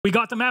We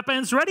got the map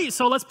ends ready,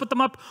 so let's put them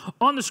up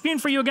on the screen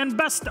for you again.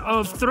 Best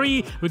of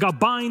 3. We got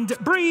Bind,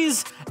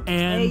 Breeze,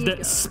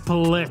 and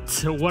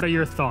Split. What are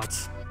your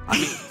thoughts? I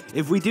mean,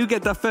 if we do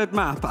get that third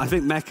map, I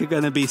think Mech are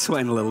going to be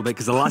sweating a little bit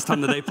because the last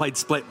time that they played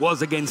Split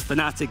was against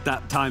Fnatic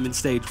that time in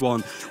Stage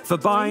 1. For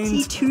Bind...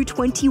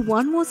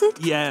 22-21, was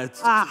it? Yeah,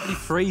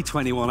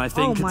 23-21, I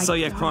think. Oh my so,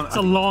 yeah, God. It's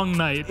a long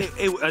night.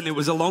 And it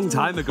was a long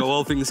time ago,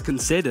 all things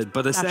considered.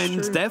 But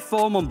Ascend, their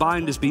form on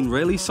Bind has been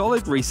really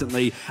solid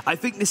recently. I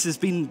think this has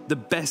been the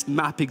best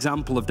map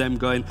example of them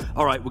going,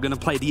 all right, we're going to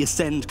play the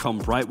Ascend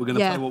comp, right? We're going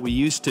to play what we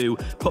used to,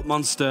 put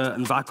Monster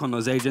and Vac on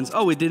those agents.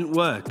 Oh, it didn't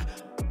work.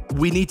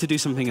 We need to do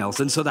something else.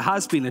 And so there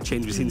has been a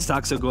change. We've seen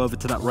Staxo go over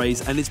to that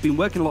Raze, and it's been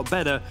working a lot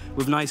better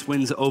with nice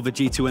wins over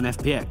G2 and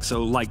FPX.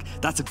 So, like,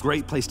 that's a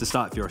great place to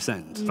start if you're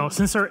Ascend. So,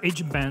 since our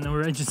agent ban,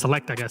 or agent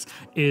select, I guess,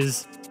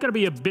 is going to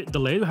be a bit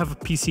delayed, we have a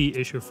PC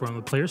issue from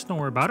the players. Don't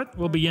worry about it.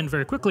 We'll be in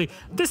very quickly.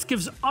 This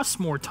gives us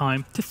more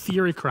time to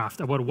theory craft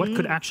about what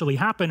could actually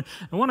happen.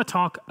 I want to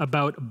talk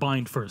about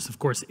Bind first. Of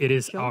course, it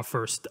is our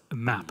first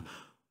map.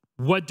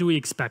 What do we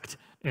expect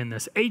in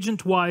this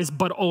agent-wise,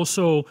 but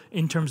also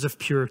in terms of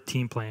pure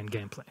team play and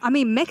gameplay? I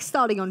mean, Mech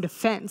starting on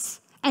defense.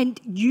 And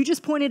you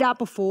just pointed out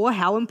before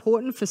how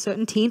important for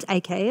certain teams,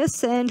 aka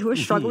Ascend, who are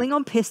struggling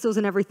on pistols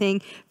and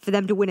everything, for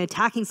them to win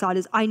attacking side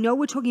is. I know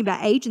we're talking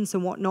about agents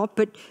and whatnot,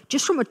 but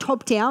just from a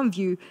top-down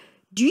view,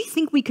 do you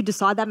think we could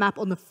decide that map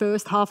on the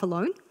first half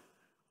alone?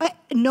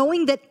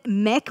 Knowing that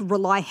Mech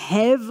rely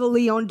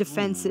heavily on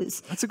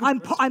defenses. That's a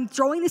good question. I'm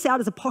throwing this out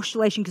as a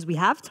postulation because we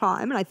have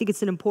time, and I think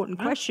it's an important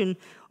question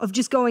of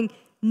just going,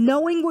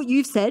 knowing what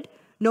you've said,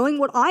 knowing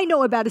what I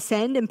know about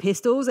Ascend and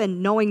pistols,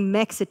 and knowing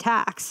Mech's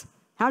attacks.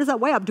 How does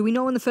that weigh up? Do we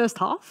know in the first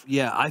half?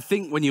 Yeah, I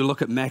think when you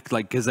look at Mech,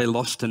 like, because they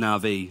lost to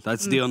Na'Vi,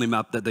 that's the only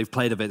map that they've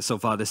played of it so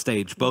far this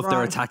stage. Both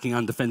their attacking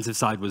and defensive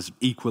side was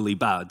equally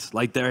bad.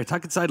 Like, their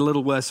attacking side a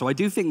little worse. So I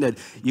do think that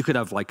you could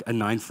have, like, a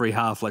 9-3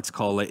 half, let's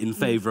call it, in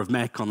favor of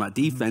Mech on that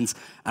defense.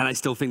 And I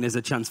still think there's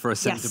a chance for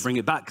Ascend to bring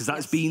it back, because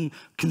that's been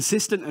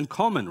consistent and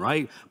common,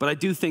 right? But I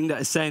do think that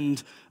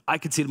Ascend, I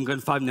could see them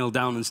going 5-0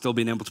 down and still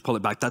being able to pull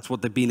it back. That's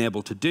what they've been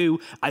able to do.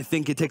 I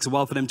think it takes a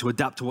while for them to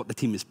adapt to what the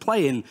team is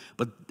playing,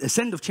 but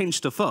Ascend have changed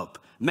stuff up.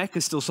 Mech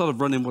is still sort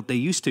of running what they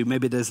used to.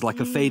 Maybe there's like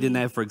a fade in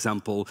there, for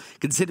example.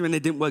 Considering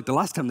it didn't work the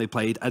last time they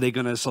played, are they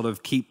going to sort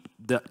of keep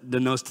the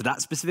nose to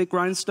that specific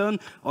grindstone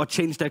or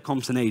change their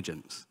comps and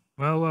agents?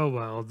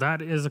 Well,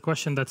 that is a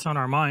question that's on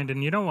our mind.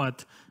 And you know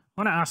what?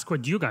 I want to ask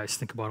what you guys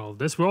think about all of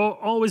this. We're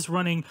always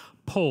running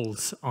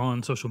polls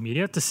on social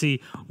media to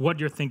see what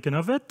you're thinking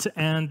of it.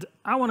 And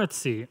I want to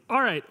see,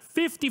 all right,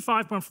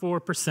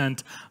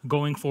 55.4%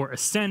 going for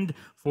Ascend,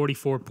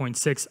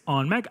 44.6%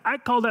 on Mech. I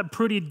call that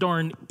pretty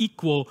darn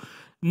equal.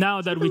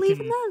 Now that we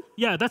can,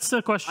 yeah, that's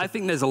the question. I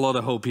think there's a lot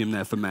of hopium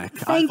there for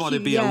Mech. I thought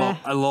it'd be a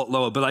lot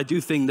lower, but I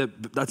do think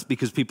that that's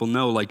because people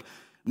know, like,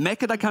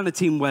 Mech are that kind of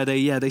team where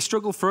they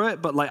struggle through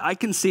it, but like I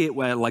can see it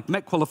where like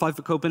Mech qualify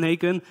for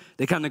Copenhagen,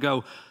 they kind of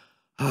go,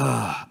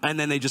 and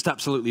then they just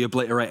absolutely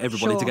obliterate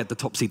everybody to get the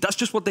top seed. That's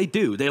just what they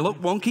do. They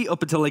look wonky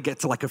up until they get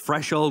to like a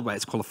threshold where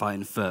it's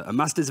qualifying for a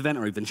Masters event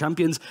or even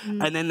Champions,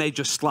 and then they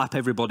just slap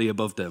everybody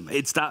above them.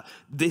 It's that,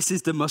 this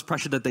is the most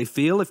pressure that they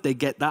feel. If they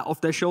get that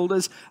off their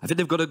shoulders, I think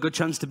they've got a good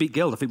chance to beat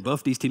Guild. I think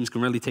both these teams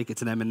can really take it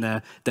to them in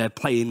their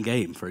play-in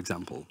game, for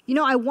example. You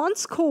know, I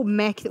once called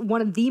Mech one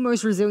of the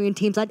most resilient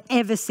teams I'd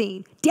ever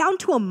seen, down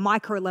to a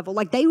micro level.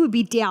 Like, they would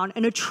be down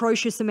an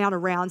atrocious amount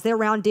of rounds. Their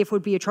round diff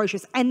would be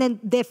atrocious, and then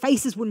their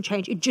faces wouldn't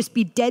change. It'd just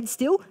be dead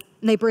still,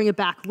 and they bring it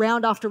back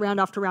round after round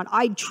after round.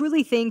 I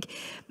truly think,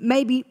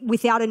 maybe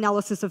without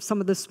analysis of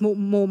some of the small,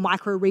 more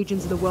micro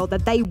regions of the world,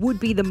 that they would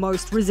be the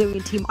most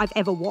resilient team I've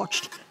ever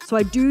watched. So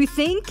I do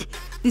think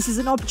this is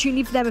an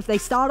opportunity for them. If they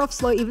start off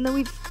slow, even though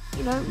we've,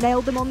 you know,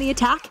 nailed them on the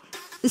attack,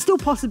 there's still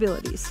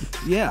possibilities.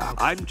 Yeah,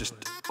 I'm just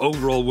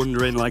overall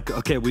wondering, like,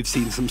 okay, we've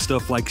seen some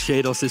stuff like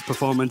Shados'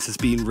 performance has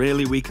been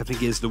really weak. I think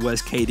he has the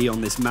worst KD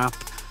on this map,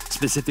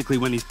 specifically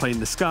when he's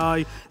playing the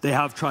Sky. They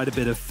have tried a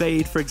bit of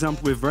Fade, for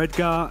example, with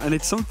Redgar, and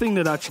it's something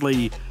that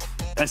actually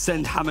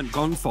Ascend haven't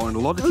gone for, and a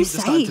lot of teams are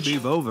starting to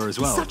move over as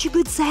well. Such a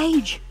good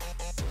Sage.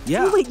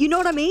 Yeah. Do it, you know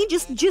what I mean?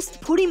 Just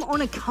put him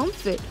on a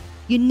comfort.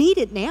 You need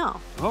it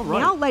now. All right.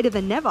 Now, later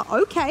than never.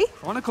 Okay.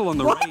 Chronicle on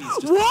the Raze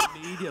just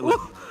immediately.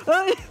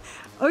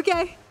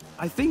 Okay.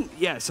 I think,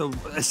 yeah, so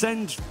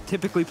Ascend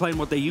typically playing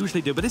what they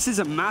usually do, but this is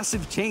a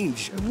massive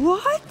change.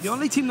 What? The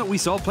only team that we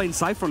saw playing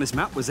Cypher on this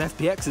map was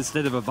FPX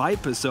instead of a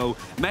Viper, so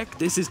Mech,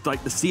 this is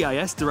like the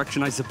CIS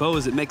direction, I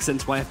suppose. It makes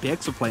sense why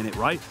FPX were playing it,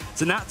 right?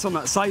 So Nats on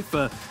that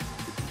Cypher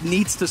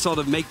needs to sort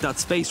of make that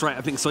space, right?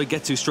 I think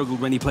Soigetsu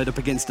struggled when he played up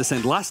against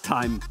Ascend last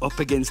time, up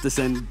against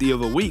Ascend the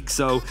other week.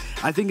 So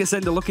I think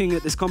Ascend are looking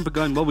at this comp and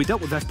going, well, we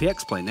dealt with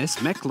FPX playing this.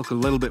 Mech look a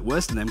little bit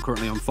worse than them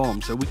currently on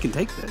form, so we can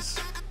take this.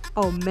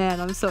 Oh man,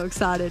 I'm so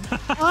excited.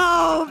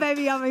 Oh,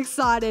 baby, I'm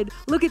excited.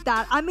 Look at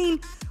that. I mean,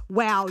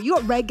 wow, you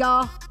got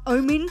Redgar,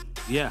 Omen.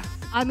 Yeah.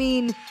 I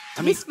mean,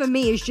 this for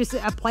me is just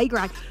a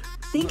playground.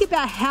 think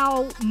about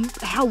how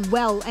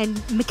well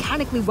and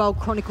mechanically well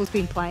Chronicle's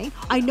been playing.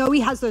 I know he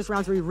has those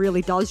rounds where he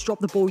really does drop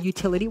the ball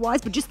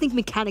utility-wise, but just think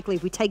mechanically,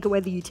 if we take away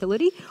the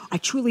utility, I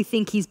truly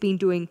think he's been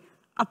doing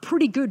a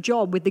pretty good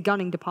job with the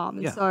gunning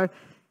department. Yeah. So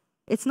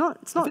it's not.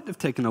 I think they've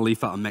taken a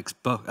leaf out of Mech's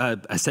book,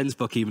 Ascend's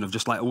book, even of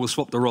just like, oh, we'll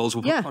swap the roles.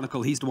 We'll put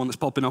Chronicle. He's the one that's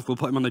popping off. We'll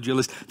put him on the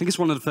duelist. I think it's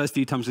one of the first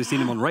few times we've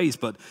seen him on Raze,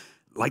 but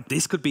like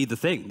this could be the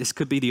thing. This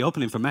could be the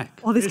opening for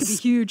Mech. Oh, this could be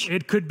huge.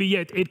 It could be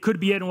it. It could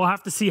be it, and we'll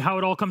have to see how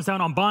it all comes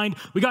down on Bind.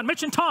 We got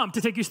Mitch and Tom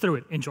to take you through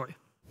it. Enjoy.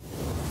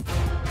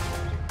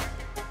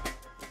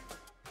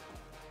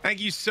 Thank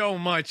you so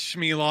much,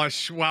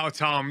 Milosh. Wow,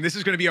 Tom, this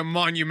is going to be a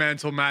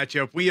monumental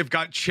matchup. We have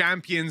got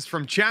champions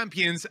from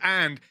Champions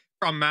and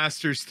from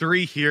Masters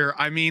 3 here.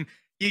 I mean,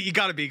 you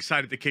got to be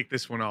excited to kick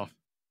this one off.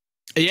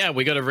 Yeah,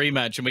 we got a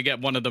rematch, and we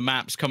get one of the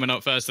maps coming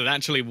up first that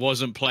actually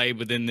wasn't played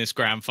within this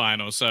grand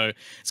final. So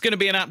it's going to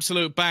be an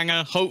absolute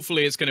banger.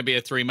 Hopefully, it's going to be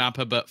a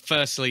 3-mapper. But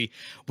firstly,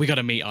 we got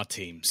to meet our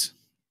teams.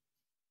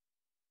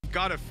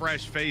 Got a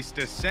fresh face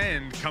to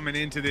send coming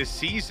into this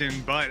season,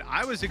 but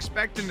I was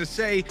expecting to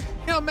say, you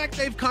know, Mech,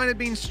 they've kind of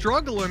been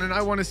struggling, and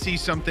I want to see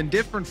something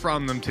different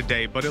from them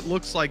today. But it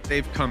looks like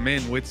they've come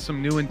in with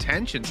some new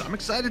intentions. I'm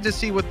excited to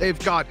see what they've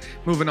got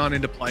moving on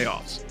into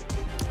playoffs.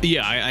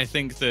 Yeah, I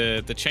think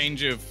the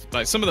change of,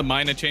 like, some of the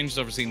minor changes,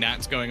 obviously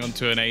Nat's going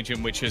onto an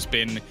agent, which has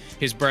been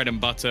his bread and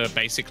butter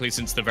basically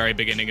since the very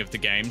beginning of the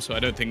game, so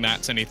I don't think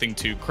that's anything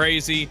too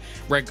crazy.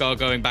 Redgar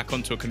going back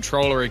onto a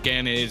controller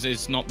again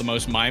is not the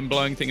most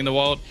mind-blowing thing in the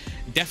world.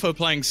 Defo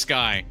playing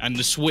Sky and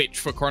the switch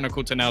for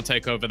Chronicle to now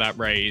take over that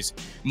Raze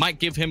might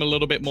give him a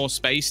little bit more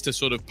space to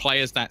sort of play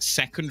as that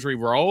secondary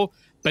role,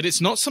 but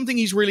it's not something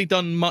he's really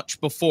done much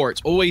before.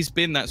 It's always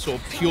been that sort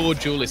of pure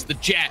duelist. The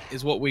Jet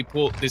is what we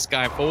put this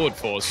guy forward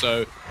for,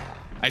 so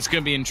it's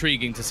going to be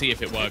intriguing to see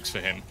if it works for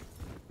him.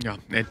 Yeah,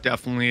 it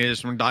definitely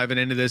is. We're diving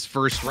into this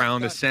first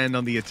round. Ascend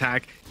on the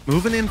attack,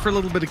 moving in for a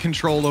little bit of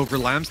control over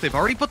Lamps. They've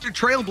already put their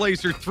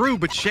Trailblazer through,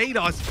 but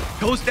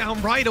Shados goes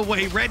down right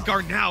away.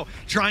 Redguard now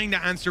trying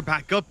to answer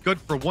back up.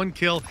 Good for 1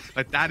 kill,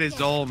 but that is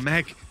all.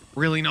 Mech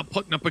really not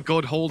putting up a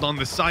good hold on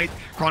the site.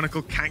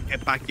 Chronicle can't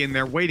get back in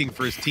there, waiting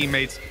for his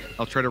teammates.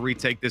 They'll try to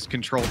retake this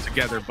control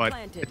together, but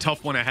a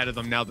tough one ahead of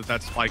them now that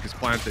that spike is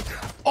planted.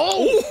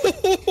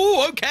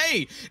 Oh,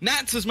 okay.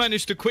 Nats has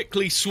managed to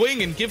quickly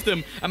swing and give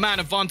them a man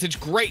advantage.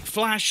 Great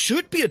flash.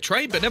 Should be a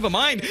trade, but never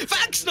mind.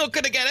 Vak's not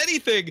going to get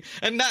anything.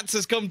 And Nats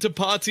has come to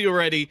party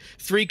already.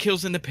 3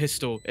 kills in the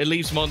pistol. It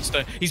leaves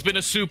Monster. He's been a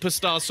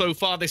superstar so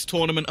far this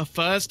tournament. A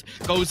first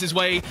goes his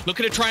way.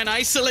 Looking to try and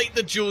isolate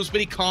the Jules,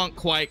 but he can't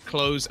quite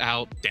close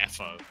out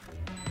Defo.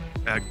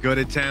 A good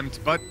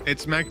attempt, but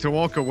it's Mech to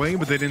walk away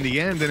with it in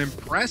the end. An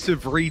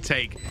impressive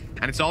retake,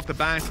 and it's off the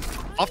back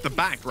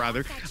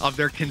of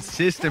their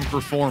consistent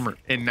performer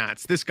in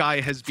Nats. This guy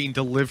has been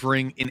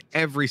delivering in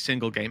every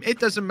single game. It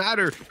doesn't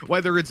matter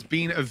whether it's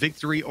been a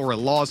victory or a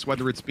loss,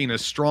 whether it's been a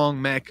strong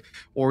Mech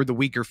or the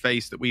weaker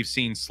face that we've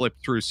seen slip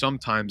through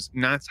sometimes.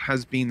 Nats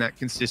has been that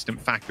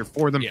consistent factor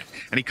for them. Yeah.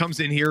 And he comes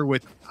in here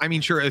with, I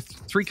mean, sure,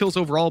 3 kills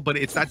overall, but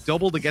it's that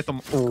double to get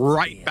them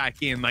right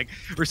back in. Like,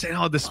 we're saying,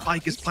 oh, the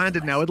spike is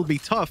planted now, it'll be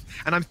tough.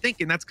 And I'm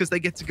thinking that's because they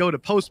get to go to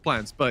post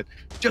plants, but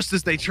just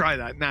as they try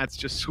that, Nats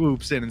just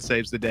swoops in and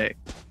saves the day.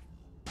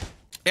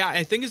 Yeah,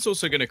 I think it's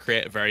also going to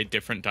create a very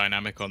different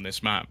dynamic on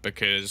this map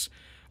because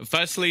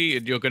firstly,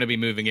 you're going to be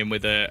moving in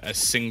with a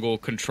single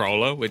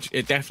controller, which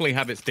it definitely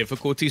have its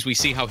difficulties. We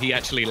see how he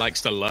actually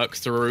likes to lurk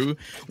through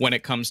when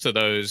it comes to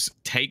those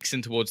takes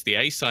in towards the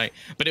A site,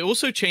 but it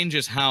also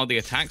changes how the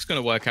attack's going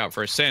to work out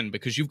for Ascend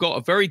because you've got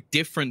a very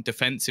different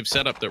defensive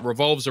setup that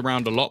revolves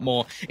around a lot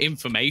more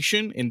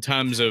information in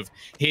terms of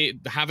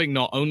having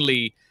not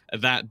only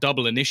that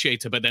double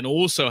initiator, but then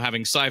also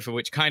having Cypher,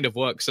 which kind of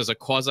works as a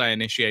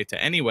quasi-initiator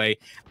anyway,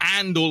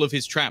 and all of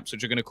his traps,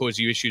 which are going to cause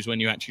you issues when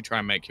you actually try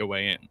and make your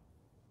way in.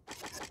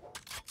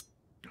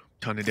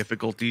 Ton of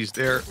difficulties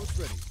there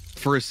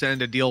for Ascend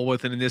to deal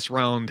with, and in this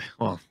round,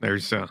 well,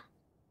 there's a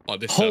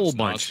whole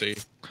bunch. Nasty.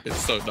 It's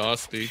so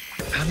nasty.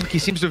 And look, he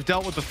seems to have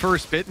dealt with the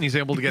first bit, and he's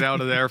able to get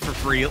out of there for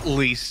free at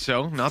least,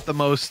 so not the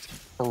most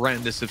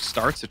horrendous of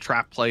starts. A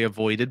trap play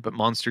avoided, but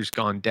Monster's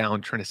gone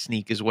down, trying to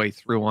sneak his way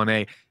through on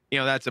A. You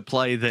know, that's a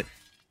play that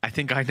I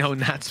think I know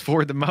Nats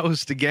for the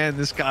most. Again,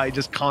 this guy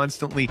just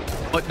constantly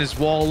putting his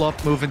wall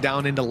up, moving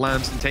down into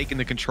Lamps and taking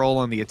the control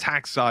on the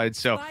attack side.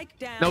 So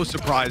no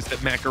surprise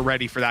that Mech are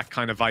ready for that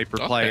kind of Viper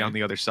play on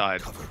the other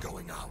side.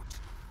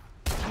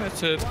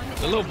 That's a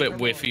little bit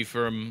whiffy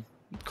from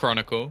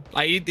Chronicle.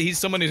 He's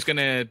someone who's going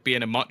to be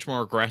in a much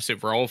more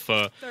aggressive role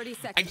for,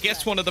 I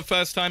guess, one of the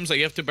first times. Like,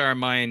 you have to bear in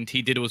mind,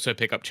 he did also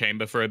pick up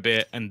Chamber for a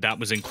bit, and that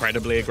was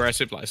incredibly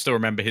aggressive. Like, I still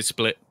remember his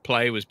split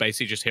play was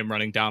basically just him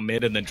running down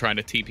mid and then trying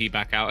to TP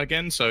back out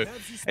again. So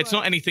it's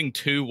not anything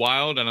too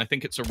wild, and I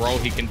think it's a role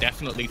he can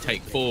definitely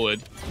take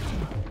forward.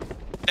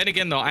 Then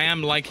again, though, I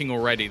am liking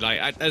already.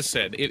 Like, as I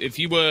said, if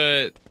you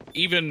were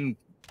even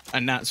a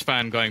Nats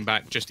fan going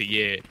back just a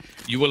year,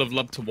 you will have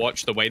loved to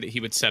watch the way that he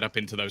would set up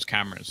into those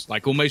cameras.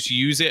 Like almost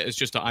use it as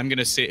just I'm going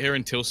to sit here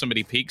until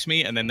somebody peeks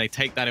me, and then they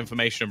take that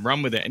information and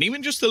run with it. And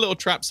even just the little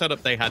trap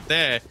setup they had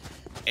there,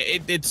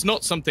 it's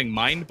not something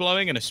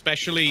mind-blowing, and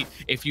especially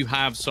if you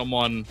have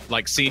someone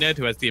like CNED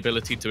who has the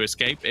ability to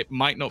escape, it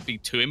might not be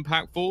too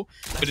impactful,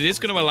 but it is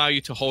going to allow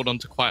you to hold on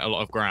to quite a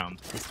lot of ground.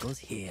 This goes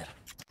here.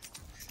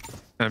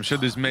 I'm sure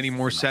there's many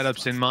more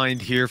setups in mind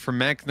here for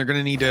Mech. They're going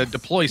to need to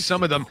deploy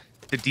some of them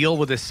to deal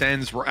with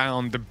ACEND's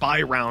round, the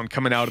buy round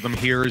coming out of them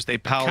here as they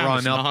power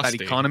on up that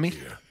economy.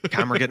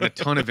 Camera getting a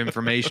ton of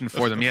information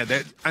for them.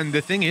 Yeah, and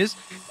the thing is,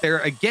 they're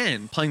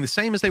again playing the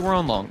same as they were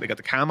on long. They got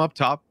the cam up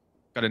top,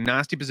 got a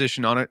nasty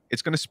position on it.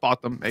 It's going to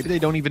spot them. Maybe they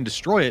don't even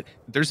destroy it.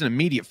 But there's an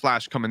immediate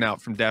flash coming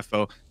out from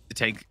Defo to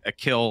take a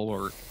kill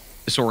or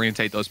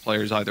disorientate those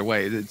players either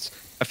way. It's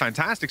a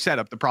fantastic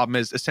setup. The problem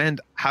is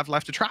ACEND have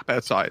left a trap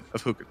outside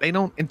of Hookah. They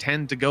don't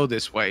intend to go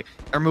this way.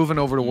 They're moving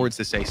over towards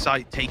this A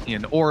site, taking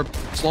an orb,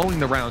 slowing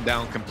the round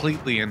down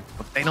completely, and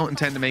they don't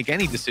intend to make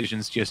any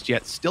decisions just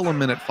yet. Still a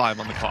minute 5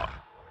 on the clock.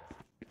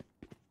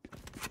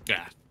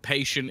 Yeah,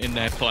 patient in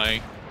their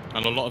play.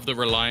 And a lot of the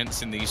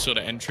reliance in these sort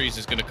of entries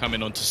is going to come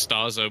in onto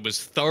Starzo.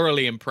 Was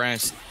thoroughly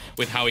impressed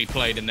with how he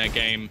played in their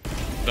game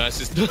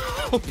versus...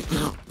 oh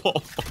my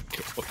God.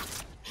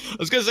 I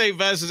was going to say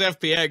versus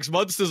FPX.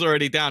 Monster's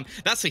already down.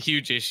 That's a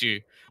huge issue.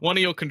 One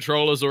of your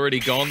controllers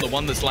already gone. The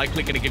one that's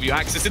likely going to give you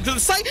access into the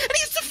site. And he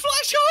has to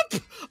flash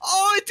up!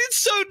 Oh, it did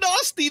so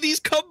nasty, these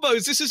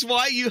combos. This is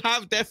why you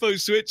have Defo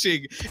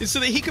switching. It's so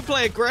that he can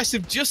play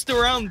aggressive just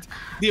around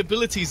the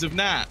abilities of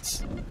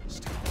Nats.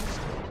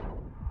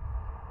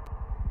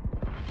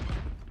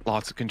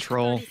 Lots of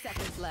control.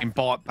 Being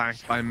bought back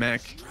by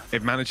Mech.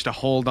 They've managed to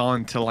hold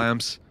on to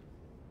Lamps.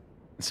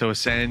 So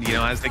ACEND, you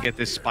know, as they get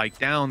this spike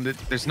down,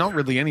 there's not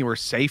really anywhere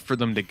safe for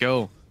them to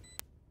go.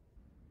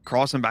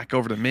 Crossing back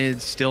over to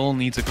mid, still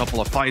needs a couple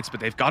of fights,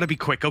 but they've got to be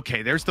quick.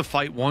 Okay, there's the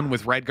fight one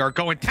with Redgar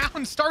going down.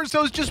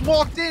 Starzo's just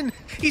walked in.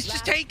 He's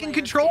just taking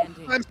control.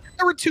 There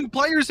were 2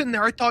 players in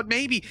there. I thought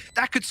maybe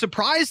that could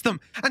surprise them.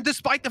 And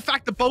despite the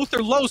fact that both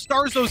are low,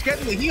 Starzo's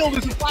getting the heal.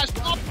 There's a flash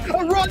up,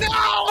 a run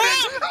out,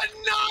 and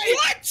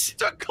a knife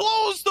to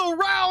close the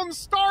round.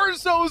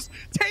 Starzo's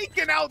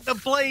taking out the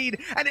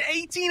blade, and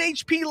 18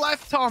 HP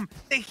left, Tom.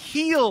 The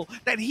heal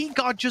that he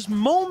got just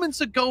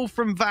moments ago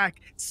from Vac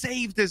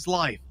saved his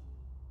life.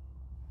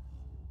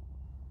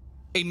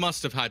 He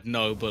must have had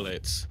no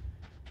bullets.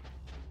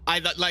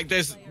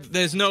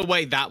 There's no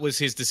way that was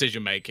his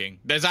decision making.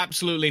 There's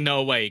absolutely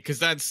no way, because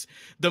that's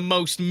the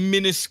most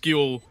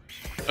minuscule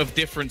of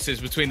differences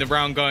between the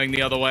round going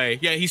the other way.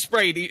 Yeah, he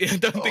sprayed. I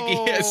don't think he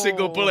hit a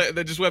single bullet and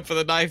then just went for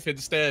the knife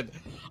instead.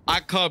 I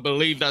can't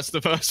believe that's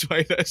the first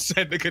way that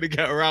ACEND are going to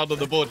get around on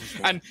the board.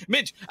 And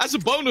Mitch, as a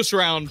bonus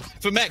round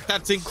for Mech,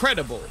 that's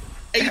incredible.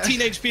 18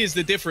 HP is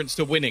the difference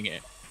to winning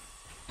it.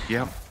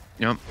 Yep.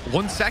 Yep.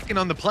 1 second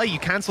on the play, you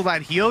cancel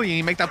that heal,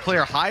 you make that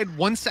player hide.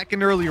 1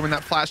 second earlier when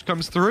that flash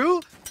comes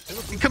through,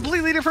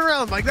 completely different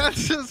round. Like,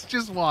 that's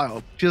just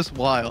wild. Just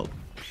wild.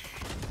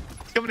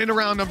 Coming into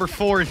round number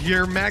 4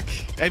 here, Mech.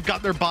 They've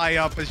got their buy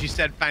up, as you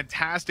said.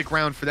 Fantastic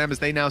round for them as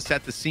they now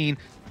set the scene,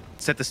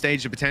 set the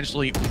stage to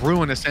potentially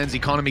ruin ACEND's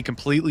economy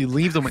completely,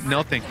 leave them with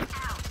nothing.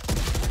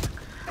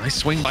 Nice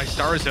swing by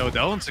Starzo,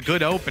 though. It's a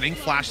good opening.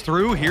 Flash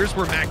through. Here's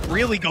where Mech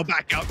really go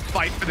back out and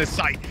fight for the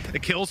site. The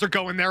kills are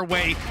going their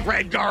way.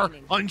 Redgar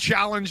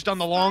unchallenged on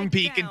the long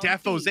peak, and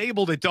Defo's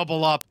able to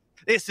double up.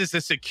 This is a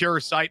secure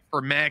site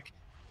for Mech,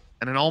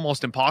 and an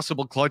almost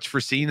impossible clutch for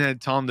CNED,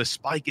 Tom. The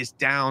spike is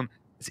down.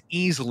 It's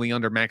easily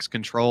under Mech's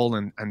control,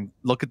 and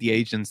look at the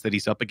agents that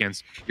he's up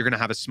against. You're going to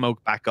have a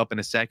smoke back up in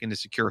a second to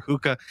secure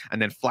Hookah, and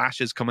then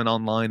flashes coming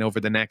online over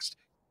the next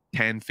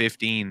 10,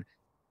 15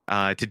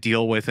 to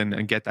deal with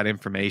and get that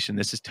information.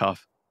 This is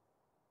tough.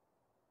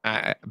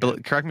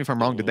 Correct me if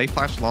I'm wrong. Did they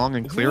flash long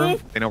and clear him?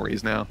 They know where he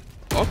is now.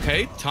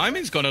 Okay,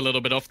 timing's gone a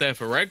little bit off there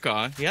for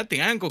Redgar. He had the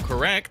angle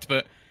correct,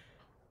 but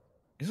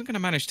isn't going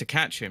to manage to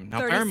catch him. Now,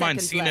 bear in mind,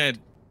 CNED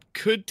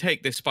could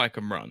take this spike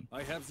and run.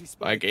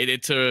 Like,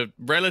 it's a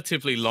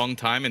relatively long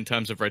time in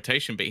terms of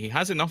rotation, but he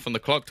has enough on the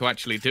clock to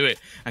actually do it,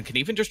 and can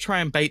even just try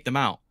and bait them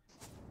out.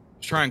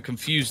 Try and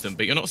confuse them,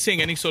 but you're not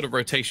seeing any sort of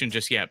rotation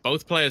just yet.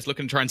 Both players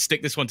looking to try and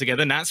stick this one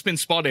together. Nat's been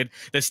spotted.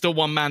 There's still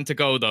 1 man to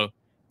go, though.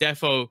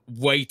 Defo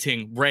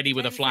waiting, ready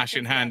with a flash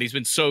in hand. He's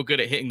been so good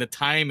at hitting the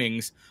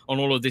timings on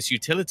all of this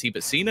utility,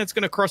 but CNED's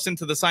going to cross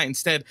into the site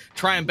instead,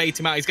 try and bait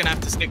him out. He's going to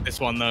have to stick this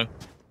one, though.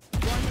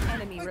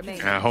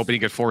 Hoping he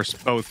could force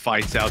both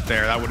fights out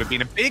there. That would have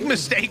been a big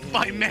mistake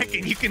by Mech,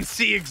 and you can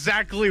see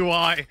exactly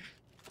why.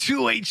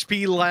 2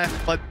 HP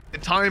left, but the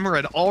timer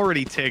had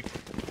already ticked,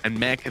 and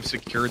Mech have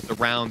secured the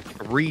round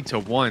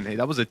 3-1. Hey,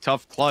 that was a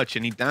tough clutch,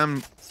 and he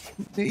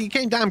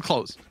came damn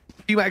close.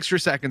 A few extra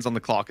seconds on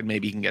the clock, and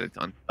maybe he can get it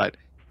done. But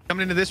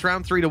coming into this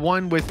round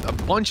 3-1 with a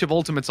bunch of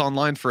ultimates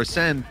online for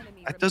ACEND,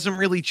 That doesn't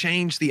really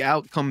change the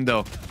outcome,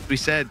 though. We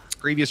said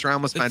previous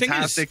round was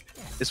fantastic.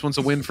 This one's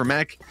a win for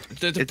Mech.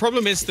 The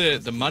problem is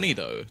the money,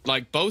 though.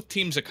 Like, both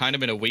teams are kind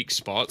of in a weak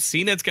spot.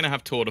 CNED's going to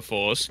have Tour de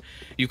Force.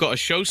 You've got a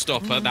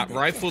Showstopper, that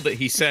rifle that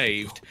he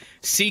saved,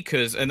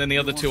 Seekers, and then the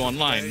other two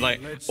online.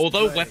 Like,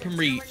 although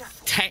weaponry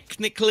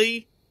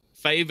technically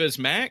favors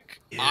Mech,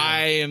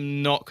 I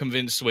am not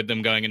convinced with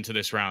them going into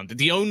this round.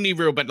 The only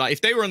real bet, like,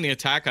 if they were on the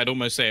attack, I'd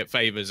almost say it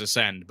favors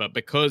Ascend. But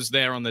because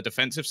they're on the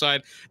defensive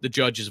side, the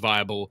Judge is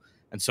viable,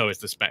 and so is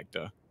the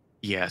Spectre.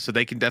 Yeah, so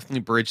they can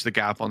definitely bridge the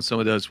gap on some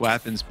of those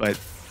weapons, but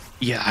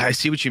yeah, I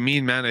see what you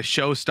mean, man. A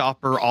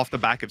Showstopper off the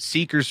back of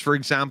Seekers, for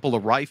example, a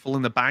rifle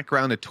in the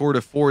background, a Tour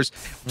de Force,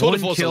 one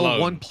kill, alone.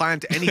 One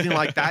plant, anything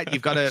like that.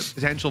 You've got a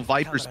potential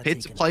Viper's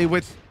Pit to play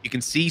with. You can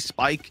see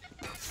Spike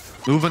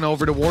moving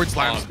over towards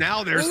Labs.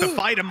 Now there's the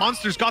fight, and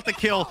Monster's got the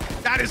kill.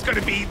 That is going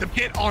to be the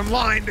Pit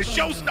online. The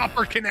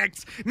Showstopper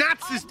connects.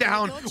 Nats is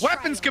down.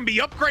 Weapons can be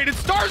upgraded.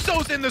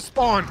 Starzo's in the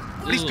spawn.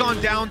 But he's gone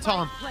down,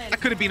 Tom.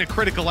 That could have been a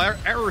critical error.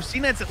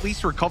 CNED's at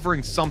least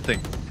recovering something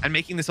and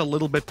making this a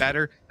little bit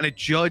better. And a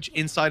Judge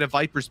inside a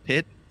Viper's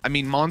Pit. I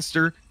mean,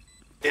 Monster,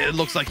 it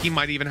looks like he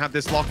might even have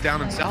this locked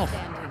down himself.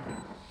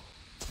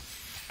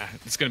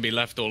 It's going to be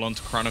left all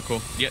onto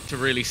Chronicle. Yet to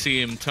really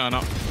see him turn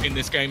up in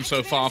this game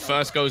so far.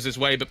 First goes his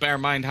way, but bear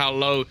in mind how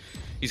low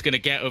he's going to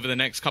get over the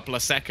next couple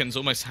of seconds.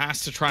 Almost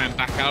has to try and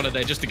back out of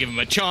there just to give him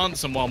a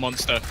chance. And while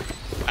Monster,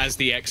 as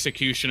the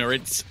executioner,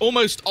 it's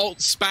almost alt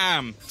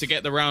spam to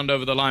get the round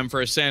over the line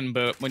for Ascend.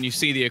 But when you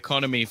see the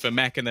economy for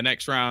Mech in the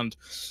next round,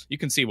 you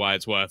can see why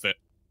it's worth it.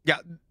 Yeah,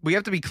 we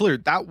have to be clear.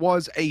 That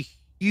was a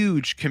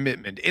huge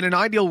commitment. In an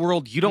ideal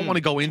world, you don't want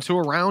to go into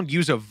a round,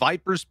 use a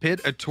Viper's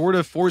Pit, a Tour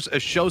de Force, a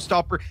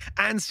Showstopper,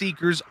 and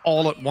Seekers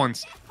all at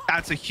once.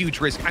 That's a huge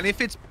risk. And if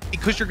it's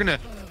because you're going to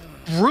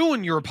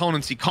ruin your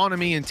opponent's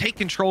economy and take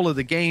control of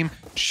the game,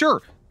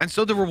 sure. And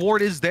so the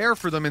reward is there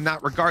for them in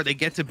that regard. They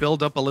get to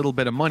build up a little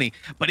bit of money,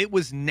 but it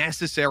was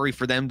necessary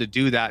for them to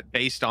do that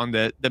based on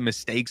the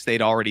mistakes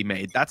they'd already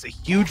made. That's a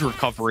huge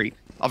recovery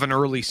of an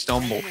early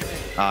stumble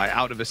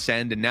out of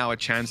Ascend, and now a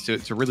chance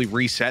to really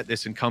reset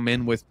this and come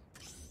in with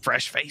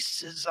fresh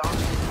faces on.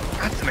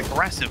 That's an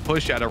aggressive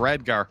push out of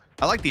Redgar.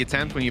 I like the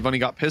attempt when you've only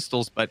got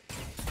pistols, but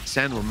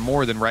Ascend were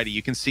more than ready.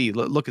 You can see,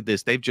 look at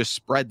this. They've just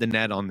spread the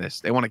net on this.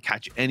 They want to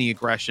catch any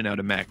aggression out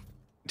of Mech.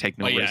 Take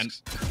no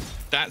risks.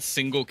 That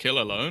single kill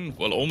alone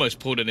will almost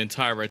pull an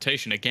entire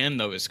rotation. Again,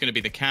 though, it's going to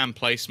be the cam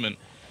placement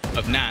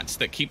of Nats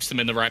that keeps them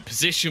in the right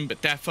position,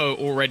 but Defo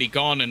already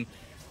gone, and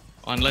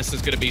unless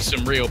there's going to be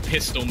some real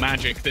pistol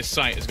magic, this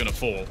site is going to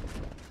fall.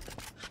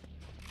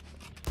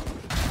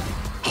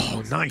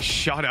 Oh, nice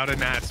shot out of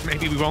Nats.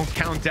 Maybe we won't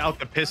count out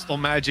the pistol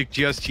magic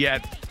just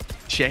yet.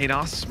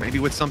 Shados, maybe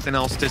with something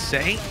else to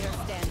say?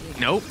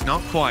 Nope,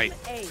 not quite.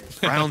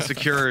 Round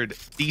secured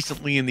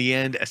decently in the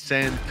end.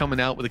 Ascend coming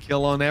out with a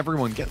kill on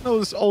everyone. Getting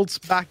those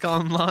ults back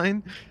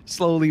online.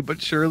 Slowly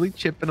but surely,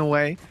 chipping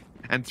away.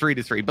 And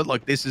 3-3. But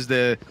look, this is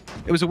it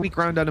was a weak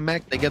round out of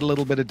Mech. They get a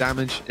little bit of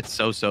damage. It's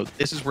so-so.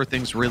 This is where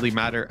things really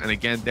matter. And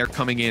again, they're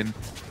coming in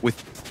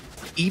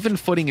with even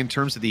footing in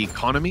terms of the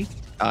economy.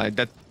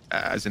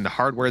 As in the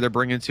hardware they're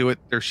bringing to it.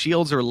 Their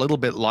shields are a little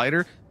bit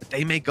lighter, but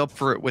they make up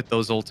for it with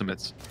those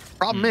ultimates.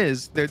 Problem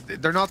is,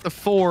 they're not the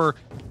 4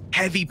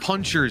 heavy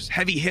punchers,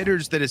 heavy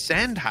hitters that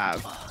Ascend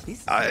have.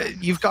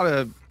 You've got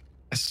a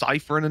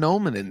Cypher and an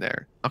Omen in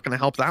there. Not going to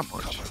help that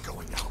much.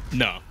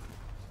 No.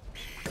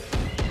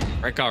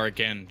 Redgar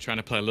again, trying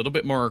to play a little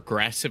bit more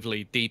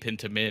aggressively deep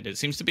into mid. It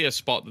seems to be a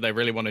spot that they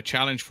really want to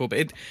challenge for,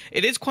 but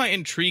it is quite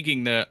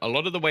intriguing that a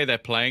lot of the way they're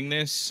playing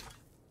this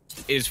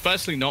is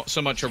firstly not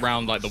so much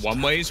around like the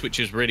one-ways, which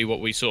is really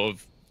what we sort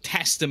of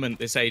testament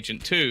this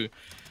agent to,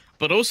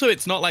 but also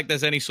it's not like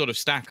there's any sort of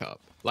stack up.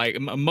 Like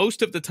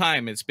most of the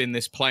time it's been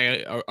this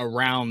play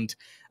around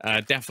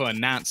Defo and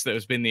Nats that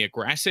has been the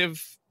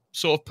aggressive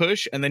sort of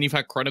push, and then you've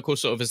had Chronicle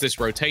sort of as this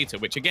rotator,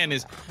 which again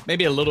is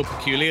maybe a little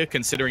peculiar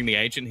considering the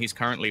agent he's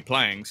currently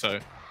playing. So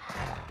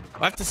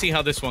we'll have to see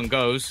how this one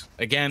goes.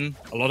 Again,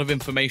 a lot of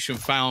information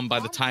found by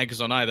the Tigers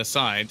on either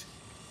side,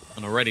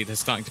 and already they're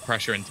starting to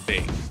pressure into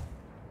B.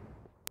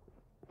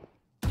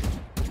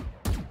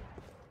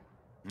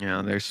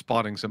 Yeah, they're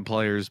spotting some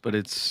players, but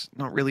it's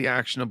not really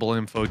actionable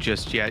info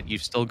just yet.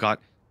 You've still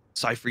got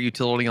Cypher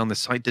utility on the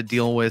site to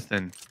deal with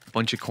and a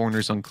bunch of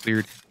corners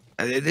uncleared.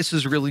 This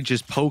is really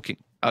just poking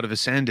out of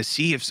Ascend to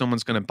see if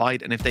someone's going to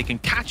bite and if they can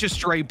catch a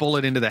stray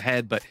bullet into the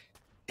head, but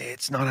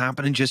it's not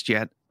happening just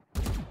yet.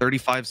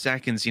 35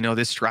 seconds, you know,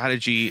 this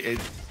strategy,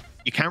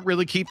 you can't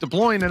really keep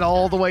deploying it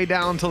all the way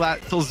down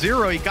till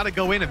 0. You got to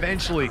go in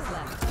eventually.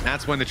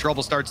 That's when the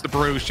trouble starts to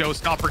brew.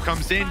 Showstopper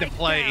comes into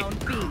play,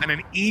 and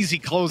an easy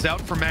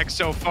closeout for Mech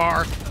so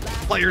far.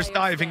 Players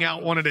diving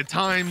out one at a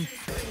time.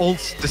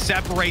 Ults to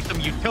separate them,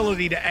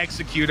 utility to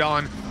execute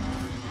on.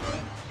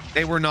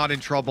 They were not in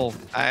trouble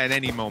at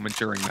any moment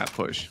during that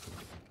push.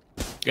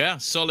 Yeah,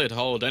 solid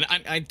hold. And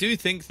I do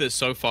think that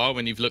so far,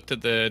 when you've looked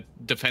at the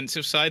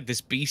defensive side,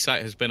 this B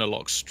site has been a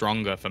lot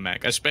stronger for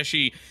Mech,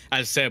 especially,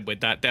 as said,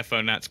 with that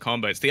Defo Nats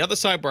combo. It's the other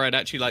side where I'd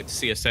actually like to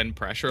see Ascend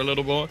pressure a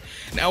little more.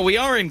 Now, we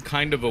are in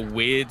kind of a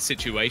weird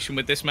situation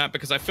with this map,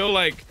 because I feel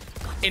like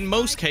in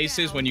most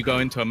cases, when you go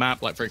into a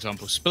map, like, for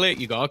example, Split,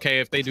 you go,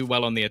 okay, if they do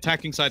well on the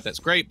attacking side, that's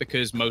great,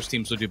 because most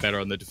teams will do better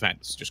on the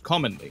defense, just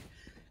commonly.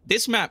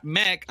 This map,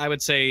 Mech, I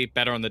would say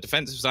better on the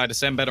defensive side,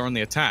 Ascend better on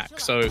the attack.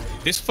 So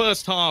this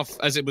first half,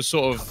 as it was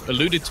sort of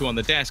alluded to on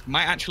the desk,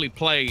 might actually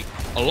play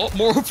a lot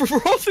more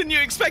overall than you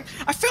expect.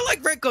 I feel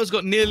like Redcohas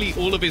got nearly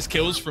all of his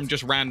kills from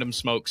just random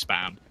smoke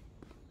spam.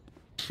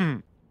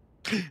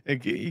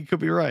 You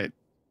could be right.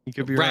 He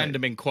could be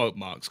random in quote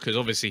marks, because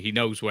obviously he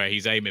knows where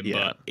he's aiming,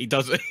 but he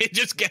doesn't. He's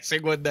just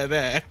guessing when they're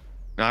there.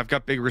 Now, I've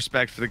got big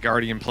respect for the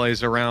Guardian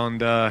plays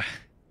around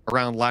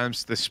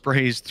lamps. The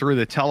sprays through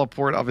the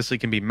teleport obviously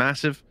can be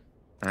massive,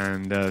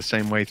 and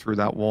same way through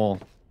that wall.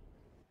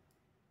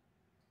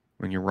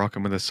 When you're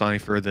rocking with a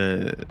Cypher,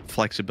 the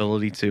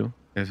flexibility too.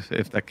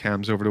 If that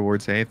cams over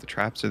towards A, if the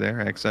traps are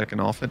there, exec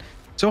and often.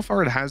 So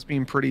far, it has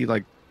been pretty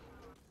like,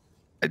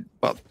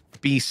 well,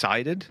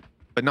 B-sided,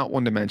 but not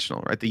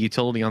one-dimensional, right? The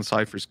utility on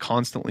Cypher is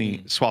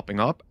constantly swapping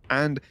up,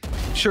 and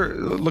sure,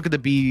 look at the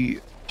B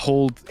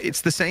hold.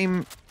 It's the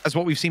same as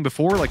what we've seen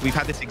before. Like, we've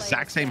had this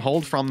exact same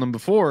hold from them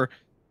before.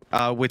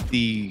 With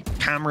the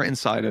camera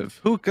inside of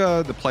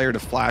Hookah, the player to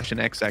flash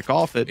and exec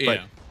off it.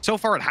 But so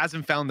far, it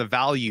hasn't found the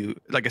value.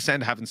 Like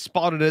Ascend haven't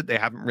spotted it. They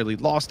haven't really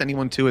lost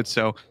anyone to it.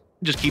 So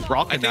just keep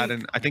rocking that.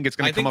 And I think it's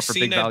going to come up for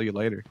big value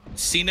later.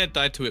 CNET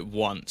died to it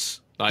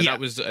once. Like, that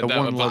was I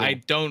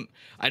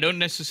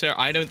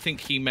don't think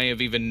he may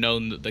have even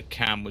known that the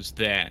cam was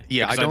there.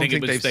 Yeah, I don't think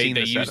it was they've seen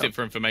they the used setup. it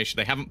for information.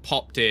 They haven't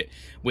popped it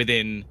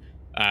within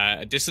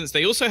a distance.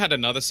 They also had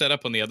another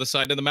setup on the other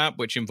side of the map,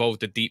 which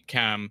involved a deep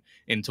cam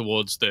in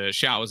towards the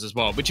showers as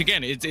well, which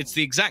again, it's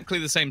exactly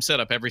the same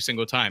setup every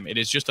single time. It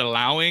is just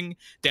allowing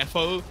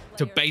Defo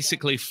to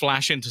basically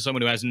flash into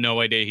someone who has no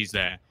idea he's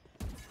there,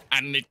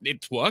 and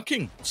it's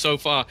working so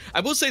far.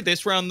 I will say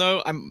this round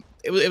though,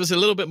 it was a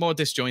little bit more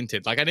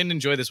disjointed. Like, I didn't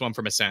enjoy this one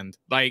from Ascend.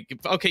 Like,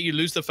 okay, you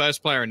lose the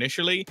first player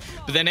initially,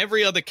 but then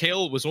every other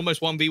kill was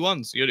almost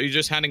 1v1s. You're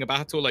just handing a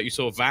battle. Like, you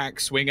saw Vac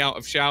swing out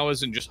of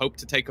showers and just hope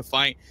to take a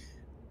fight.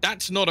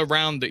 That's not a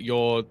round that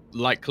you're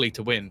likely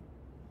to win.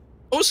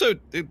 Also,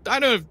 I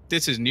don't know if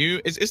this is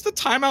new. Is the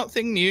timeout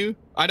thing new?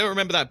 I don't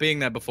remember that being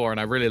there before, and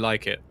I really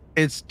like it.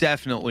 It's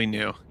definitely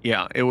new.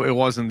 Yeah, it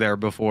wasn't there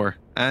before.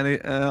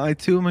 And I,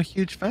 too, am a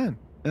huge fan.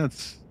 Yeah,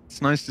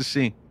 it's nice to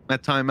see.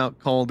 That timeout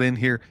called in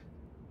here.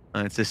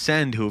 It's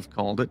Ascend who have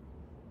called it.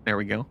 There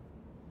we go.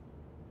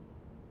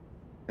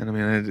 And, I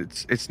mean,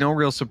 it's no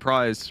real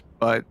surprise,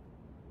 but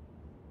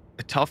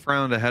a tough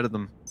round ahead of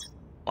them.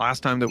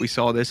 Last time that we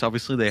saw this,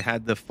 obviously, they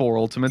had the 4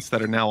 ultimates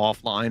that are now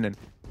offline, and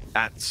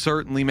that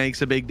certainly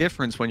makes a big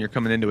difference when you're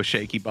coming into a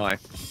shaky buy.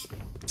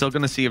 Still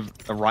going to see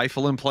a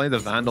rifle in play, the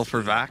Vandal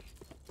for Vac,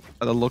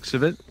 by the looks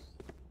of it.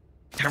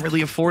 Can't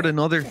really afford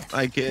another.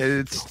 Like,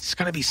 it's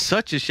going to be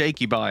such a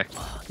shaky buy.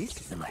 Oh, this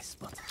is a nice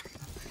spot.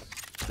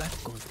 That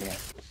goes there.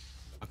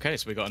 Okay,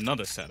 so we got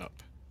another setup.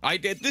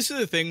 This is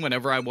the thing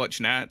whenever I watch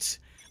Nats.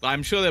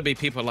 I'm sure there'll be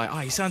people like, oh,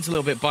 he sounds a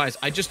little bit biased.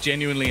 I just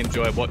genuinely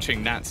enjoy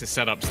watching Nats'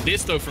 setups.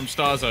 This, though, from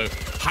Starzo,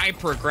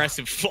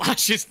 hyper-aggressive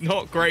flash is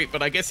not great,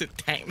 but I guess it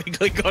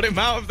technically got him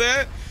out of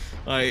there.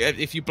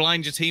 If you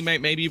blind your teammate,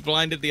 maybe you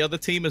blinded the other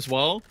team as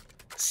well.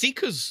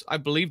 Seekers, I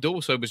believed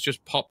also, was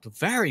just popped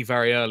very,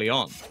 very early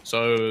on.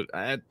 So,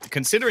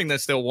 considering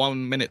there's still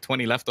 1 minute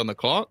 20 left on the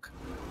clock,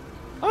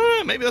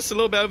 maybe that's a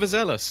little bit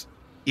overzealous.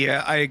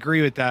 Yeah, I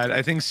agree with that.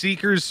 I think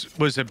Seekers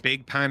was a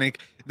big panic.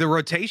 The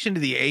rotation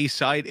to the A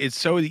side is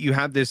so that you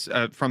have this,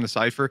 from the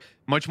Cypher,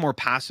 much more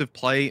passive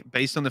play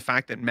based on the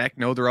fact that Mech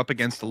know they're up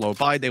against the low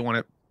buy. They want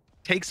to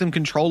take some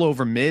control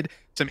over mid,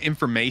 some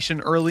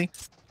information early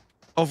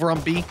over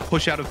on B,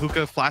 push out of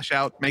Hookah, flash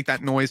out, make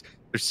that noise.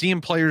 They're seeing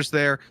players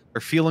there.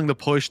 They're feeling the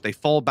push. They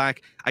fall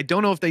back. I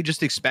don't know if they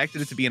just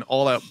expected it to be an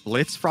all-out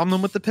blitz from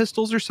them with the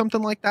pistols or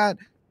something like that.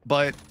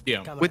 But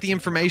with the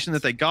information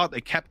that they got,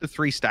 they kept the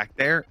 3 stack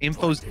there.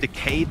 Info's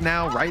decayed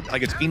now, right?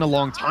 Like, it's been a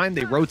long time.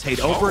 They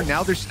rotate over.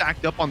 Now they're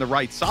stacked up on the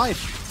right side.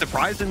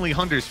 Surprisingly,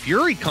 Hunter's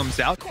Fury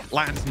comes out,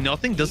 lands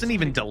nothing, doesn't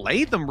even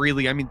delay them,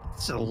 really. I mean,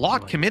 it's a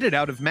lot committed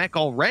out of Mech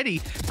already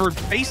for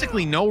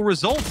basically no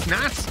results.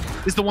 Nats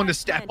is the one to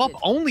step up.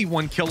 Only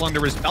 1 kill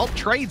under his belt.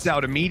 Trades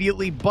out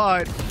immediately,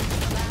 but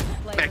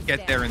Mech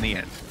get there in the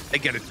end. They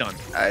get it done.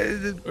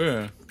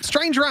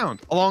 Strange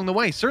round along the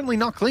way. Certainly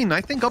not clean. I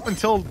think up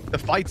until the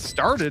fight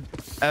started,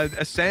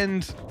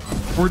 Ascend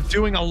were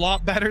doing a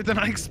lot better than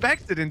I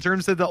expected in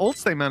terms of the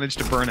ults they managed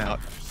to burn out.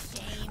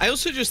 I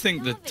also just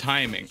think the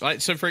timing. Like,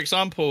 so for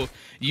example,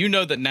 you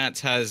know that Nats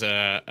has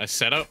a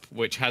setup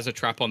which has a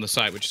trap on the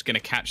side, which is going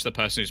to catch the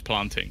person who's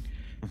planting.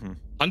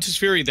 Hunter's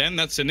Fury, then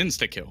that's an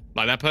insta-kill.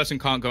 Like, that person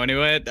can't go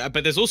anywhere,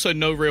 but there's also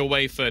no real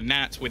way for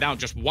Nats, without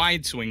just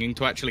wide swinging,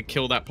 to actually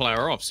kill that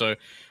player off. So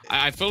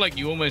I feel like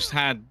you almost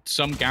had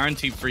some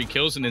guaranteed free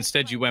kills, and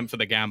instead you went for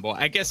the gamble.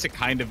 I guess it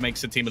kind of makes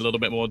the team a little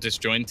bit more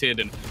disjointed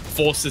and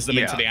forces them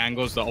into the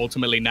angles that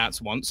ultimately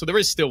Nats want. So there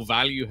is still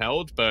value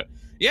held, but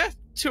yeah,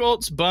 2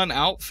 ults burnt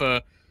out for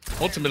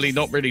ultimately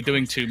not really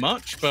doing too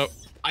much, but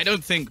I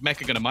don't think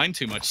Mech are going to mind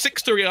too much.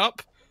 6-3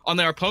 up on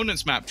their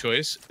opponent's map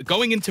choice,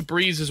 going into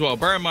Breeze as well.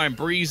 Bear in mind,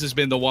 Breeze has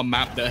been the one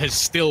map that has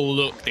still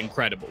looked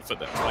incredible for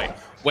them. Like,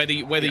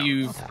 whether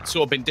you've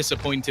sort of been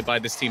disappointed by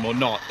this team or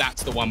not,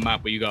 that's the one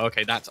map where you go,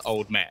 okay, that's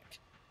old Mech.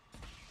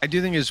 I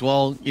do think as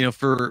well, you know,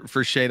 for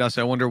Shados,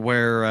 I wonder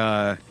where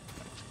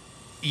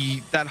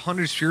that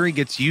Hunter's Fury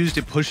gets used.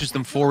 It pushes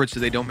them forward, so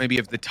they don't maybe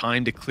have the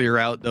time to clear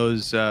out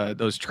those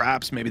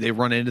traps. Maybe they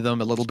run into them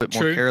a little bit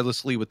more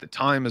carelessly with the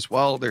time as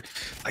well. They're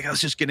like,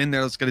 let's just get in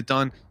there, let's get it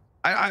done.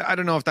 I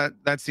don't know if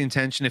that's the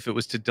intention, if it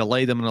was to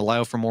delay them and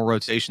allow for more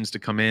rotations to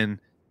come in.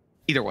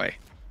 Either way,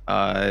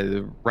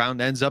 the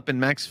round ends up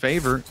in Mech's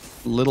favor.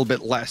 A little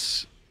bit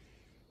less,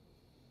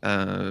 you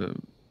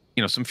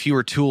know, some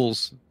fewer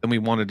tools than we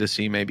wanted to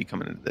see maybe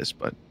coming into this,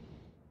 but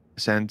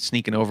ACEND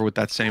sneaking over with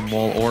that same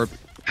wall orb.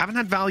 Haven't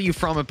had value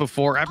from it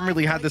before. Haven't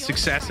really had the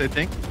success, I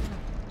think.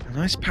 A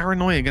nice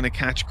Paranoia going to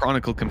catch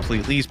Chronicle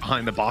completely. He's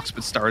behind the box,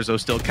 but Starzo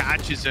still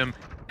catches him.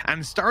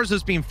 And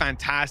Starzo's been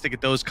fantastic at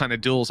those kind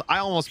of duels. I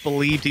almost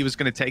believed he was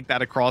going to take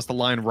that across the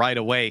line right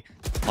away.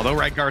 Although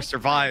Redgar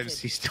survives,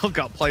 he's still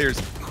got players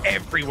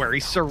everywhere.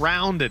 He's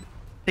surrounded,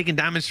 taking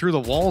damage through the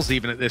walls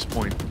even at this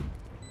point.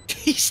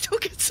 He still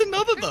gets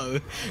another, though.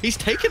 He's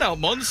taken out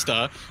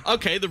Monster.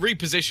 Okay, the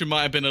reposition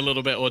might have been a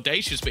little bit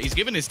audacious, but he's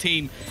given his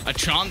team a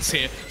chance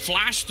here.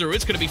 Flash through.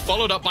 It's going to be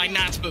followed up by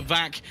Nats, but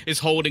Vac is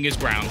holding his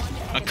ground.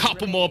 A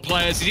couple more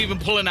players. He's even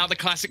pulling out the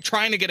classic,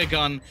 trying to get a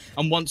gun.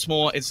 And once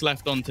more, it's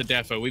left on to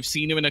Defo. We've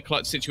seen him in a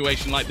clutch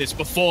situation like this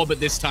before, but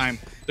this time,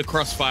 the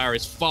crossfire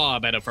is far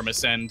better from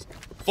ACEND.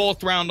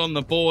 4th round on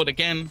the board.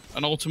 Again,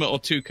 an ultimate or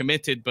 2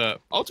 committed,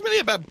 but ultimately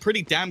a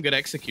pretty damn good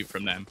execute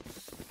from them.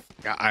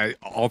 Yeah,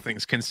 all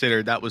things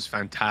considered, that was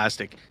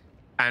fantastic.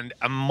 And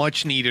a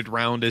much-needed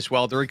round as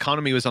well. Their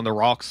economy was on the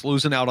rocks.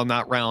 Losing out on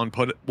that round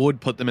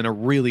would put them in a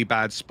really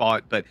bad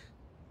spot. But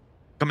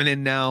coming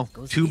in now,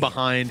 2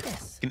 behind,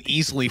 can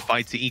easily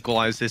fight to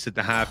equalize this at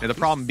the half. Now, the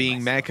problem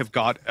being Mech have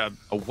got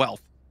a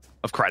wealth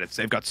of credits.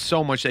 They've got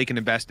so much they can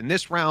invest in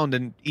this round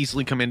and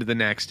easily come into the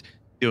next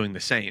doing the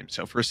same.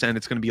 So for ACEND,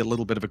 it's going to be a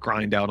little bit of a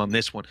grind out on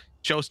this one.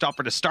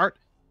 Showstopper to start.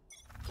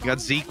 You got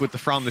Zeke with the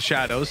From the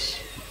Shadows.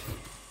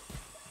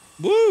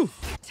 Woo!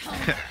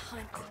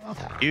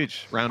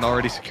 Huge. Round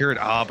already secured.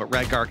 But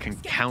Redgar can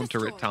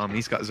counter it, Tom.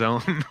 He's got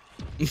zone.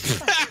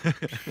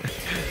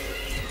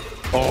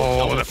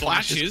 Oh, the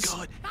flash is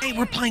good. Hey,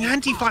 we're playing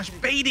anti-flash,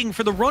 baiting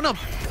for the run-up,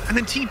 and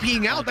then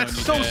TPing out. That's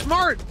so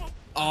smart.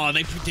 Oh,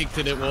 they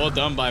predicted it. Well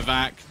done by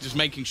Vac. Just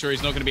making sure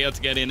he's not going to be able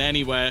to get in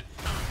anywhere.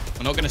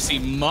 We're not going to see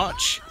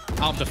much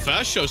out of the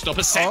first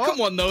showstopper. Second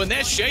one, though, and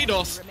there's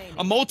Shados.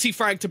 A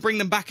multi-frag to bring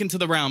them back into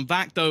the round.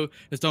 Vac, though,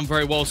 has done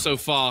very well so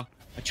far.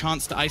 A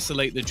chance to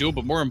isolate the duel,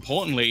 but more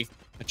importantly,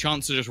 a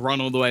chance to just run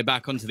all the way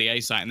back onto the A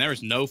site. And there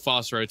is no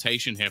fast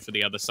rotation here for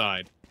the other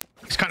side.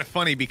 It's kind of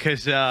funny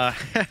because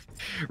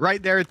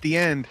right there at the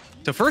end.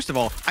 So first of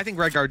all, I think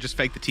Redgar just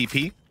faked the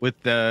TP with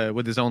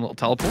his own little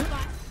teleport.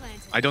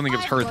 I don't think it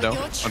was heard though.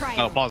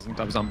 Oh, it wasn't.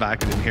 I was on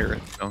back. I didn't hear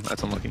it. So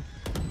that's unlucky.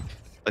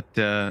 But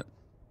the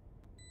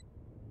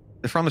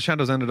From the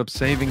Shadows ended up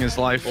saving his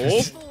life.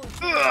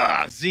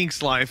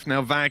 Zeke's life.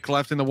 Now Vac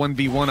left in the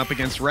 1v1 up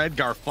against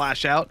Redgar.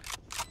 Flash out.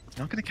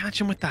 Not going to catch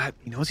him with that.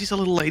 He knows he's a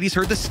little late. He's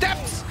heard the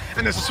steps,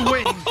 and the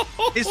swing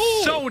is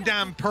so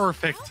damn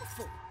perfect.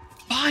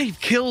 5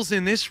 kills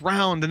in this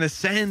round, and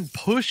ACEND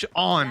push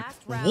on.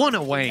 1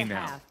 away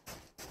now.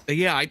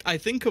 Yeah, I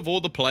think of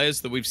all the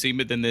players that we've seen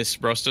within this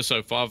roster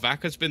so far,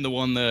 Vac has been the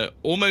one that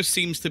almost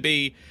seems to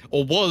be,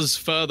 or was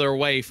further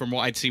away from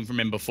what I'd seen from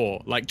him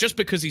before. Like, just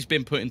because he's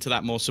been put into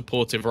that more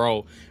supportive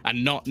role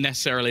and not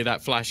necessarily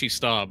that flashy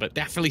star, but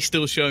definitely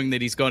still showing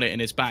that he's got it in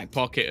his back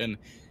pocket and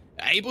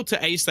able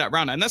to ace that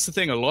round. And that's the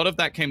thing, a lot of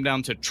that came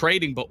down to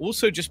trading, but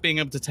also just being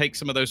able to take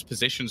some of those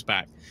positions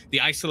back.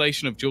 The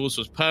isolation of Jules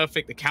was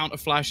perfect, the counter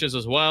flashes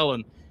as well,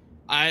 and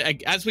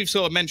as we've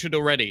sort of mentioned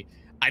already,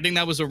 I think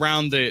that was a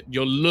round that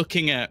you're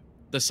looking at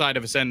the side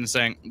of ACEND and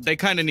saying they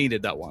kind of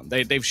needed that one.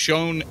 They've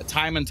shown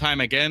time and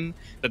time again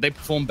that they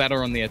perform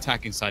better on the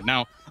attacking side.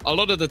 Now, a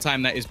lot of the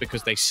time that is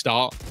because they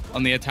start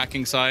on the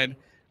attacking side,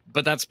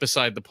 but that's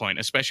beside the point,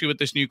 especially with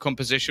this new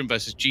composition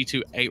versus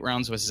G2 8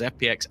 rounds versus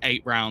FPX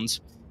 8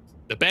 rounds.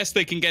 The best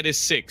they can get is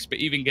 6, but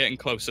even getting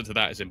closer to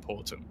that is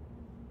important.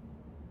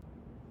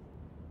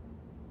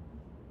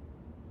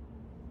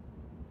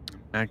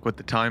 Back with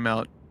the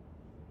timeout.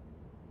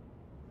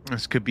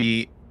 This could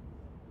be,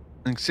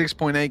 I think,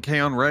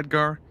 6.8k on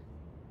Redgar.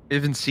 I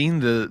haven't seen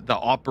the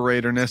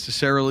operator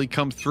necessarily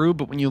come through,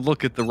 but when you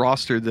look at the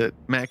roster that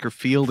Mac are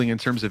fielding in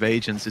terms of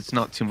agents, it's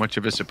not too much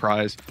of a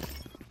surprise.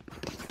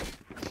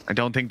 I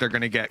don't think they're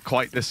going to get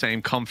quite the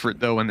same comfort,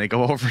 though, when they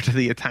go over to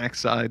the attack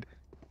side.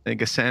 I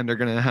think ACEND are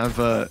going to have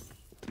a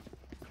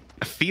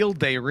field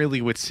day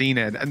really with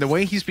CNED. And the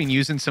way he's been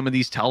using some of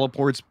these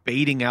teleports,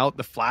 baiting out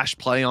the flash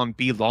play on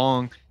B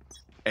long,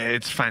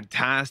 it's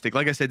fantastic.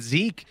 Like I said,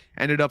 Zeke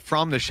ended up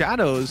from the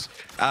shadows.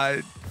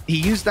 He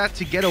used that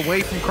to get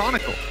away from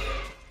Chronicle.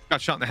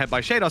 Got shot in the head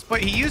by Shados,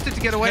 but he used it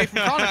to get away from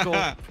Chronicle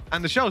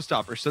and the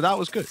Showstopper, so that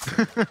was good.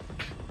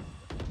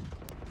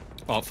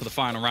 Well, for the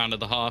final round of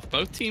the half,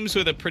 both teams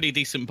with a pretty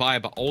decent buy,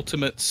 but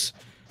ultimates,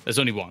 there's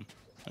only one.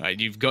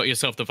 You've got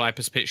yourself the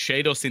Viper's Pit.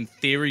 Shados, in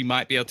theory,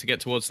 might be able to get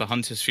towards the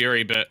Hunter's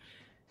Fury, but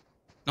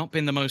not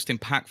been the most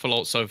impactful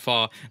ult so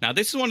far. Now,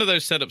 this is one of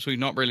those setups we've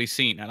not really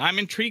seen, and I'm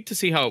intrigued to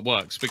see how it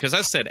works, because as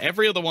I said,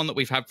 every other one that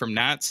we've had from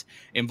Nats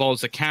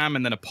involves a cam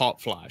and then a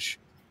pot flash.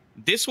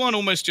 This one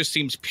almost just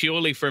seems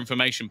purely for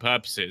information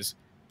purposes,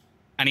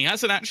 and he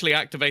hasn't actually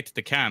activated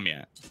the cam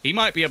yet. He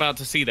might be about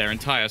to see their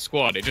entire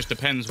squad. It just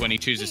depends when he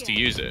chooses to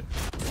use it.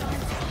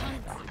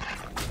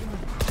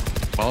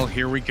 Well,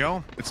 here we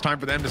go. It's time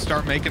for them to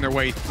start making their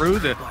way through.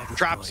 The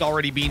trap's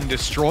already being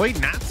destroyed.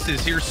 Nats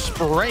is here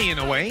spraying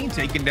away,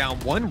 taking down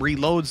one,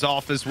 reloads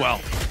off as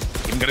well.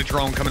 Even got a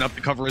drone coming up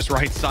to cover his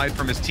right side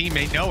from his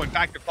teammate. No, in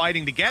fact, they're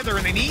fighting together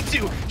and they need to.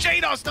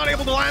 Shados not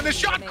able to land the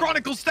shot.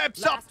 Chronicle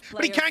steps up,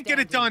 but he can't get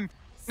it done.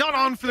 Not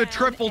on for the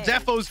triple.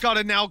 Defo's got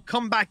to now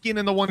come back in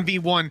the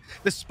 1v1.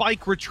 The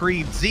spike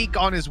retrieved. Zeke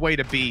on his way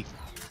to B.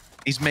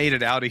 He's made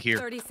it out of here.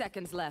 30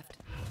 seconds left.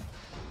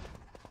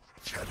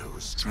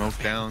 Smoke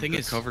down. Thing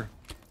is, cover.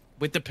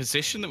 With the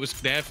position that was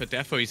there for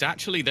Defo, he's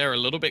actually there a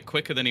little bit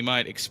quicker than he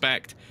might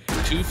expect.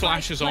 2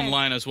 flashes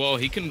online as well.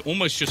 He can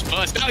almost just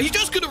burst. Now, he's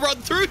just going to run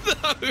through,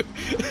 though.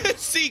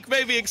 Zeke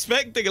may be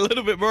expecting a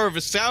little bit more of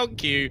a sound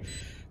cue,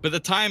 but the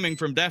timing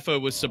from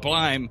Defo was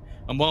sublime.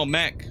 And while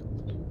Mech,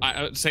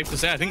 safe to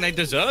say, I think they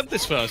deserved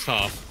this first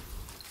half.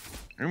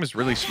 It was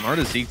really smart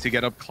of Zeke to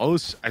get up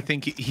close. I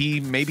think he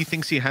maybe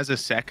thinks he has a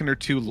second or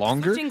two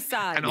longer.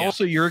 And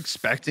also you're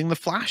expecting the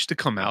flash to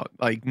come out.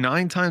 Like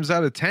 9 times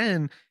out of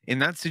 10 in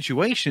that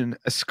situation,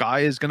 a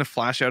Sky is going to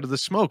flash out of the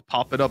smoke,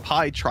 pop it up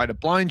high, try to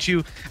blind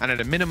you, and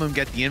at a minimum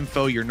get the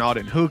info. You're not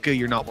in hookah,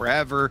 you're not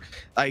wherever.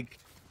 Like,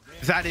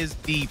 that is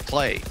the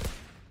play.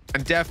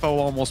 And Defo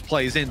almost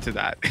plays into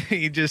that.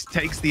 He just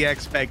takes the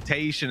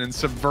expectation and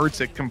subverts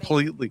it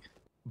completely,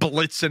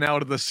 blitzing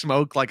out of the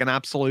smoke like an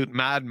absolute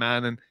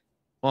madman. And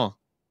well,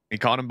 he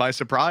caught him by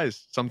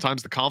surprise.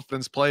 Sometimes the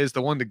confidence play is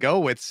the one to go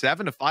with.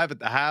 7-5 at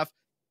the half.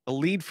 The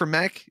lead for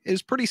Mech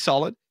is pretty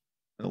solid.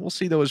 We'll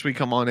see, though, as we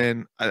come on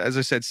in. As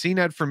I said,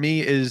 CNED for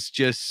me is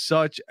just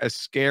such a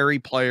scary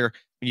player.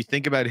 When you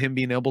think about him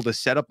being able to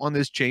set up on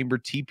this chamber,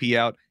 TP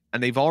out,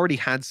 and they've already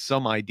had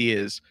some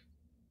ideas.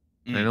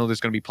 I know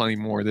there's going to be plenty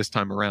more this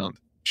time around.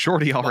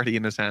 Shorty already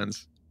in his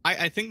hands.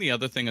 I think the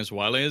other thing as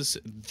well is,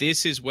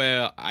 this is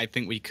where I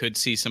think we could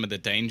see some of the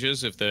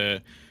dangers of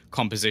the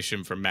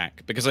composition from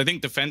Mech, because I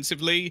think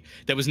defensively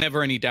there was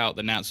never any doubt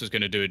that Nats was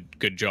going to do a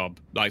good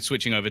job, like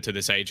switching over to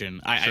this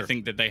agent. I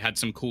think that they had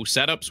some cool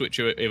setups which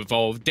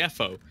involved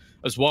Defo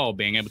as well,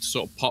 being able to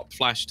sort of pop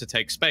flash to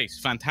take space.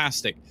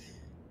 Fantastic.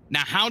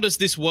 Now, how does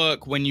this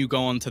work when you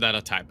go on to that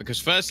attack? Because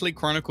firstly,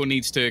 Chronicle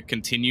needs to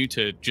continue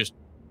to just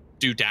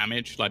do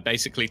damage, like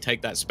basically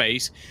take that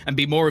space and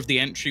be more of the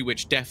entry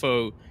which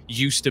Defo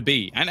used to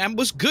be and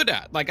was good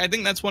at. Like, I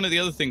think that's one of the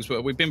other things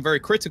where we've been very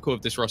critical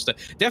of this roster.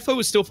 Defo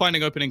was still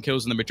finding opening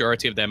kills in the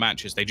majority of their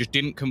matches. They just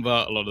didn't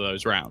convert a lot of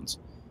those rounds.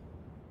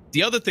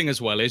 The other thing as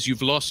well is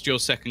you've lost your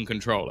second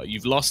controller.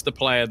 You've lost the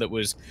player that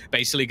was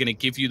basically going to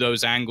give you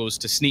those angles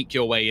to sneak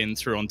your way in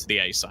through onto the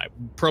A side.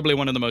 Probably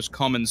one of the most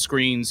common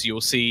screens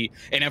you'll see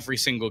in every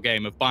single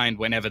game of Bind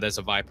whenever there's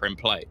a Viper in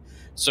play.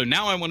 So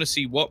now I want to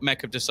see what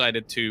Mech have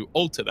decided to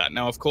alter that.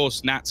 Now, of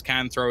course, Nats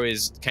can throw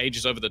his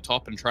cages over the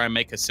top and try and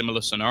make a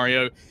similar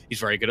scenario. He's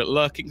very good at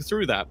lurking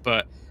through that,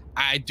 but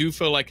I do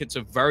feel like it's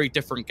a very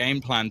different game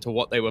plan to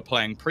what they were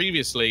playing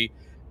previously.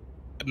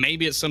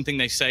 Maybe it's something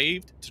they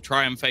saved to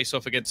try and face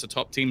off against the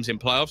top teams in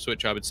playoffs,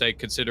 which I would say,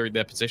 considering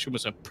their position,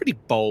 was a pretty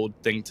bold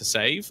thing to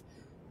save.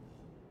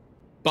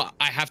 But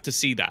I have to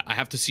see that. I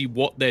have to see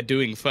what they're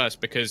doing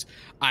first, because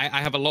I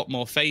have a lot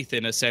more faith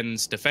in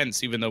Ascend's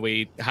defense, even though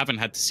we haven't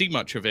had to see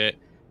much of it,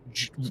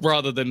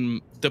 rather than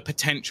the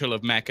potential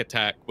of Mech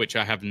attack, which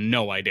I have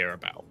no idea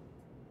about.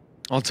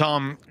 Well,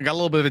 Tom, I got a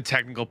little bit of a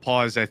technical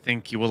pause, I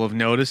think you will have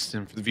noticed.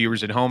 And for the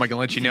viewers at home, I can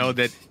let you know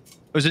that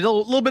there's a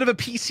little bit of a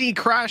PC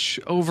crash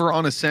over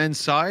on Ascend's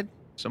side.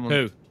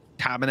 Someone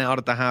tabbing out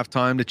at the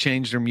halftime to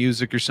change their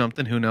music or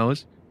something. Who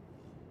knows?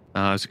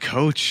 As a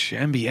coach,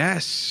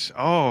 MBS.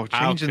 Oh,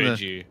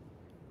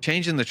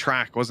 changing the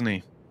track, wasn't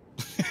he?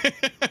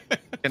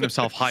 Getting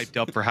himself hyped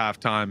up for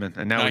halftime,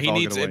 and now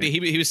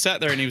he was sat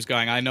there and he was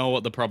going, I know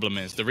what the problem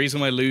is. The reason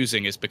we're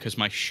losing is because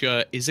my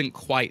shirt isn't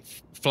quite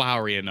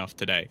flowery enough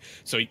today.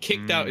 So he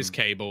kicked out his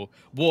cable,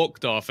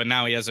 walked off, and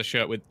now he has a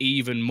shirt with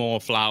even more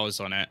flowers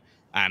on it.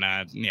 And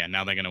yeah,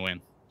 now they're gonna win.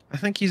 I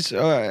think he's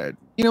you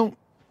know,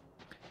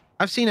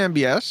 I've seen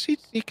MBS.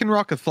 He can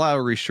rock a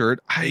flowery shirt.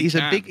 He's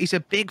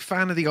a big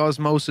fan of the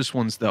Osmosis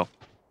ones, though.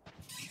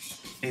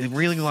 He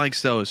really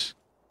likes those,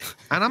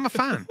 and I'm a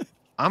fan.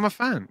 I'm a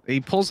fan. He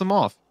pulls them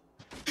off.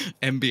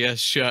 MBS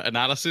shirt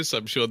analysis.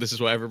 I'm sure this is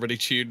what everybody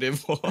tuned in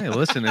for. Hey,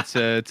 listen, it's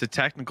a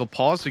technical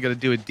pause. We got to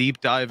do a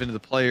deep dive into the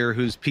player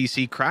whose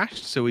PC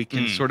crashed so we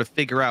can sort of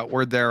figure out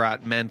where they're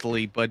at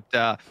mentally. But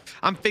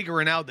I'm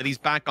figuring out that he's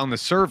back on the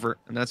server,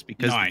 and that's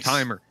because the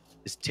timer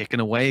is ticking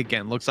away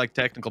again. Looks like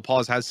technical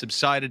pause has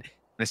subsided.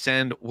 And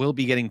ACEND will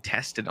be getting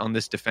tested on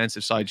this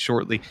defensive side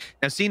shortly.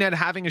 Now, CNED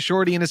having a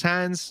shorty in his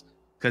hands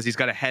because he's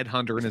got a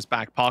headhunter in his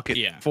back pocket.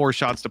 4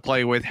 shots to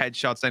play with,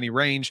 headshots any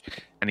range,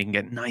 and he can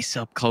get nice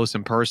up close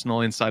and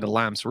personal inside of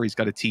lamps where he's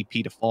got a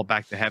TP to fall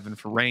back to heaven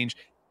for range.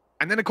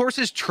 And then, of course,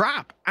 his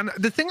trap. And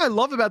the thing I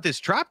love about this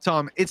trap,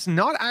 Tom, it's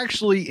not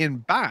actually in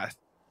Bath.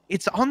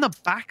 It's on the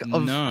back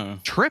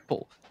of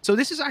triple. So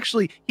this is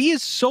actually, he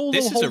is solo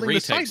holding the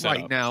site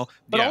right now,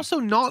 but also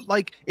not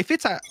like, if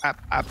it's at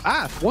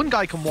Bath, one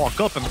guy can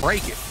walk up and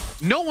break it.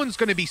 No one's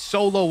going to be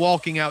solo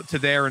walking out to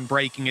there and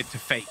breaking it to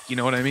fake. You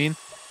know what I mean?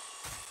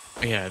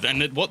 Yeah,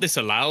 and what this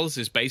allows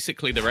is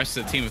basically the rest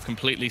of the team have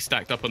completely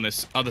stacked up on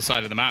this other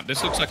side of the map.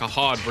 This looks like a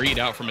hard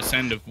readout from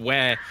ACEND of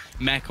where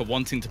Mech are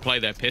wanting to play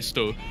their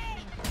pistol.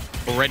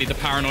 Already the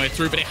paranoia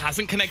through, but it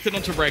hasn't connected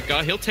onto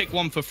Redgar. He'll take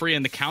one for free,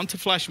 and the counter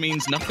flash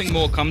means nothing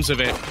more comes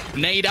of it.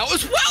 Nade out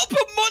as well,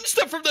 but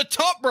Monster from the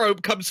top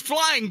rope comes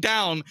flying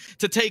down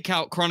to take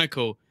out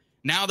Chronicle.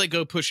 Now they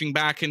go pushing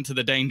back into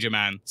the danger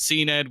man.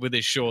 CNED with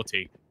his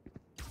shorty.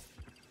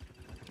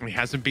 He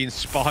hasn't been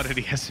spotted,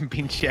 he hasn't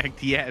been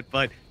checked yet,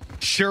 but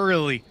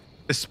surely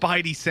the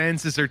spidey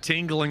senses are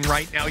tingling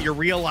right now. You're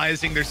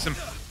realizing there's some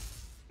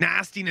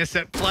nastiness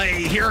at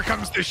play. Here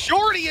comes the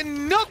shorty,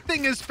 and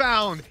nothing is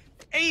found.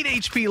 8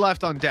 HP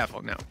left on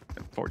Defo. Now,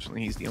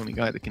 unfortunately, he's the only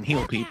guy that can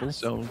heal people,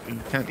 so he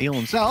can't heal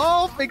himself.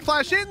 Oh, big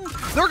flash in.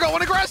 They're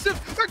going aggressive.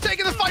 They're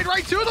taking the fight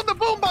right to them. The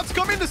boombots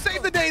come in to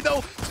save the day,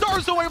 though.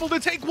 Starzo able to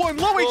take one.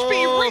 Low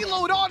HP,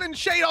 reload on, and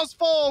Shados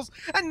falls.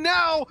 And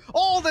now,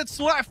 all that's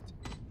left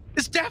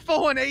is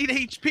Defo on 8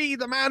 HP.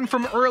 The man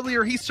from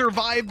earlier, he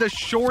survived the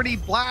shorty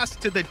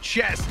blast to the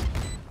chest.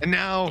 And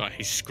now... oh,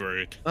 he's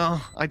screwed.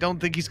 Well, I don't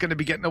think he's going to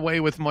be getting away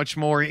with much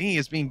more. He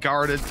is being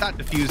guarded. That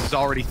defuse is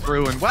already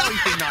through. And, well,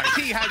 he's been knifed.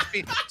 He has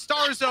been...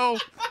 Starzo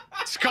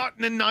has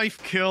gotten a knife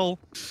kill.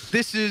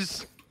 This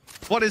is...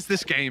 what is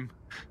this game?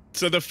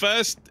 So the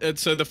first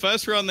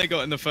round they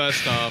got in the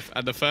first half,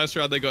 and the first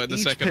round they got in the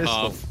second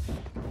half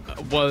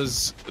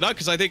was... no,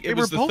 because I think it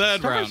was the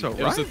third round.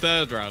 It was the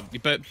third round.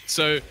 But,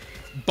 so...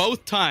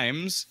 both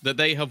times that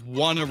they have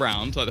won a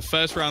round, like the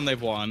first round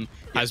they've won,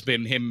 has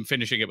been him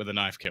finishing it with a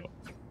knife kill,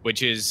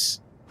 which is,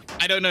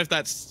 I don't know if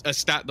that's a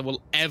stat that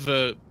will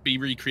ever be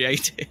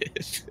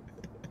recreated.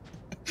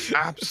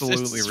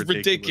 Absolutely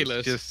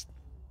ridiculous. Just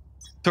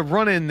to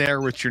run in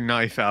there with your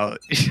knife out.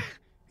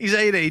 He's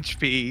 8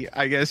 HP.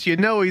 I guess you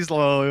know he's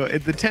low.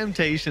 The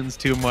temptation's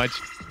too much.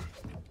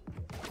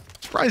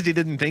 Surprised he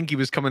didn't think he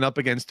was coming up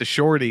against a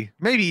shorty.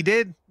 Maybe he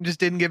did, just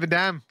didn't give a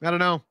damn. I don't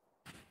know.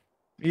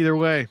 Either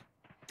way,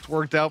 it's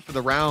worked out for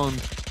the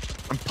round.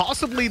 And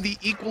possibly the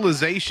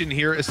equalization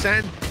here.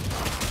 ACEND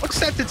looks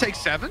set to take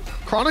 7.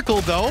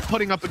 Chronicle, though,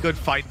 putting up a good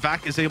fight.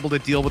 Vac is able to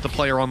deal with the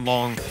player on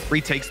long.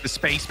 Retakes the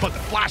space, but the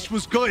flash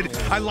was good.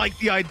 I like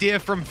the idea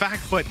from Vac,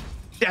 but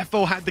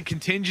Defo had the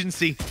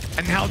contingency,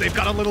 and now they've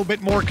got a little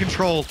bit more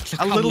control,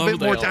 a little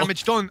bit more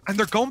damage done, and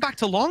they're going back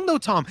to long, though,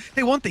 Tom.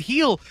 They want the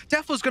heal.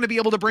 Defo's going to be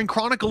able to bring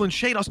Chronicle and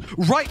Shados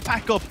right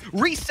back up,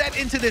 reset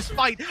into this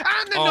fight,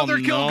 and another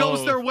kill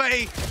goes their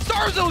way.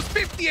 Starzo's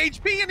 50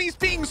 HP, and he's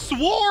being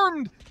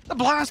swarmed. The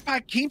blast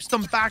pack keeps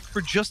them back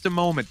for just a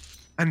moment,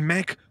 and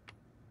Mech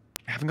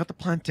haven't got the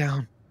plant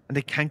down, and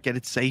they can't get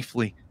it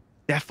safely.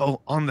 Defo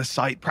on the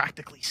site,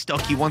 practically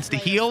stuck. He wants to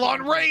heal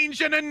on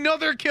range, and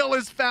another kill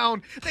is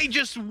found. They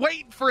just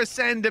wait for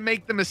ACEND to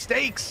make the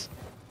mistakes.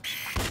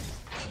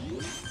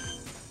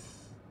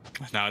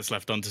 Now it's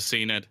left on to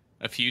CNED.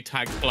 A few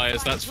tagged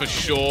players, that's for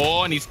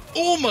sure, and he's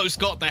almost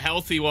got the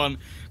healthy one.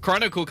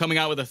 Chronicle coming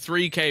out with a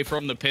 3K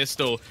from the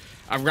pistol.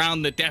 A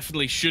round that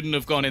definitely shouldn't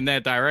have gone in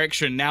their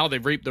direction. Now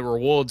they've reaped the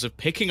rewards of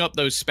picking up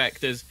those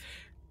Spectres,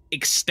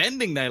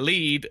 extending their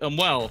lead, and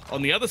well,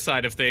 on the other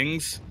side of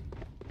things,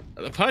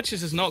 the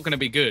purchase is not going to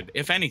be good,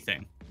 if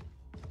anything.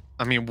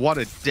 I mean, what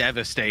a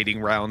devastating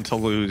round to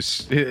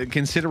lose.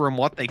 Considering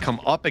what they come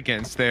up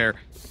against there,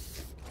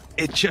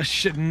 it just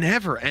should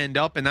never end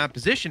up in that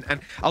position.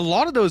 And a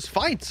lot of those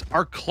fights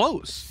are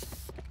close.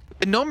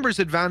 The numbers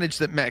advantage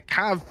that Mech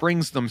have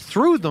brings them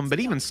through them, but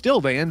even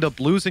still, they end up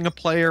losing a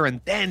player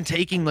and then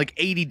taking like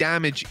 80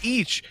 damage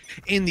each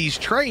in these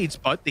trades.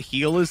 But the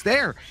heal is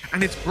there,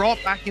 and it's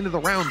brought back into the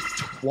round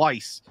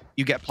twice.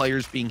 You get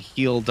players being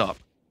healed up.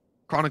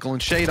 Chronicle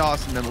and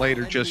Shados, and then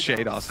later just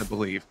Shados, I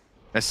believe.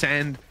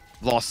 ACEND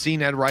lost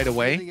CNED right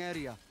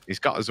away. He's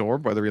got his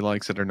orb, whether he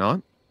likes it or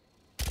not.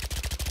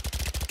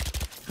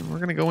 And we're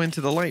going to go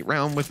into the late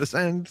round with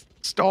ACEND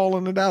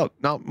stalling it out,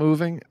 not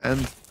moving.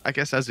 And I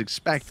guess as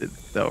expected,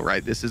 though,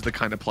 right? This is the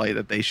kind of play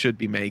that they should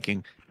be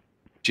making.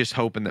 Just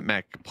hoping that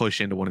Mech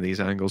push into one of these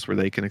angles where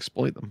they can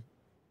exploit them.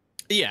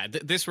 Yeah,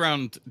 this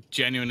round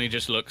genuinely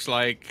just looks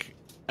like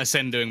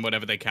ACEND doing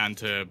whatever they can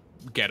to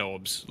get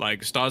orbs.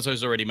 Like,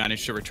 Starzo's already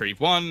managed to retrieve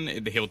one,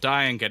 he'll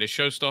die and get his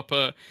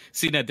showstopper.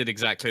 CNED did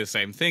exactly the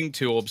same thing,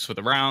 2 orbs for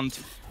the round.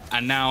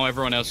 And now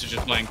everyone else is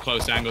just playing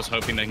close angles,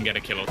 hoping they can get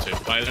a kill or 2.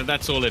 Like,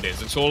 that's all it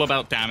is. It's all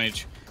about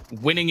damage.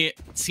 Winning it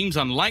seems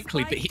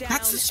unlikely, but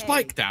that's the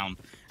spike down.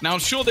 Now, I'm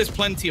sure there's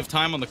plenty of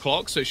time on the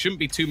clock, so it shouldn't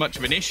be too much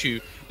of an issue.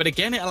 But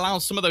again, it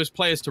allows some of those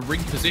players to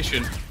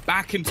reposition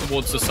back in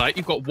towards the site.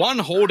 You've got one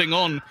holding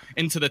on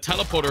into the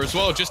teleporter as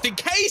well, just in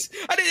case.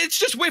 And it's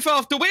just whiff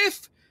after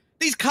whiff.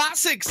 These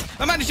classics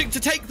are managing to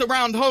take the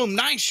round home.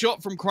 Nice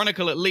shot from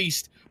Chronicle, at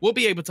least. We'll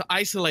be able to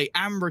isolate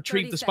and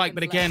retrieve the spike.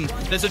 But again,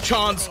 there's a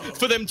chance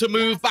for them to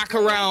move back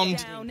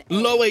around.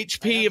 Low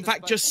HP. In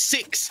fact, just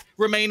 6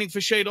 remaining for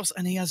Shados,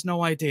 and he has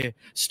no idea.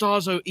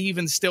 Starzo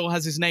even still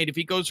has his nade. If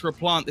he goes for a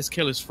plant, this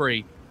kill is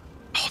free.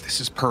 Oh, this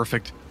is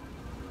perfect.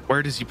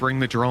 Where does he bring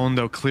the drone,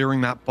 though?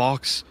 Clearing that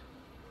box.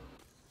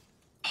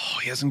 Oh,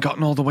 he hasn't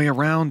gotten all the way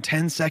around.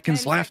 10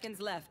 seconds left.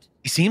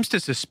 He seems to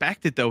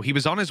suspect it, though. He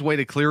was on his way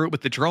to clear it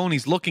with the drone.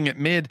 He's looking at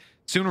mid.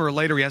 Sooner or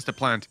later, he has to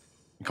plant.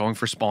 Going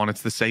for spawn.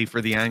 It's the save for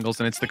the angles,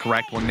 and it's the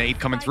correct one. Nade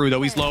coming through,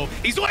 though. He's low.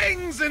 He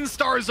swings, and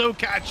Starzo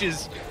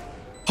catches.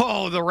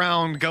 Oh, the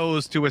round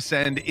goes to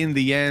Ascend in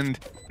the end.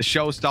 The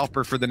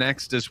showstopper for the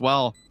next as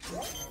well.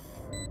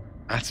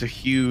 That's a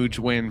huge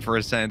win for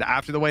Ascend.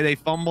 After the way they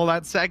fumble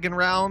that second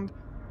round,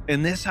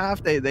 in this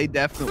half, they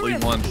definitely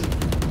want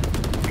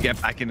to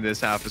get back into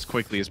this half as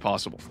quickly as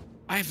possible.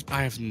 I have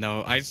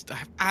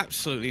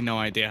absolutely no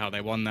idea how they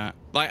won that.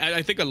 Like,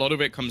 I think a lot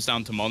of it comes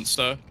down to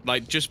Monster.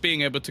 Like, just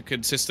being able to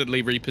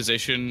consistently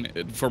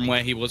reposition from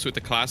where he was with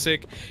the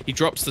Classic. He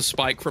drops the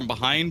spike from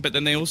behind, but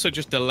then they also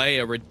just delay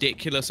a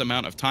ridiculous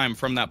amount of time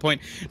from that point.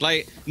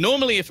 Like,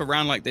 normally if a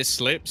round like this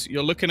slips,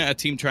 you're looking at a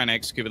team trying to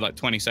execute with like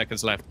 20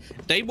 seconds left.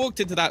 They walked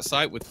into that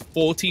site with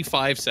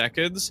 45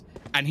 seconds,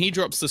 and he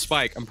drops the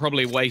spike and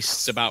probably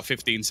wastes about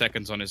 15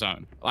 seconds on his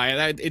own.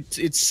 Like,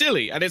 it's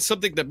silly, and it's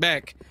something that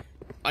Mech,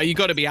 you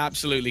got to be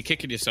absolutely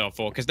kicking yourself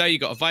for, because now you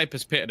got a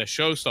Viper's Pit and a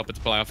Showstopper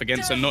to play off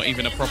against, and not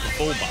even a proper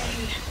fullback.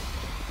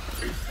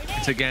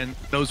 It's again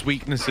those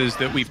weaknesses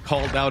that we've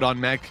called out on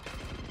Mech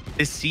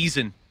this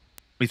season.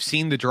 We've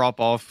seen the drop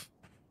off.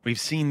 We've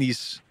seen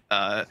these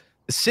the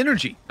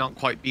synergy not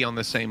quite be on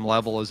the same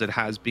level as it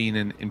has been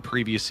in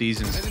previous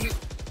seasons,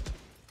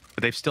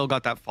 but they've still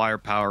got that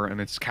firepower,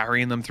 and it's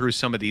carrying them through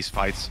some of these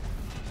fights.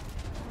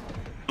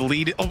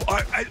 Lead. Oh,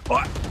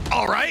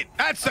 all right.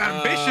 That's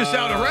ambitious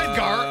out of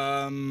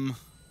Redgar.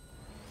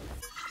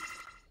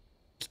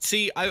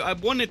 See, I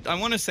want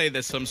to say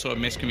there's some sort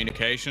of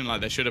miscommunication,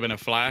 like there should have been a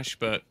flash,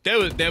 but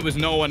there was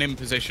no one in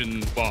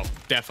position, well,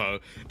 defo,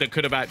 that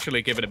could have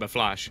actually given him a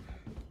flash.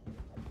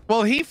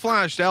 Well, he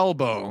flashed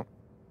elbow.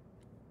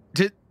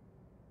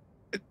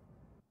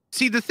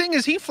 See, the thing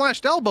is, he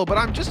flashed elbow, but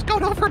I'm just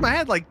going over my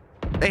head. Like,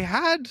 they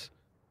had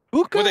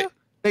hookah. Well,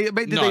 did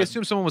they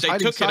assume someone was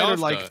hiding inside, or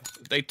like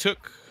they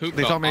took hookah?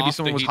 They thought maybe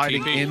someone was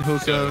hiding in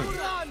hookah. So,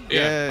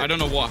 yeah, I don't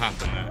know what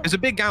happened there. It's a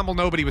big gamble.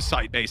 Nobody was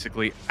sight,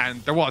 basically,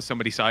 and there was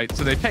somebody sight,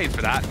 so they paid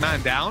for that.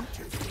 Man down,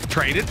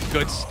 traded,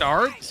 good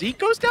start. Zeke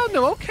goes down.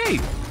 No, okay.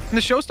 And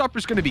the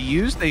showstopper's going to be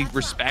used. They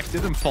respect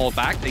it and fall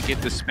back. They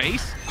get the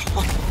space.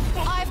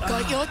 I've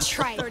got your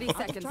trade. 30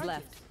 seconds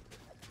left.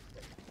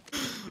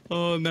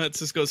 Oh, Nets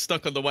just got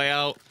stuck on the way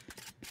out,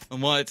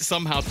 and it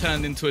somehow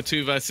turned into a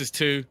 2 versus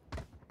 2.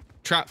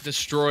 Trap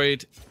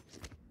destroyed,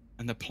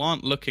 and the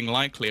plant looking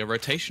likely. A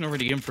rotation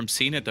already in from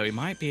CNED, though. He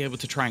might be able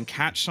to try and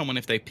catch someone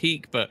if they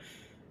peek, but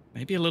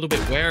maybe a little bit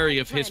wary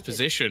of his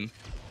position.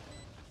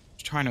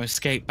 He's trying to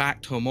escape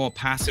back to a more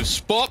passive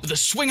spot, but the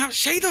swing out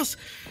Shados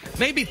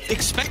maybe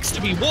expects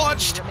to be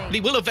watched, but he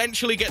will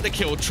eventually get the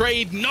kill.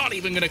 Trade not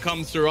even going to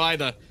come through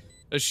either,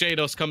 as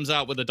Shados comes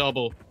out with a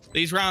double.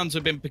 These rounds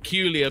have been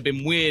peculiar,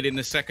 been weird in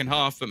the second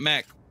half, but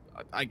Mech,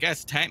 I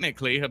guess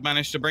technically, have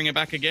managed to bring it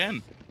back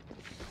again.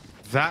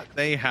 That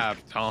they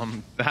have,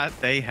 Tom. That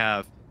they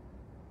have.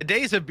 The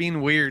days have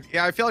been weird.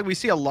 Yeah, I feel like we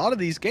see a lot of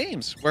these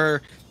games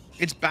where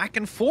it's back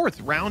and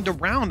forth, round to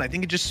round. I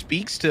think it just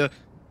speaks to,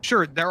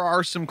 sure, there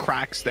are some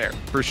cracks there,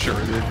 for sure.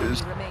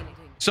 There's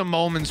some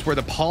moments where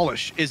the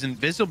polish isn't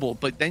visible,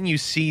 but then you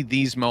see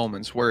these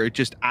moments where it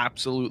just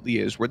absolutely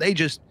is, where they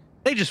just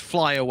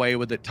fly away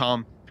with it,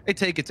 Tom. They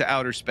take it to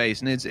outer space,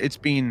 and it's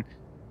been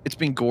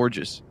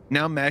gorgeous.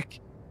 Now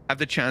Mech have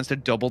the chance to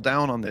double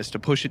down on this, to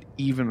push it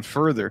even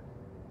further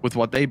with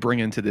what they bring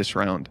into this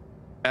round.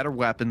 Better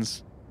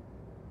weapons,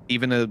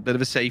 even a bit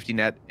of a safety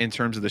net in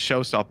terms of the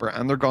showstopper,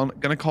 and they're going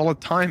to call a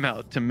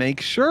timeout to make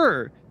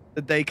sure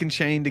that they can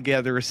chain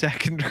together a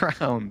second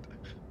round.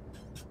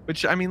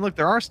 Which, I mean, look,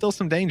 there are still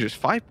some dangers.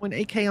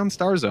 5.8k on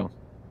Starzo.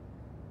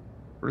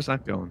 Where's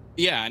that going?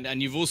 Yeah,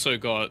 and you've also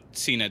got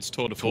CNED's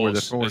Tour de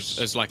Force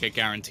as like a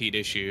guaranteed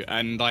issue.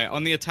 And like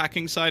on the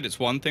attacking side, it's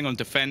one thing. On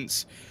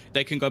defense,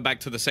 they can go back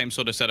to the same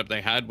sort of setup they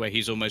had, where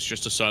he's almost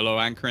just a solo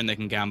anchor and they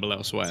can gamble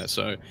elsewhere.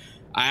 So,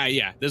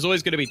 yeah, there's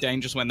always going to be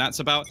dangers when that's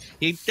about.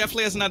 He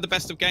definitely hasn't had the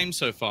best of games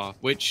so far,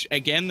 which,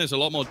 again, there's a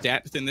lot more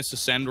depth in this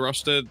Ascend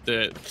roster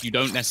that you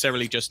don't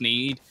necessarily just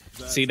need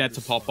CNED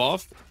to pop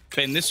off.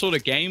 But in this sort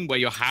of game where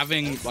you're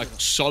having like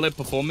solid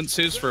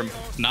performances from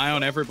nigh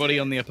on everybody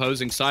on the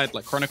opposing side,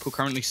 like Chronicle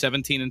currently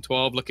 17 and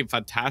 12, looking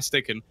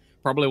fantastic, and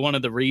probably one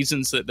of the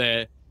reasons that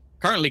they're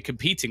currently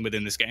competing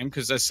within this game,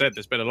 because as I said,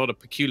 there's been a lot of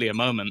peculiar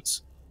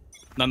moments.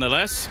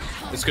 Nonetheless,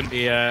 there's going to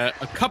be a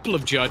couple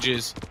of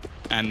judges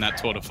and that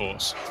tour de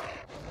force.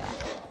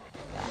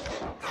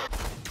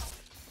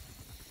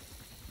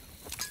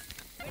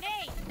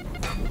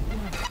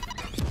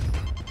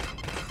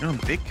 Oh,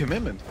 big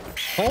commitment.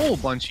 Whole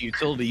bunch of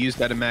utility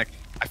used out of mech.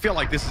 I feel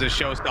like this is a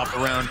showstopper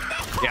round.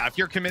 Yeah, if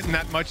you're committing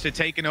that much to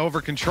taking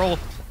over control,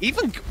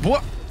 even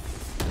what?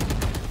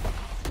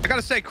 I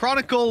gotta say,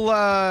 Chronicle.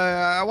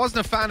 I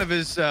wasn't a fan of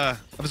his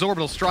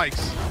orbital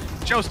strikes.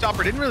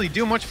 Showstopper didn't really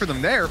do much for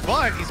them there,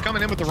 but he's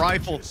coming in with the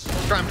rifle,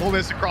 try and pull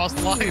this across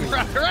the line.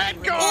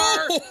 Redgar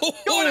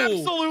going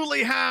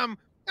absolutely ham.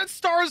 And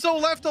Starzo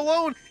left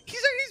alone.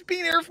 He's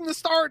been here from the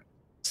start.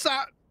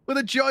 Sat with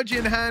a judge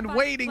in hand,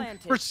 waiting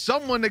for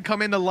someone to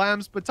come into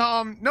Lambs, but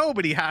Tom,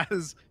 nobody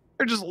has.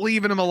 They're just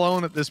leaving him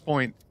alone at this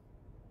point.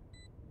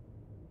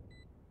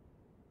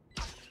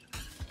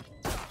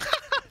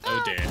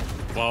 Oh dear.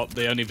 Well,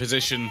 the only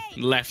position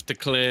left to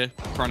clear.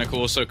 Chronicle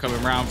also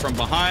coming around from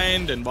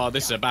behind, and while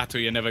this is a battle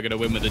you're never going to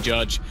win with a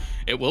judge,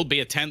 it will be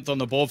a 10th on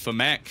the board for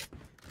Mech.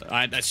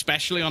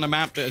 Especially on a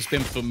map that has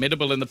been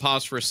formidable in the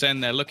past for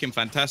Ascend. They're looking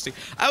fantastic.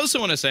 I also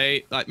want to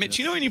say, like, Mitch,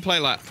 you know when you play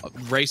like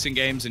racing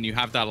games and you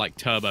have that like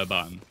turbo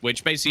button,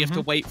 which basically you have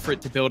to wait for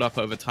it to build up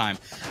over time.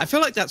 I feel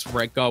like that's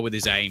Redgar with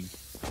his aim.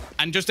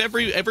 And just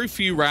every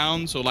few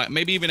rounds, or like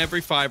maybe even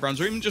every 5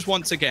 rounds, or even just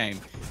once a game,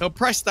 he'll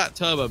press that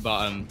turbo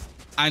button,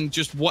 and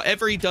just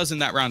whatever he does in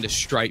that round is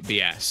straight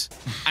BS.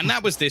 And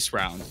that was this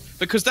round,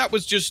 because that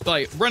was just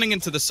like running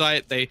into the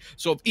site. They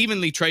sort of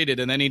evenly traded,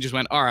 and then he just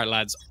went, all right,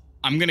 lads,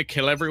 I'm going to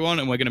kill everyone,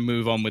 and we're going to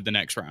move on with the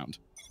next round.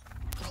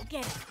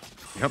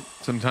 Yep,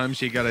 sometimes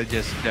you got to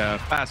just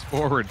fast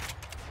forward.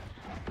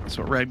 That's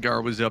what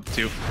Redgar was up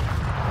to.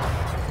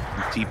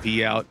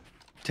 TP out,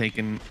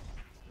 taking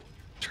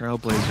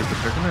Trailblazer,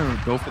 but they're going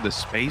to go for the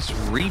space,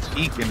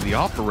 re-peek into the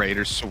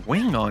operator,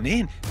 swing on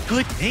in.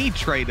 Good nade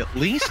trade, at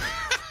least.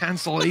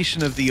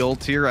 Cancellation of the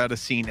ult here out of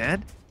ACEND.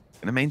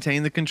 Going to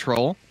maintain the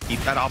control, keep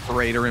that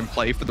operator in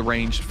play for the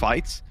ranged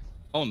fights.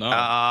 Oh no.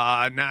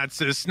 Nats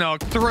has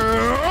snuck through.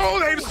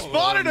 Oh, they've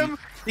spotted him.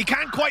 He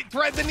can't quite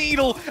thread the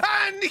needle,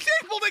 and he's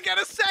able to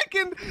get a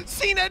second.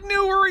 ACEND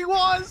knew where he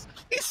was.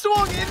 He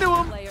swung into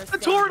him. A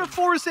tour de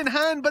force in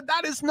hand, but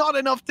that is not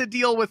enough to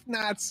deal with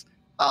Nats.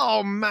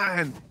 Oh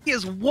man, he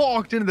has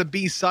walked into the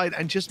B side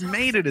and just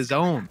made it his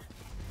own.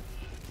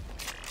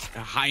 A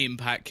high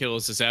impact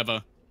kills as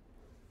ever.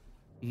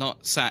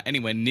 Not sat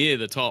anywhere near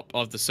the top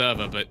of the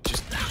server, but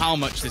just how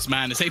much this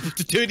man is able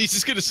to do, and he's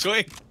just gonna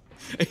swing.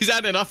 He's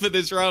had enough of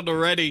this round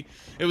already.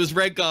 It was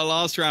Redgar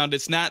last round.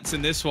 It's Nats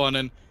in this one,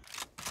 and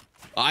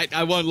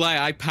I won't lie,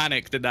 I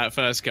panicked in that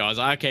first kill. I was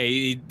like,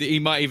 okay, he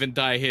might even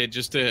die here,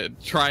 just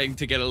trying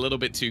to get a little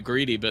bit too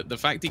greedy. But the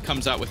fact he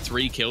comes out with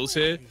 3 kills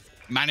here,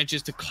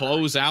 manages to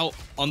close out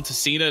onto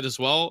ACEND as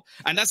well.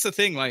 And that's the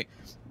thing, like,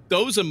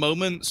 those are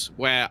moments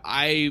where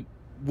I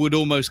would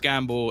almost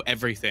gamble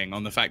everything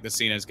on the fact that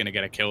ACEND is going to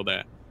get a kill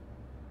there.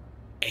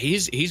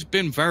 He's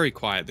been very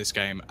quiet this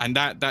game, and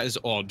that is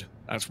odd.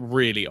 That's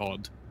really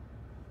odd.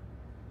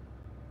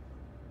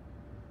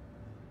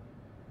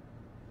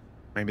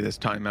 Maybe this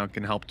timeout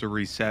can help to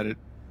reset it.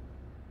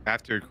 I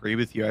have to agree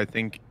with you. I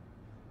think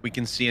we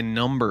can see a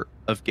number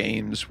of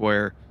games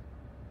where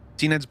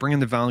CNED's bringing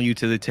the value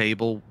to the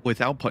table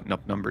without putting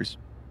up numbers.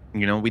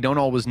 You know, we don't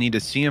always need to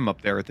see him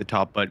up there at the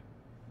top, but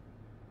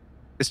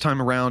this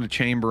time around, a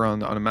chamber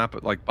on a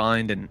map like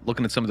Bind, and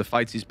looking at some of the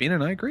fights he's been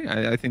in, I agree.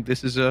 I think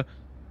this is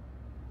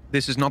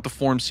not the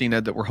form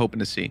CNED that we're hoping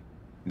to see,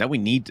 that we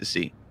need to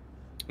see.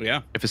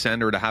 Yeah. If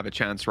Ascend were to have a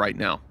chance right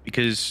now.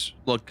 Because,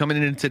 look,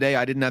 coming in today,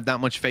 I didn't have that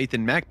much faith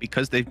in Mech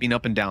because they've been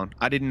up and down.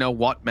 I didn't know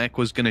what Mech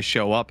was going to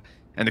show up.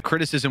 And the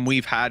criticism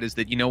we've had is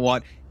that, you know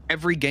what?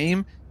 Every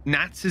game,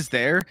 Nats is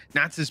there.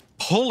 Nats is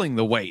pulling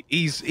the weight.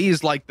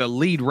 He's like the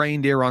lead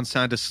reindeer on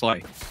Santa's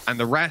sleigh. And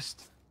the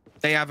rest,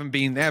 they haven't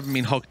been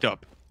hooked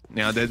up.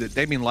 You know,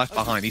 they've been left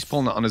behind. He's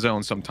pulling it on his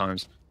own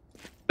sometimes.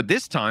 But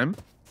this time,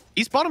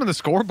 he's bottom of the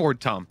scoreboard,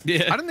 Tom.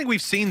 Yeah. I don't think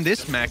we've seen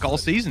this Mech all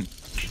season.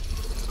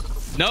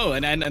 No,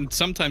 and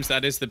sometimes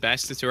that is the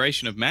best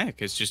iteration of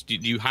Mech. It's just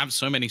you have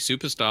so many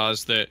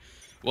superstars that,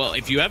 well,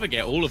 if you ever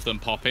get all of them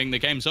popping, the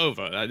game's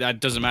over. That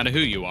doesn't matter who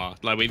you are.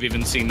 Like, we've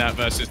even seen that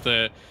versus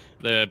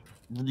the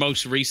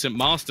most recent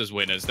Masters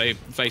winners. They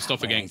faced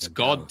off against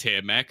God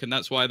tier Mech, and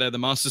that's why they're the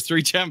Masters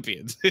 3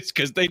 champions. It's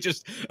because they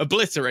just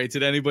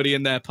obliterated anybody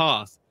in their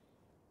path.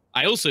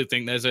 I also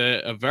think there's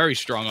a very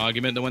strong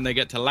argument that when they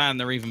get to land,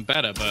 they're even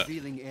better, but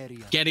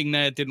getting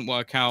there didn't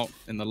work out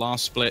in the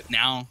last split.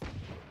 Now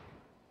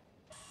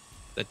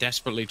they're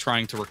desperately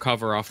trying to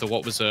recover after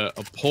what was a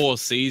poor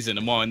season.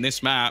 And while in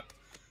this map,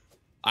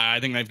 I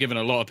think they've given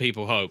a lot of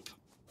people hope.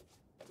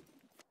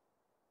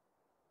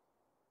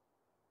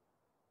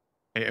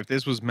 If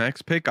this was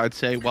Mech's pick, I'd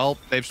say, well,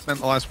 they've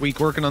spent the last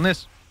week working on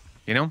this.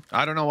 You know,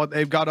 I don't know what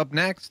they've got up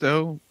next,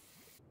 though.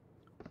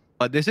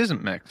 But this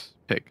isn't Mech's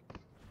pick.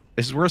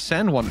 This is where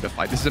Ascend wanted to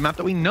fight. This is a map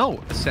that we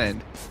know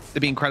Ascend to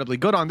be incredibly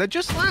good on. That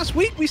just last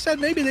week we said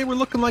maybe they were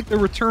looking like they're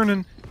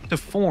returning to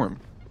form,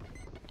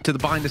 to the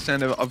bind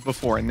Ascend of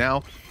before. And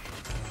now,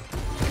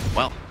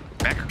 well,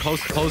 Mech are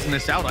close to closing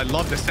this out. I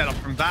love the setup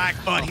from back,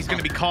 but he's going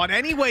to be caught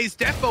anyways.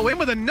 Defo in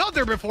with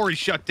another before he's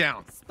shut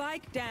down.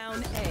 Spike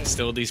down A.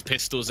 Still, these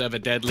pistols ever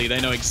deadly.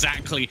 They know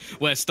exactly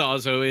where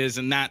Starzo is,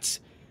 and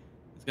that's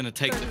going to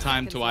take the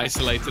time to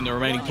isolate, and the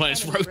remaining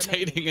players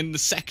rotating in the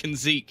second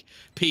Zeke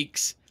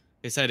peaks.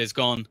 His head is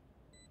gone.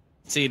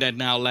 Dead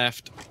now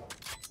left.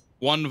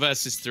 1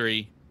 versus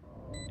 3.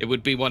 It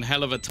would be one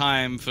hell of a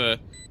time for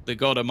the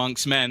God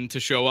amongst men to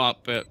show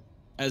up, but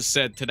as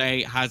said,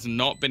 today has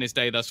not been his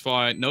day thus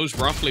far. It knows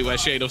roughly where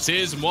Shadows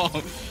is, and whoa,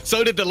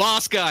 so did the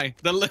last guy.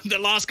 The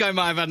last guy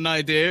might have had an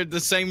idea. The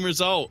same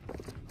result.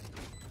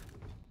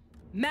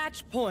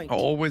 Match point.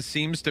 Always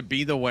seems to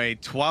be the way.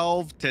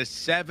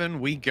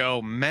 12-7 we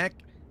go. Mech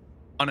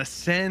on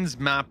Ascend's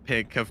map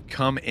pick have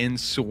come in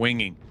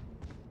swinging.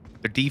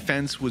 Their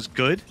defense was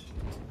good.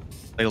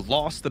 They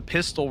lost the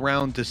pistol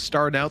round to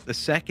start out the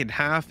second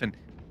half, and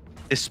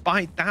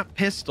despite that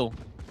pistol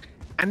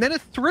and then a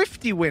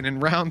thrifty win in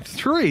round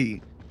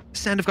 3,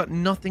 Ascend have got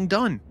nothing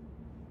done.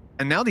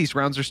 And now these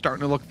rounds are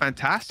starting to look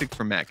fantastic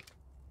for Mech.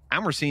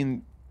 And we're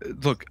seeing,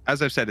 look,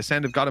 as I've said,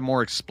 Ascend have got a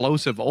more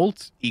explosive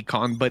ult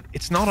econ, but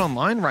it's not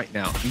online right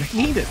now. And they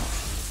need it.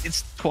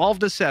 It's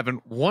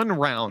 12-7, 1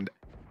 round.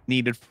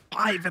 Needed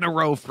 5 in a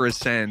row for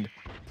Ascend.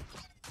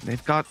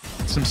 They've got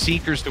some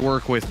Seekers to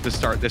work with to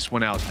start this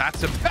one out.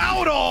 That's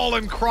about all,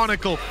 and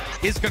Chronicle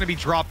is going to be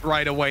dropped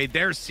right away.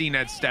 There's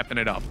CNED stepping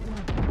it up.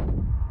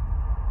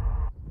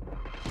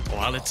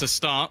 Well, it's a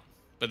start,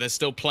 but there's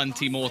still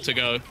plenty more to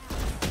go.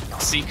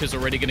 Seeker's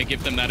already going to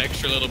give them that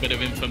extra little bit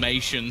of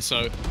information,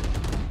 so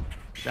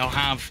they'll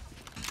have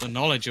the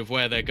knowledge of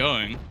where they're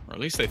going, or at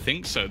least they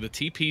think so. The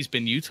TP's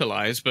been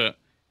utilized, but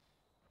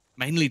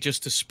mainly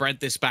just to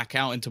spread this back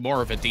out into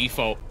more of a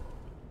default.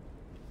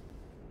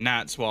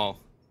 Nats, well,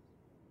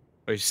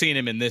 we've seen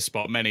him in this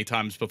spot many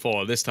times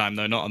before. This time,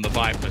 though, not on the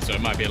Viper, so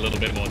it might be a little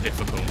bit more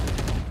difficult.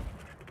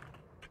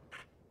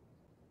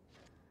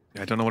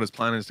 I don't know what his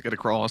plan is to get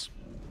across.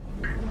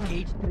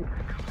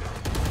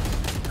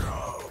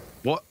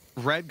 What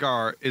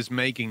Redgar is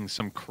making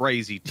some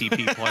crazy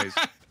TP plays.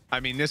 I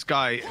mean, this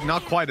guy,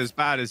 not quite as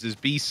bad as his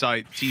B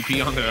site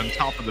TP on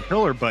top of the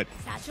pillar, but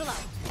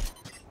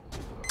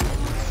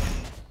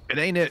it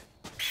ain't it.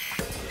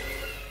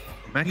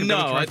 Mech is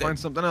gonna try and find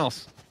something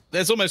else.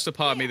 There's almost a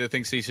part of me that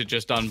thinks he should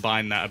just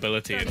unbind that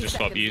ability and just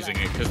stop using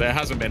it, because there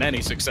hasn't been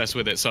any success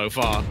with it so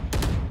far.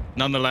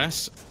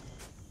 Nonetheless,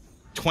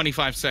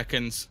 25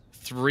 seconds,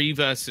 3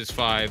 versus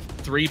 5,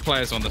 3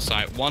 players on the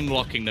site, 1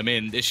 locking them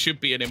in. This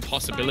should be an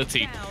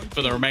impossibility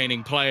for the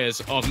remaining players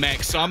of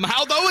Mech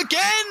somehow, though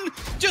again,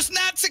 just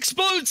Nats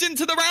explodes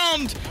into the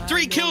round.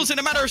 3 kills in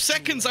a matter of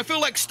seconds. I feel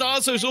like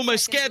Starzo's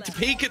almost scared to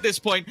peek at this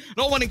point,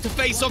 not wanting to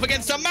face off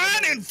against a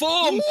man in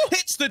form.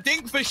 Hits the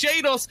dink for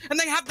Shados, and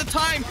they have the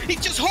time.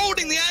 He's just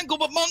holding the angle,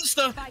 but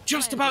Monster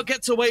just about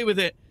gets away with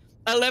it.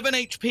 11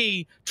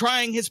 HP,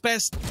 trying his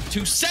best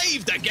to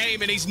save the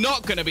game, and he's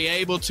not going to be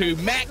able to.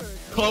 Mech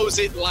close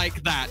it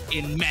like that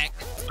in Mech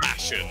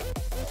fashion.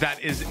 That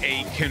is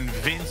a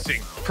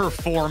convincing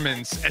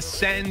performance.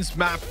 Ascend's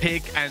map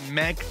pick, and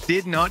Mech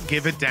did not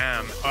give a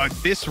damn.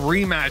 This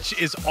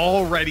rematch is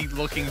already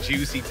looking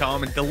juicy,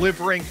 Tom, and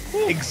delivering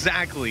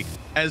exactly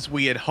as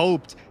we had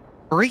hoped.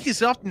 Break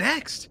is up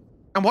next.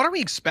 And what are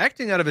we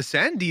expecting out of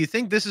Ascend? Do you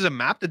think this is a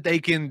map that they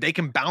can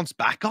bounce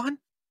back on?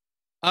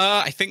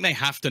 I think they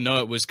have to know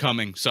it was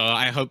coming, so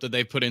I hope that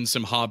they put in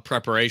some hard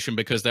preparation,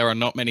 because there are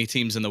not many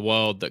teams in the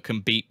world that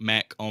can beat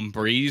Mech on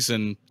Breeze,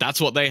 and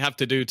that's what they have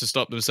to do to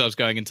stop themselves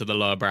going into the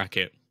lower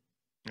bracket.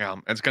 Yeah,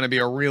 it's going to be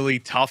a really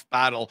tough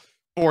battle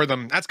for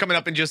them. That's coming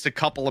up in just a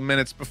couple of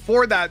minutes.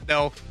 Before that,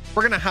 though,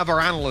 we're going to have our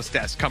analyst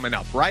desk coming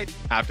up right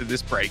after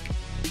this break.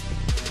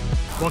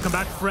 Welcome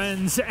back,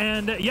 friends,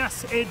 and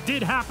yes, it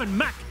did happen.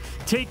 Mech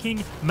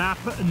taking map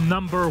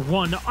number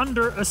 1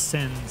 under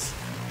Ascend's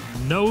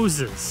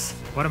noses.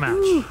 What a match.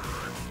 Ooh,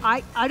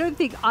 I don't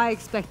think I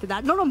expected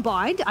that. Not on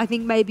Bind. I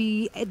think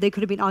maybe there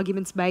could have been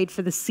arguments made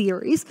for the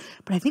series.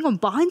 But I think on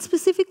Bind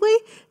specifically,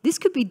 this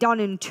could be done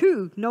in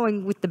 2,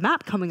 knowing with the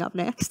map coming up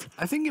next.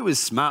 I think it was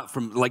smart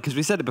from, like, because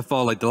we said it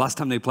before, like, the last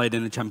time they played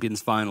in the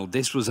Champions Final,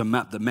 this was a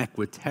map that Mech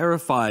were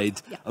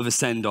terrified of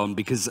Ascend on,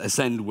 because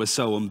Ascend was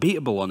so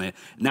unbeatable on it.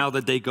 Now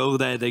that they go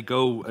there, they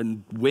go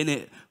and win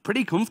it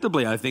pretty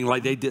comfortably, I think.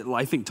 Like, they did,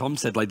 I think Tom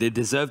said, like, they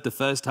deserved the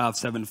first half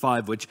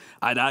 7-5, which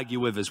I'd argue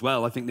with as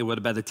well. I think they were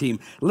the better team.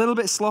 A little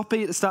bit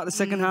sloppy at the start of the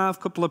second half,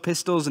 couple of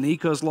pistols and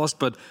Eco's lost,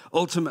 but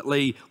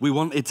ultimately we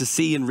wanted to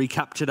see and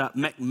recapture that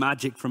Mech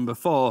magic from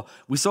before.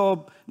 We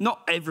saw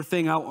not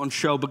everything out on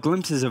show, but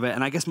glimpses of it,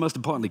 and I guess most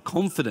importantly,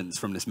 confidence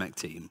from this Mech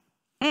team.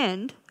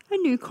 And a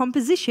new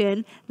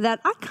composition that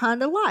I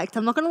kind of liked.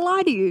 I'm not going to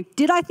lie to you.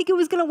 Did I think it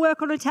was going to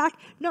work on attack?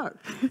 No.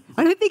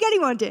 I don't think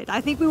anyone did.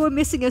 I think we were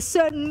missing a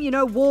certain,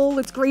 wall,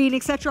 it's green,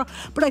 etc.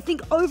 But I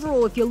think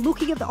overall, if you're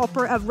looking at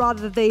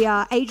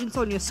the agents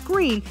on your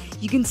screen,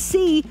 you can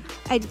see,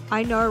 and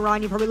I know,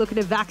 Ryan, you're probably looking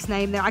at Vac's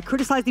name there. I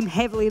criticized him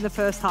heavily in the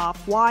first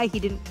half. Why?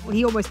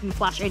 He almost didn't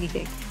flash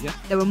anything. Yeah.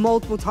 There were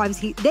multiple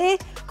times there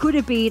could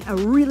have been a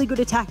really good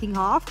attacking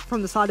half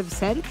from the side of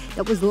ACEND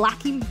that was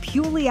lacking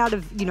purely out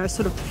of,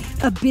 sort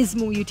of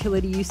abysmal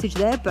utility usage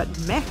there. But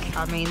Mech,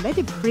 I mean, they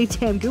did pretty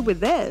damn good with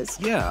theirs.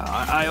 Yeah,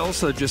 I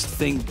also just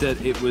think that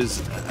it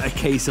was a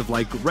case of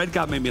like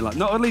Redguard made me like,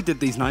 not only did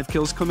these knife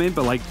kills come in,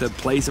 but like the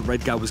plays that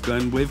Redguard was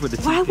going with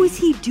the Why TP. was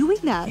he doing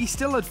that? He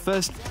still had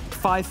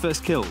five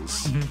first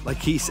kills. Like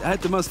he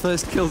had the most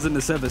first kills in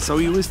the server, so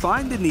he was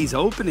finding these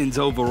openings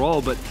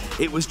overall, but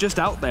it was just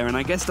out there, and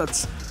I guess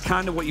that's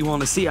kind of what you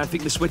want to see. I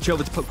think the switch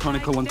over to put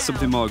Chronicle on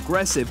something more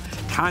aggressive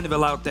kind of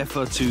allowed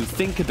Defo to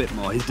think a bit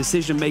more. His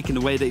decision making,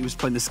 the way that he was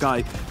playing the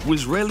Sky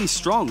was really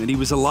strong, and he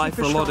was alive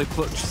for a lot of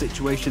clutch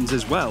situations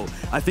as well.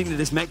 I think that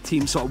this mech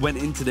team sort of went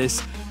into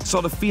this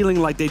sort of feeling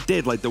like they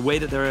did, like the way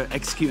that they're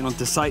executing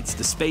onto sites,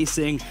 the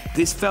spacing.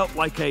 This felt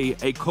like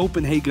a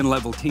Copenhagen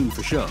level team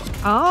for sure.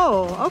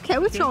 Oh, okay,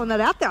 we're throwing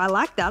that out there. I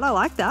like that. I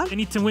like that. They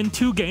need to win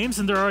 2 games,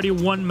 and they're already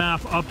 1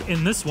 map up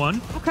in this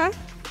one. Okay.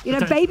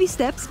 Baby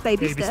steps,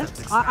 baby steps.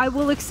 Exactly. I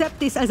will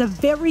accept this as a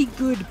very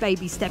good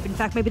baby step. In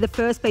fact, maybe the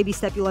first baby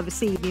step you'll ever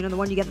see. The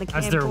one you get in the camcorder.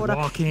 As they're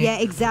walking. Yeah,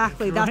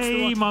 exactly. That's the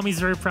hey, one. mommy's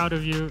very proud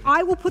of you.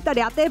 I will put that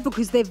out there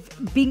because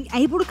they've been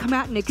able to come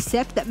out and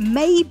accept that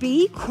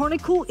maybe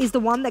Chronicle is the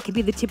one that could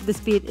be the tip of the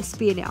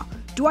spear now.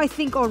 Do I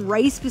think on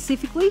Ray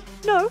specifically?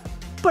 No.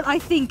 But I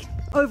think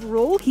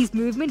overall, his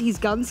movement, his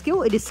gun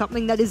skill, it is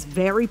something that is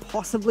very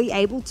possibly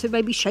able to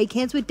maybe shake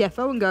hands with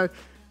Defo and go,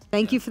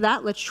 thank you for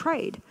that, let's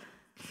trade.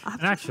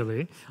 And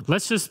actually,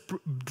 let's just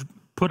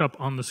put up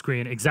on the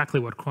screen exactly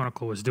what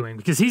Chronicle was doing,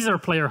 because he's our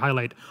player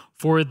highlight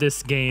for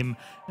this game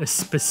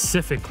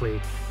specifically.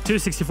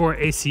 264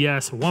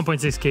 ACS, 1.6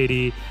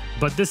 KD,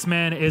 but this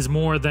man is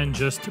more than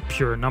just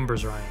pure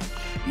numbers, Ryan.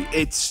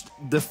 It's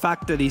the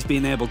fact that he's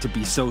been able to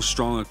be so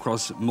strong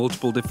across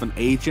multiple different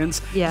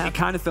agents. Yeah. It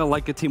kind of felt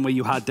like a team where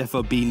you had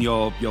Defo being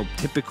your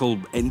typical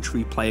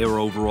entry player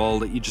overall,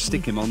 that you just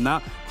stick him on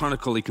that.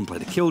 Chronicle, he can play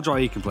the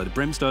Killjoy, he can play the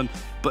Brimstone,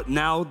 but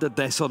now that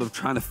they're sort of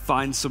trying to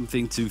find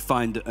something to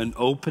find an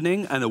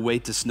opening and a way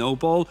to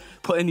snowball,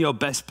 putting your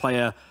best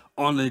player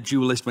on a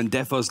duelist when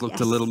Defo's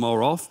looked a little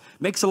more off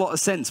makes a lot of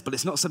sense, but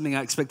it's not something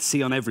I expect to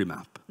see on every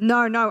map.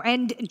 No,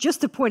 and just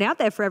to point out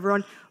there for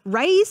everyone,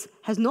 Raze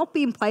has not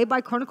been played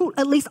by Chronicle,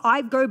 at least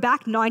I go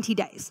back 90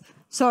 days.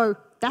 So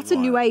that's a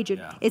new agent.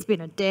 Yeah. It's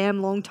been a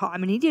damn long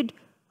time, and he did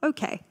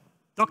okay.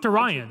 Dr.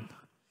 Ryan,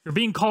 you're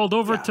being called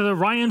over to the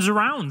Ryan's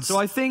rounds. So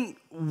I think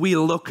we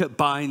look at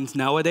Bind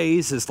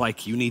nowadays as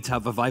like, you need to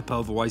have a Viper,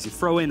 otherwise you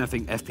throw in. I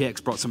think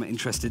FPX brought something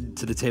interesting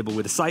to the table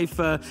with a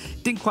Cypher.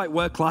 Didn't quite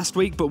work last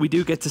week, but we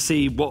do get to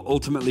see what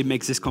ultimately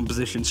makes this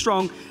composition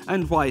strong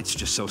and why it's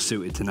just so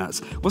suited to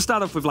Nats. We'll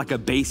start off with like a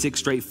basic,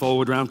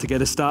 straightforward round to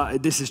get us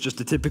started. This is just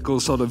a typical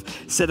sort of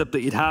setup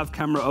that you'd have,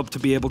 camera up to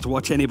be able to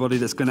watch anybody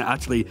that's going to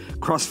actually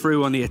cross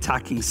through on the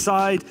attacking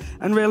side.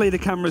 And really the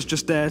camera's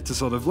just there to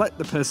sort of let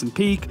the person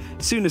peek.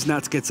 As soon as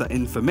Nats gets that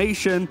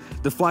information,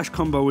 the flash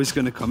combo is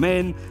going to come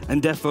in,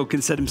 and Defo can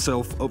set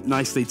himself up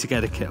nicely to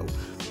get a kill.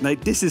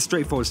 Like, this is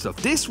straightforward stuff.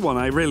 This one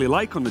I really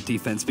like on the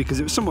defense because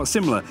it was somewhat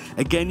similar.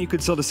 Again, you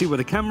could sort of see where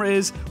the camera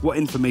is, what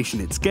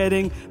information it's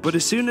getting, but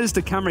as soon as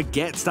the camera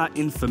gets that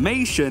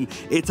information,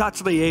 it's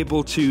actually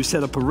able to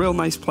set up a real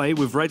nice play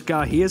with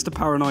Redguard. He has the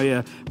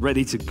Paranoia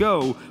ready to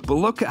go, but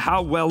look at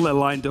how well they're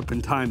lined up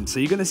in time. So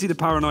you're going to see the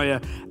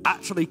Paranoia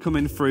actually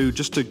coming through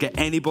just to get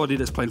anybody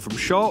that's playing from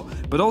short,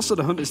 but also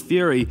the Hunter's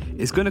Fury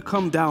is going to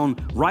come down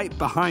right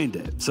behind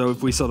it. So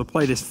if we sort of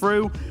play this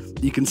through,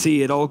 you can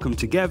see it all come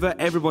together.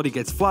 Everybody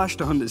gets flashed.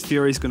 The Hunter's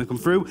Fury is going to come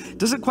through.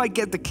 Doesn't quite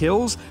get the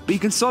kills, but you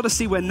can sort of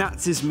see where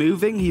Nats is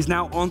moving. He's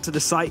now onto the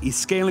site. He's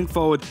scaling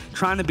forward,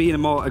 trying to be in a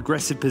more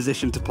aggressive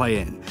position to play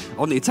in.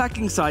 On the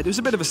attacking side, it was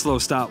a bit of a slow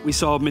start. We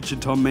saw Mitch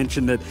and Tom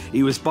mention that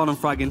he was bottom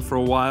fragging for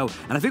a while,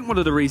 and I think one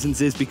of the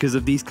reasons is because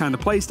of these kind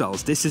of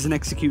playstyles. This is an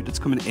execute that's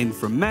coming in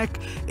from Mech.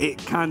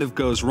 It kind of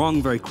goes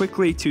wrong very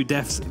quickly, 2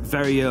 deaths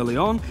very early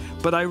on,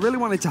 but I really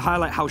wanted to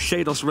highlight how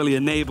Shados really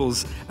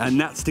enables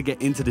Nats to get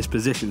into this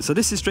position. So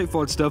this is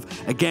straightforward stuff.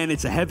 Again,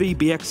 it's a heavy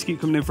B execute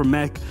coming in from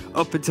Mech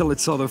up until it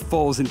sort of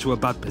falls into a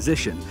bad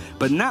position.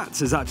 But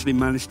Nats has actually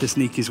managed to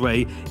sneak his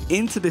way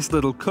into this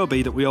little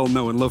cubby that we all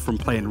know and love from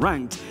playing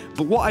ranked.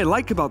 But what I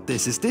like about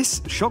this is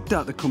this shock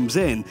dart that comes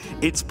in,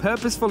 it's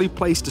purposefully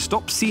placed to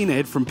stop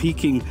CNED from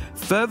peeking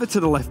further to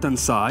the left-hand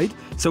side,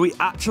 so he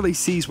actually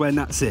sees where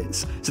Nats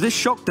is. So this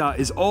shock dart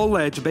is all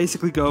there to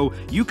basically go,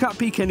 you can't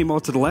peek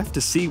anymore to the left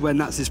to see where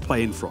Nats is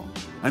playing from.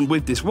 And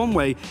with this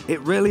one-way, it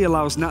really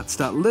allows Nats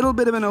that little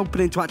bit of an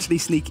opening to actually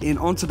sneak in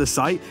onto the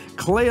site.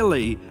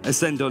 Clearly,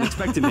 Ascend don't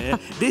expect him here.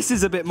 This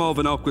is a bit more of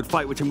an awkward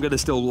fight, which I'm going to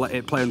still let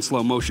it play in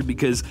slow motion,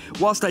 because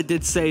whilst I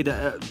did say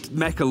that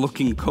Mecha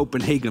looking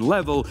Copenhagen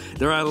level,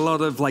 there are a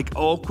lot of like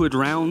awkward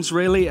rounds,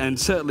 really, and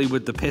certainly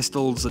with the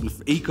pistols and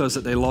ecos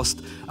that they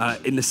lost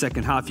in the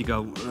second half, you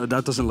go,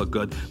 that doesn't look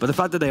good. But the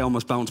fact that they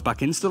almost bounced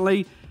back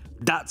instantly,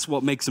 that's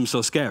what makes them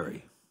so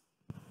scary.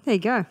 There you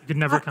go. You could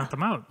never count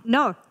them out.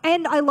 No.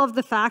 And I love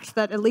the fact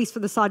that, at least for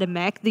the side of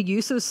Mech, the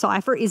use of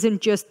Cypher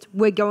isn't just,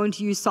 we're going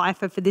to use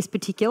Cypher for this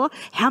particular.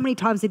 How many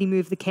times did he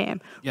move the cam?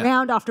 Yeah.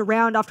 Round after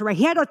round after round.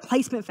 He had a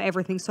placement for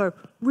everything, so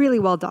really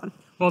well done.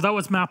 Well, that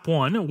was map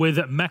 1 with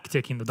Mech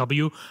taking the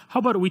W.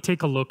 How about we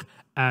take a look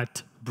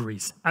at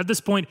Breeze? At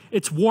this point,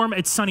 it's warm,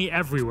 it's sunny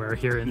everywhere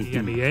here in the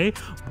EMEA,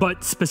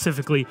 but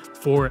specifically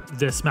for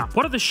this map.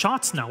 What are the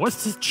shots now?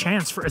 What's the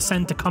chance for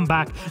Ascend to come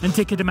back and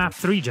take it to map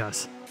 3,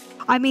 Jess?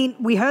 I mean,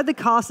 we heard the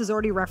cast has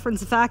already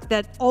referenced the fact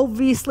that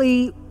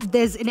obviously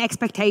there's an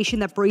expectation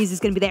that Breeze is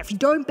going to be there. If you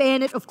don't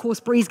ban it, of course,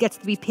 Breeze gets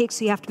to be picked,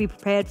 so you have to be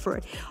prepared for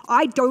it.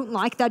 I don't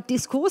like that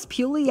discourse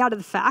purely out of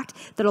the fact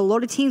that a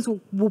lot of teams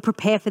will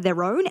prepare for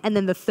their own, and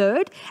then the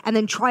third, and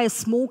then try a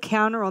small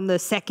counter on the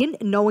second,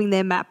 knowing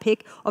their map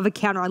pick of a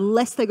counter,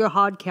 unless they go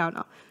hard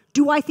counter.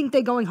 Do I think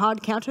they're going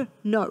hard counter?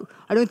 No.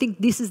 I don't think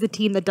this is the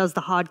team that does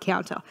the hard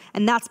counter.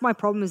 And that's my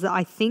problem, is that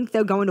I think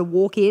they're going to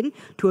walk in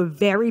to a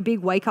very big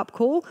wake-up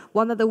call,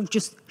 one that they'll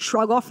just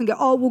shrug off and go,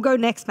 oh, we'll go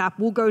next map,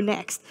 we'll go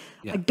next.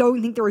 Yeah. I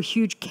don't think they're a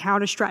huge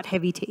counter-strat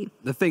heavy team.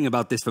 The thing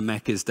about this for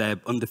Mech is they're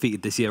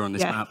undefeated this year on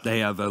this map. They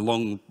have a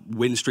long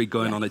win streak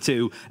going on it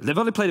too. They've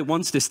only played it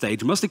once this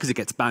stage, mostly because it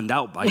gets banned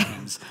out by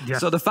teams.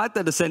 So the fact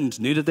that Ascend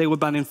knew that they were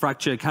banning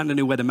Fracture, kind of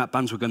knew where the map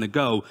bans were going to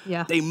go,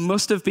 they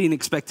must have been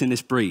expecting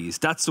this Breeze.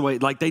 That's the way,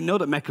 like, they know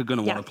that Mech are going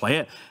to want to play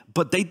it.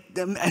 But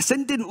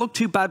Ascend didn't look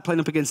too bad playing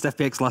up against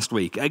FPX last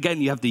week.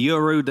 Again, you have the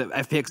Euro that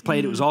FPX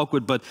played, it was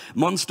awkward, but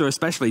Monster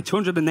especially,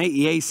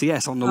 280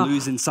 ACS on the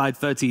losing side,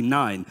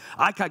 13-9.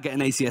 I can't get an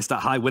ACS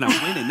that high when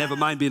I'm winning, never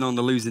mind being on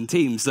the losing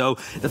team. So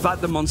the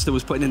fact that Monster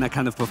was putting in that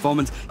kind of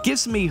performance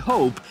gives me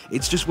hope.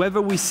 It's just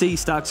whether we see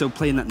STAGE2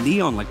 playing that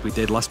Neon like we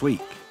did last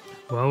week.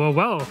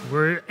 Well,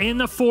 we're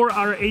in for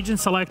our agent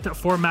select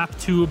for map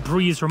 2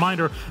 Breeze.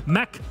 Reminder,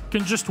 Mech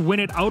can just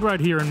win it outright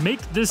here and make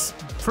this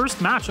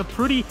first match a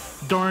pretty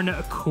darn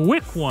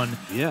quick one.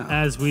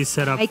 As we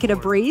set up. Make it a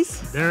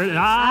Breeze. There,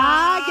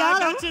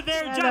 got you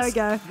there, there we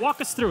go. Walk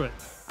us through it.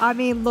 I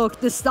mean,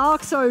 look, the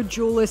STAGE2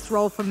 duelist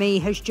role for me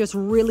has just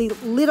really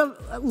lit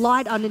a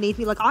light underneath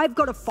me. Like, I've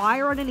got a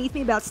fire underneath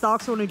me about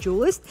STAGE2 on a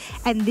duelist,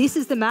 and this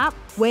is the map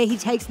where he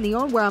takes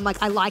Neon, where I'm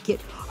like, I like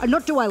it.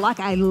 Not do I like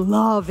it, I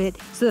love it.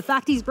 So the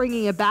fact he's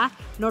bringing it back,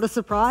 not a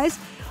surprise.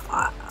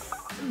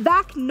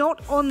 Back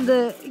not on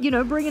the,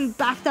 bringing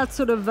back that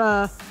sort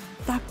of...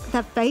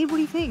 That fade, what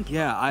do you think?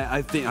 Yeah,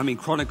 I think, I mean,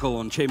 Chronicle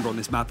on Chamber on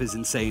this map is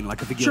insane.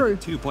 Like, I think he had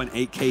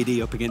 2.8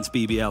 KD up against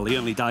BBL. He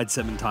only died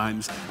 7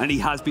 times, and he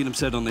has been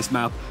absurd on this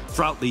map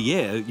throughout the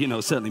year.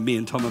 Certainly me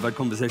and Tom have had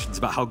conversations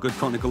about how good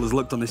Chronicle has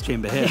looked on this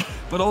Chamber here.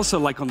 But also,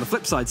 like, on the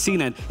flip side,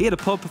 CNED, he had a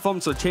poor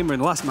performance on Chamber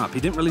in the last map. He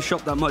didn't really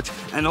shop that much,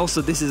 and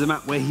also this is a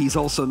map where he's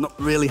also not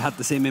really had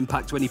the same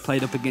impact when he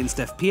played up against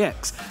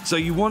FPX. So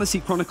you want to see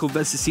Chronicle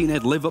versus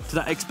CNED live up to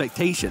that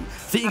expectation. I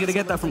think you're going to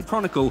get that from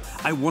Chronicle.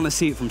 I want to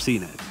see it from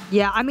CNED.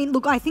 Yeah, I mean,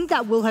 look, I think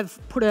that will have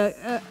put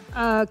a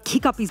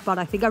kick up his butt,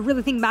 I think. I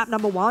really think map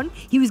number 1,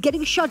 he was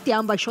getting shut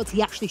down by shots he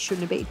actually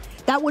shouldn't have been.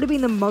 That would have been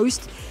the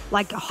most,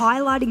 like,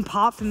 highlighting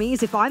part for me,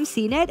 is if I'm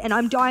CNED and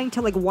I'm dying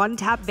to, like,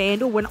 one-tap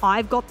Vandal when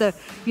I've got the,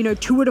 2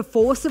 to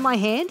force in my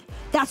hand,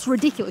 that's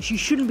ridiculous. You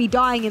shouldn't be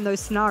dying in those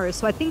scenarios.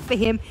 So I think for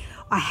him,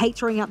 I hate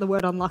throwing out the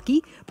word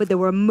unlucky, but there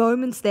were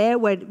moments there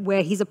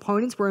where his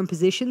opponents were in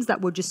positions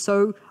that were just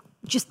so,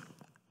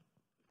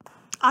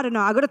 I don't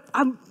know.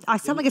 I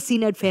sound like a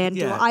CNED fan.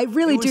 Yeah. I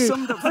really do.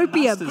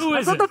 Hopium.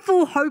 I got the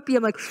full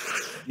Hopium. Like,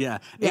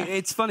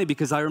 It's funny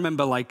because I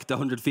remember like the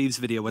 100 Thieves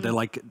video where they're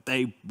like,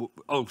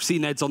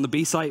 CNED's on the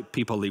B site.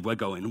 People leave. We're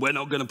going. We're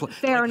not going to play.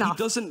 Fair enough.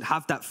 He doesn't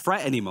have that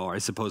threat anymore, I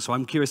suppose. So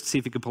I'm curious to see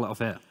if he can pull it off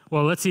here.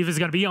 Well, let's see if it's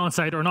going to be on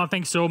site or not.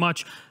 Thanks so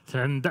much.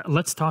 And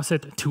let's toss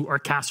it to our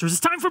casters. It's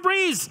time for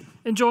Breeze.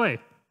 Enjoy.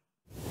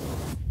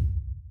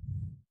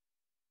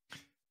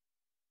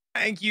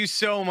 Thank you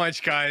so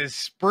much,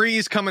 guys.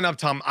 Breeze coming up,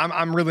 Tom.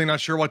 I'm really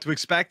not sure what to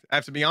expect. I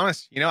have to be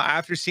honest.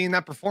 After seeing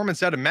that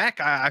performance out of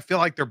Mech, I feel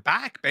like they're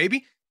back,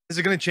 baby. Is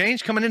it going to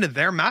change coming into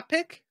their map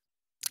pick?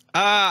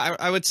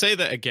 I would say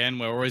that, again,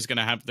 we're always going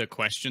to have the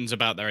questions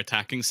about their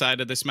attacking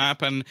side of this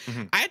map. And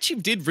I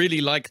actually did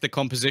really like the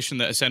composition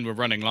that Ascend were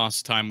running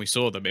last time we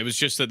saw them. It was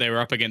just that they were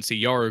up against a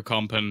Yoru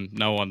comp, and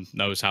no one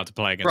knows how to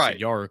play against a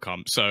Yoru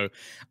comp. So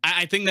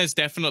I think there's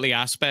definitely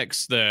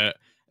aspects that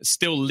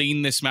still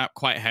lean this map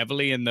quite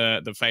heavily in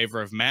the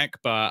favor of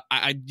Mech, but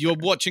you're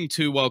watching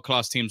 2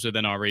 world-class teams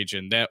within our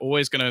region. They're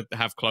always going to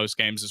have close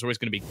games. There's always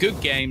going to be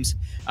good games,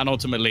 and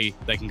ultimately,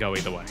 they can go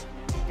either way.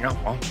 Yeah,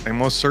 well, they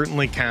most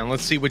certainly can.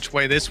 Let's see which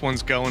way this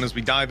one's going as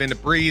we dive into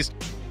Breeze.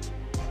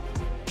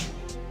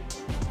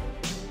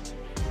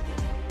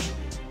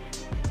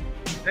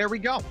 There we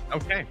go.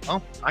 Okay,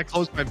 well, I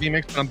closed my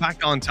VMix, but I'm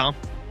back on, Tom.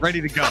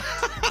 Ready to go.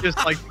 Just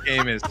like the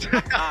game is.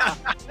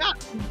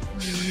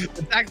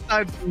 Attack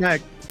side from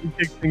Mech. To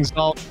kick things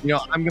off. You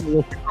know, I'm going to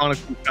look at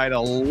Chronicles guy to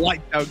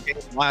lights out game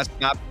last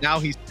map. Now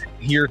he's sitting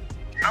here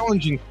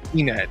challenging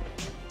CNED.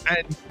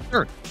 And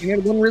sure, CNED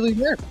wasn't really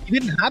there. He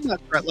didn't have that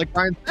threat, like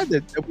Ryan said,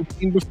 that we've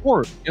seen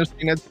before. You know,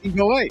 CNED's team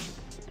go away.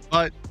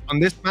 But on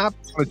this map,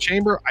 on the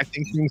chamber, I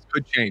think things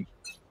could change.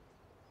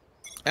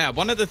 Yeah,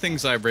 one of the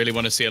things I really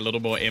want to see a little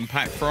more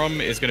impact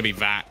from is going to be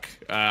VAC.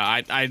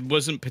 I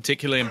wasn't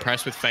particularly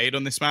impressed with Fade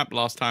on this map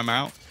last time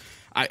out.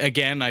 I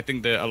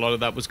think that a lot of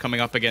that was coming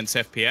up against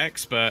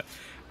FPX, but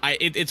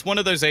it's one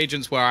of those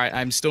agents where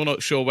I'm still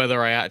not sure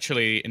whether I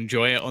actually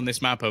enjoy it on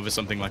this map over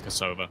something like a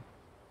Sova.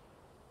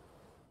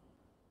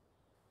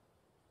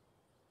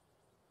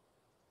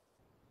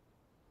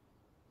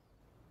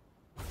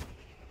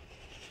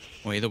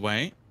 Well, either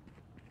way,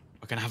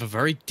 we're going to have a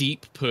very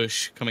deep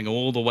push coming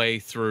all the way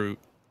through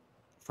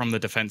from the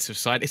defensive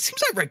side. It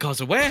seems like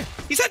Redgar's aware.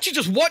 He's actually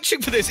just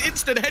watching for this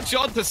instant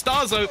headshot to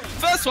Starzo.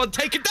 First one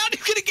taken down.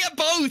 He's going to get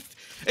both.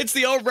 It's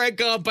the old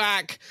Redgar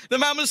back. The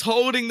man was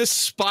holding the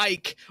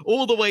spike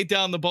all the way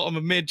down the bottom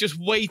of mid, just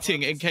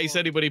waiting in case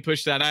anybody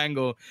pushed that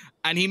angle.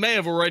 And he may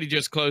have already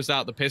just closed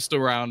out the pistol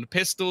round.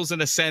 Pistols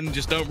and Ascend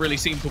just don't really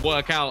seem to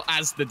work out,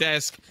 as the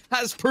desk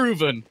has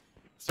proven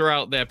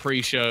throughout their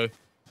pre-show.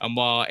 And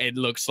while it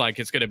looks like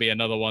it's going to be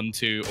another one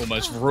to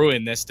almost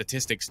ruin their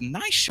statistics,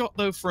 nice shot,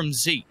 though, from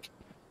Zeke.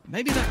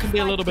 Maybe that can be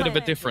a little bit of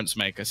a difference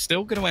maker.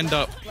 Still going to end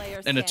up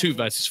in a 2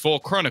 versus 4.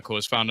 Chronicle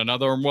has found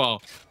another, and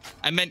well,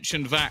 I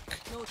mentioned VAC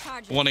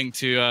wanting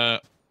to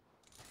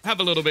have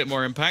a little bit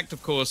more impact.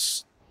 Of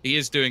course, he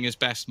is doing his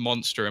best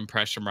monster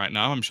impression right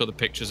now. I'm sure the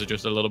pictures are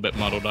just a little bit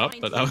muddled up,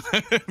 but I'm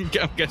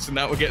guessing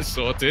that will get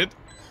sorted.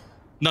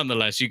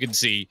 Nonetheless, you can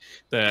see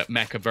the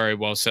mech are very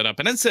well set up.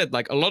 And as I said,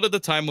 like, a lot of the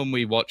time when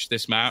we watch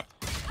this map,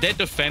 their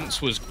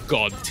defense was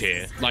god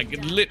tier. Like,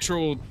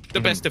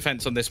 the best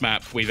defense on this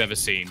map we've ever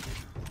seen.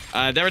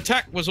 Their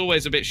attack was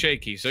always a bit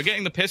shaky. So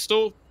getting the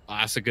pistol,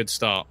 that's a good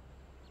start.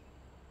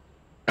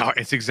 Oh,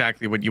 it's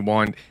exactly what you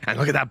want. And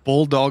look at that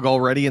Bulldog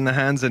already in the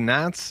hands of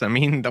Nats. I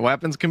mean, the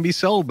weapons can be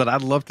sold, but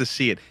I'd love to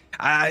see it.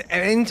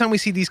 Anytime we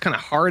see these kind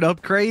of hard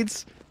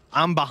upgrades,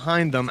 I'm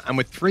behind them. And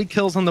with 3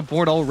 kills on the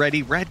board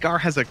already, Redgar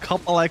has a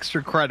couple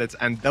extra credits,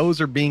 and those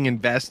are being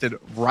invested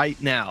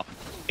right now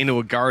into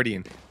a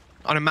Guardian.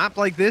 On a map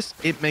like this,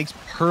 it makes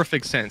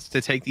perfect sense to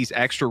take these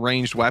extra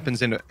ranged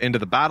weapons into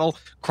the battle.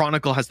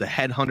 Chronicle has the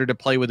Headhunter to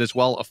play with as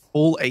well, a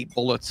full 8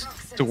 bullets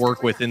to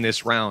work with in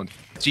this round.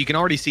 So you can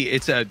already see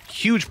it's a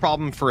huge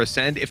problem for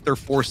Ascend if they're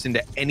forced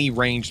into any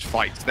ranged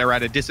fights. They're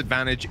at a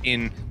disadvantage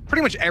in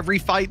pretty much every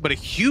fight, but a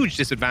huge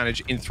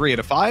disadvantage in 3 out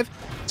of 5.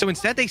 So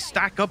instead they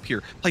stack up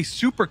here, play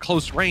super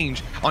close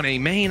range on a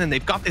main, and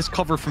they've got this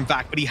cover from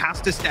VAC, but he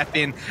has to step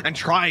in and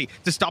try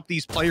to stop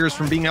these players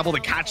from being able to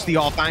catch the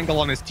off angle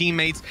on his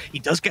teammates. He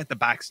does get the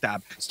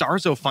backstab.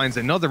 Starzo finds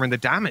another, and the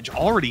damage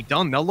already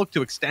done. They'll look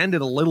to extend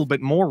it a little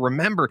bit more.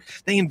 Remember,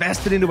 they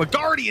invested into a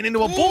Guardian,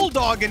 into a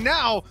Bulldog, and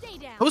now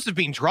those have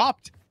been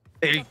dropped.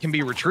 It can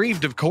be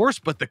retrieved, of course,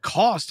 but the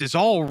cost is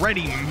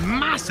already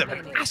massive.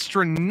 An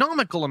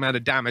astronomical amount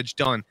of damage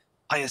done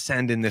by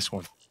Ascend in this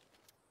one.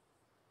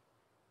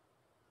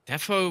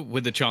 Defo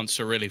with the chance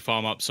to really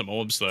farm up some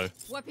orbs, though.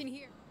 Weapon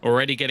here.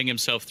 Already getting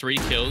himself 3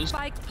 kills.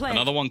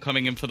 Another one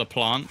coming in for the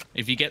plant.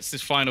 If he gets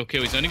this final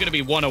kill, he's only going to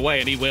be 1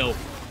 away, and he will.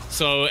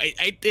 So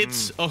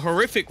it's a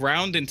horrific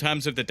round in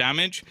terms of the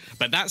damage,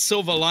 but that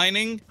silver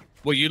lining,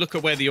 well, you look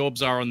at where the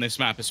orbs are on this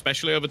map,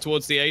 especially over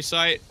towards the A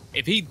site.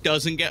 If he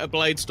doesn't get a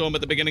Blade Storm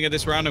at the beginning of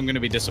this round, I'm going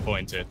to be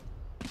disappointed.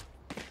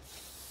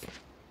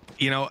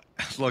 You know,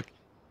 look,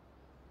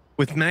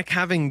 with Mech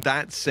having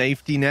that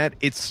safety net,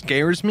 it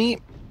scares me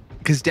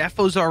because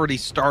Defo's already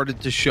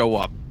started to show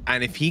up.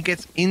 And if he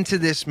gets into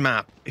this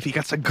map, if he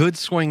gets a good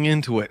swing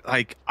into it,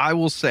 like I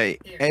will say,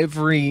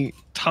 every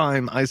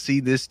time I see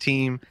this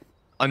team,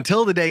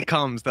 until the day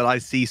comes that I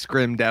see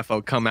Scrim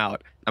Defo come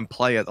out and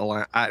play at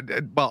the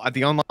at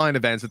the online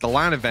events, at the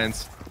LAN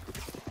events,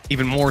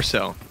 even more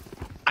so.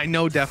 I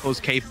know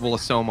Defo's capable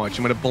of so much,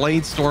 and with a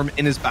Blade Storm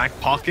in his back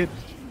pocket,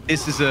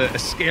 this is a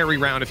scary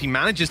round if he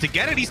manages to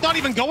get it. He's not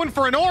even going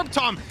for an orb,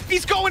 Tom.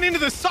 He's going into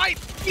the site.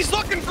 He's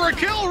looking for a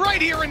kill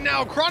right here and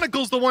now.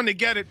 Chronicle's the one to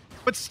get it,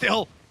 but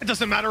still, it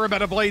doesn't matter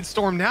about a Blade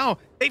Storm now.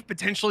 They've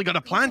potentially got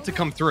a plan to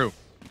come through.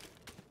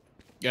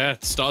 Yeah,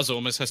 Stars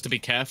almost has to be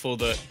careful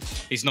that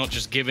he's not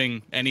just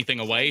giving anything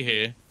away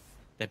here.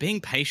 They're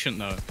being patient,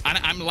 though. And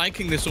I'm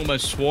liking this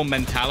almost swarm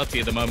mentality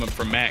at the moment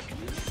from Mech.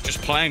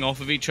 Just playing off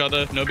of each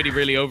other. Nobody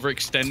really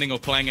overextending or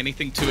playing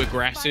anything too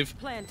aggressive.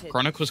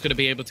 Chronicle's going to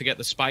be able to get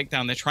the spike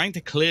down. They're trying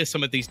to clear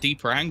some of these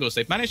deeper angles.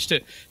 They've managed to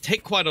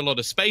take quite a lot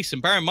of space.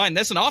 And bear in mind,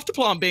 there's an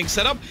afterplant being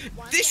set up.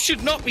 This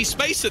should not be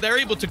space that they're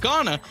able to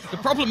garner. The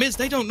problem is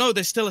they don't know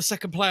there's still a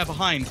second player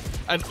behind.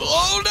 And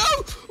oh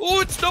no! Oh,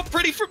 it's not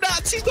pretty from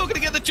Nats. He's not going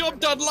to get the job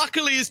done.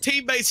 Luckily, his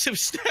teammates have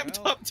stepped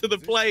up to the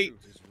plate.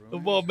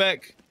 The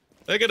Mech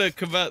They're gonna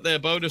convert their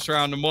bonus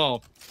round and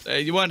more.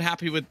 You weren't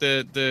happy with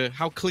the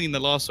how clean the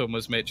last one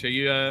was, Mitch. Are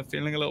you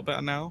feeling a little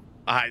better now?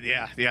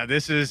 Yeah.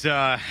 This is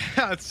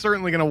it's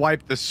certainly gonna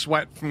wipe the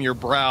sweat from your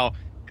brow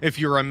if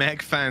you're a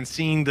mech fan,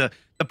 seeing the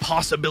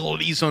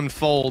possibilities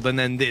unfold, and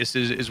then this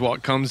is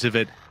what comes of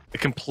it. A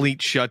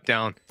complete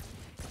shutdown.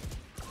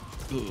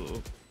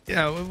 Ooh.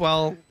 Yeah,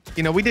 well,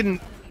 you know, we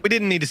didn't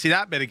need to see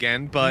that bit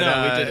again, but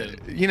no, we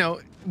didn't. You know,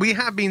 we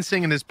have been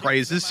singing his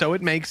praises, so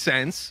it makes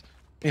sense.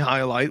 We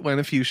highlight when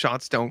a few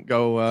shots don't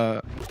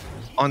go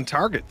on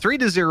target.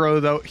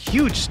 3-0 though,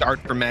 huge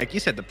start for Meg. You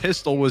said the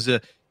pistol was a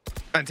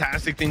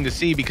fantastic thing to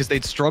see because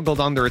they'd struggled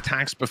on their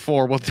attacks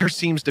before. Well, there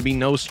seems to be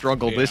no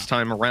struggle this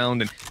time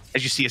around, and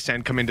as you see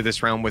Ascend come into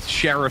this round with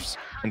Sheriffs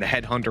and the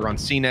Headhunter on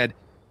CNED,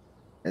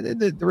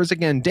 there is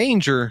again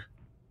danger.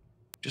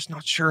 Just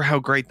not sure how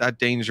great that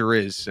danger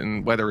is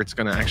and whether it's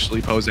going to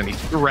actually pose any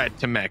threat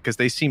to Mech, because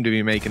they seem to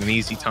be making an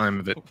easy time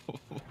of it.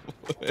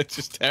 It's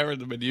just tearing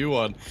them a new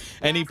one.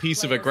 Any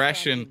piece of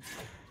aggression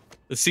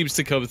that seems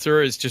to come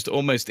through is just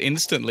almost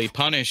instantly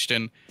punished.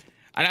 And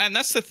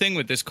that's the thing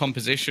with this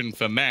composition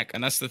for Mech,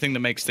 and that's the thing that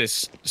makes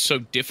this so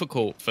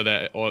difficult for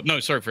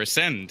for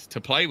Ascend to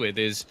play with,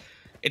 is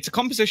it's a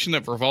composition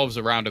that revolves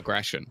around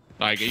aggression.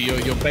 Like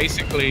you're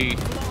basically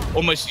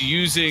almost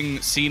using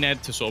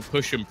CNED to sort of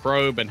push and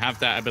probe and have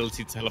that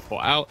ability to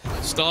teleport out.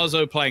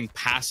 Starzo playing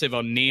passive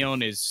on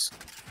Neon is,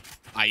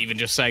 even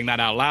just saying that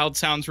out loud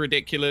sounds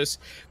ridiculous.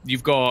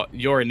 You've got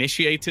your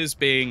initiators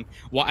being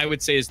what I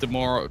would say is the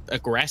more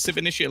aggressive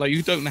initiator. Like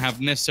you don't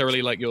have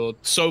necessarily like your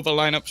Sova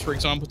lineups, for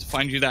example, to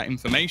find you that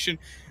information.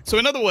 So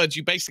in other words,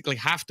 you basically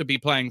have to be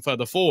playing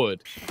further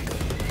forward.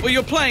 Well,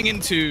 you're playing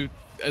into,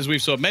 as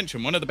we've sort of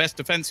mentioned, one of the best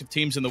defensive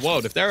teams in the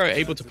world. If they're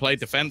able to play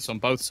defense on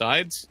both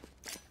sides,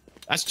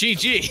 that's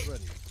GG.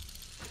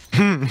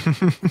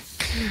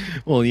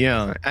 Well,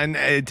 yeah.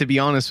 And to be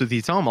honest with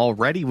you, Tom,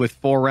 already with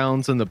 4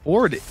 rounds on the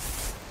board,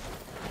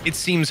 it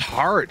seems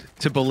hard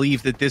to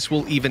believe that this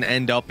will even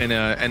end up in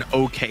an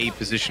okay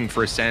position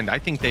for Ascend. I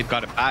think they've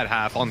got a bad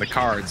half on the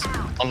cards,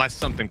 unless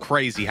something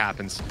crazy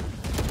happens.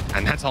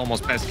 And that's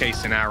almost best case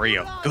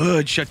scenario.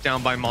 Good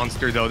shutdown by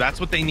Monster, though. That's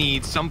what they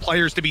need. Some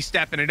players to be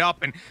stepping it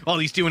up. And, well,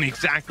 he's doing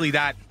exactly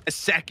that. A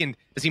second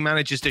as he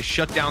manages to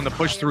shut down the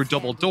push through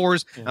double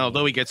doors. And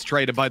although he gets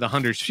traded by the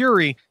Hunter's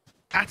Fury,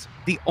 that's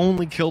the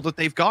only kill that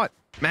they've got.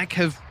 Mech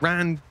have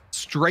ran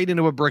straight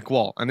into a brick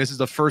wall. And this is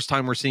the first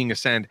time we're seeing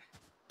Ascend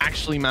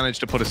actually manage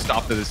to put a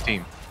stop to this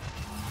team.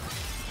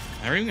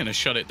 They're even going to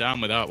shut it down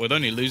with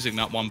only losing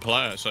that one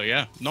player. So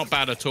yeah, not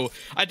bad at all.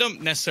 I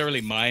don't necessarily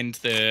mind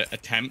the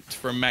attempt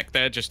from Mech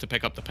there just to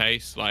pick up the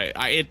pace. Like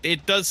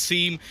it does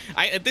seem.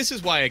 This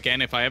is why,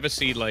 again, if I ever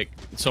see like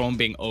someone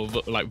being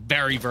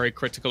very, very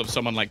critical of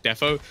someone like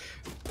Defo,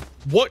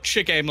 watch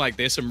a game like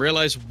this and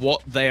realize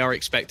what they are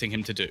expecting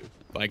him to do.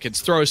 Like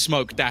it's throw a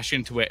smoke, dash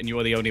into it, and you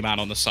are the only man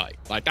on the site.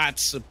 Like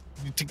that's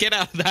to get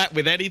out of that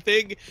with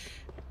anything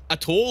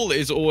at all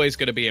is always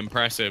going to be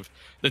impressive.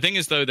 The thing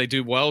is, though, they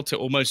do well to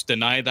almost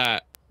deny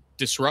that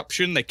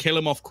disruption. They kill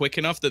him off quick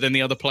enough that then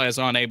the other players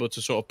aren't able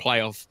to sort of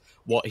play off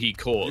what he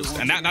caused.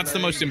 And that's the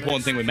most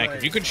important thing with Mech.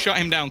 If you can shut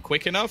him down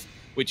quick enough,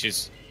 which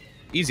is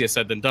easier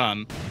said than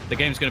done, the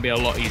game's going to be a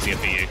lot easier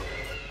for you.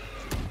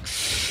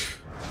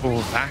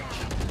 Pull back.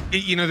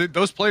 You know,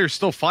 those players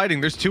still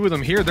fighting. There's 2 of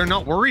them here. They're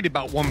not worried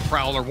about one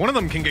Prowler. One of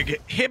them can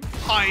get hit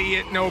by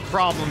it, no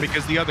problem,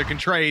 because the other can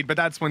trade. But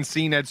that's when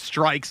CNED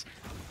strikes,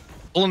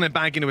 pulling it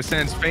back into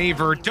Ascend's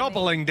favor.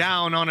 Doubling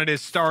down on it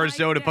is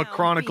Starzo to put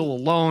Chronicle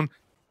alone.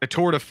 The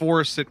tour de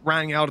force, it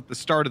rang out at the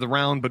start of the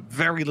round, but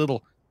very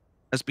little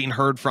has been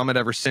heard from it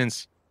ever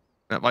since.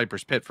 That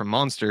Viper's Pit from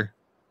Monster,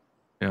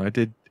 you know, it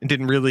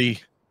didn't really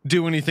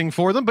do anything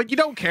for them, but you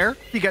don't care.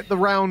 You get the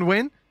round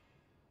win.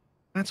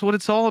 That's what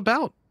it's all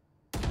about.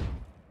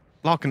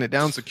 Locking it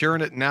down,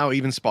 securing it, and now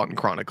even spotting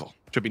Chronicle.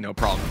 Should be no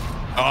problem.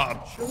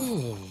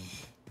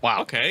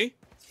 Wow. Okay.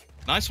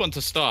 Nice one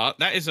to start.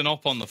 That is an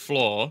op on the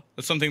floor.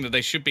 That's something that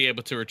they should be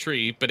able to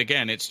retrieve. But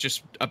again, it's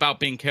just about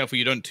being careful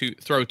you don't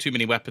throw too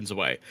many weapons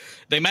away.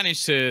 They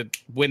managed to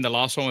win the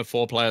last one with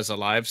 4 players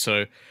alive,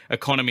 so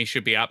economy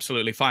should be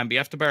absolutely fine. But you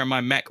have to bear in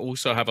mind, Mech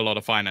also have a lot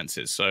of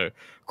finances. So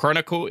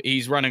Chronicle,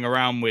 he's running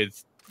around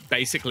with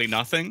basically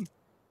nothing.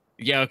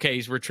 Yeah, okay,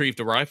 he's retrieved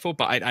a rifle,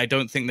 but I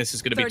don't think this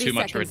is going to be too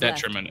much of a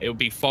detriment. It would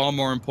be far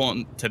more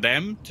important to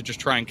them to just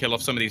try and kill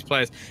off some of these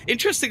players.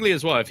 Interestingly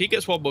as well, if he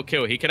gets one more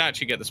kill, he could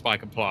actually get the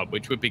spike and plug,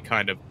 which would be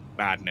kind of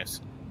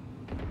madness.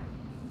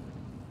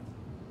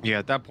 Yeah,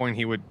 at that point,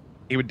 he would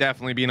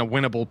definitely be in a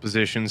winnable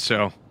position,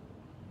 so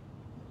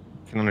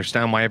I can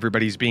understand why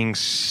everybody's being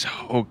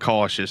so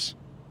cautious,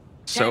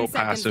 so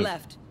passive.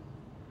 Left.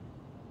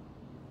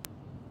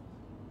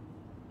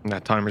 And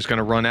that timer's going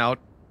to run out.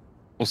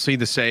 We'll see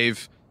the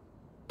save.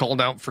 Called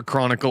out for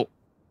Chronicle.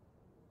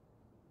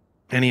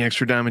 Any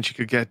extra damage you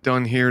could get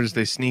done here as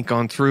they sneak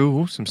on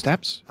through. Ooh, some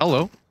steps.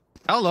 Hello.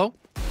 Hello.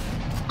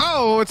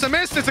 Oh, it's a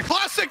miss. It's a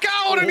classic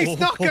out, and he's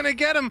not going to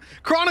get him.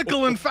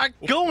 Chronicle, in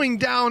fact, going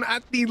down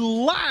at the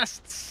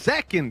last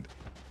second.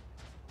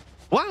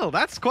 Wow,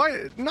 that's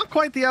not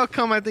quite the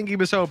outcome I think he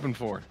was hoping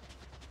for.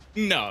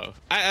 No,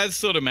 as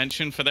sort of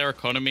mentioned, for their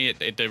economy,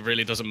 it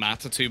really doesn't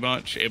matter too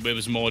much. It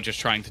was more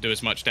just trying to do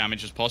as much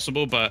damage as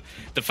possible. But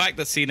the fact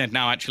that ACEND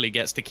now actually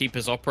gets to keep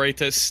his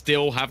operators,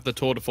 still have the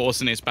tour de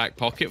force in his back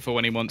pocket for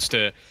when he wants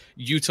to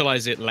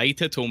utilize it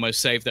later to almost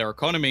save their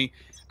economy,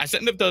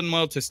 ACEND have done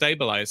well to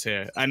stabilize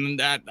here. And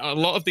a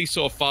lot of these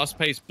sort of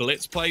fast-paced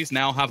blitz plays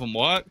now haven't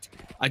worked.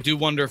 I do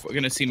wonder if we're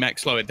going to see Mech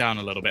slow it down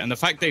a little bit. And the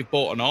fact they've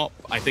bought an op,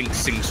 I think,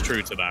 sings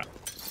true to that.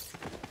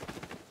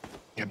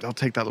 Yeah, they'll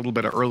take that little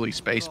bit of early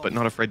space, but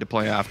not afraid to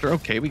play after.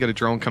 Okay, we got a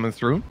drone coming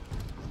through.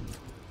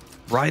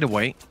 Right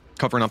away,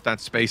 covering up that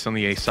space on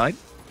the A side.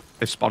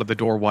 They've spotted the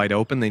door wide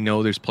open. They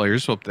know there's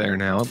players up there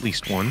now, at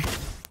least one.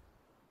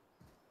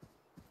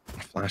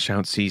 Flash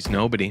out sees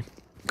nobody.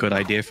 Good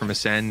idea from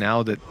ACEND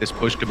now that this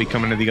push could be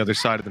coming to the other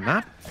side of the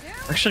map.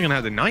 Actually gonna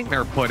have the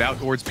Nightmare put out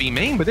towards B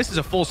main, but this is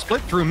a full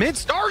split through mid.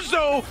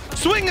 Starzo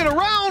swinging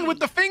around with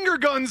the finger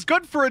guns,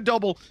 good for a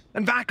double.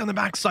 And back on the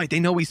back side,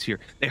 they know he's here.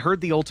 They heard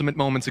the ultimate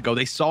moments ago.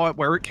 They saw it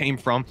where it came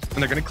from,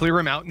 and they're gonna clear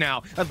him out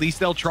now. At least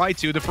they'll try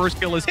to. The first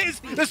kill is his,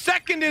 the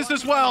second is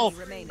as well.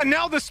 And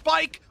now the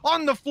spike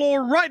on the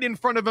floor right in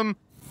front of him.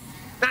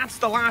 That's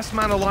the last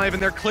man alive,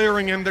 and they're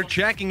clearing him, they're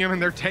checking him,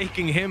 and they're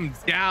taking him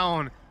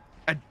down.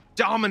 A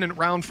dominant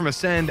round from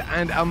ACEND,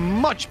 and a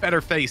much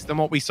better face than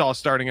what we saw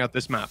starting out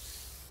this map.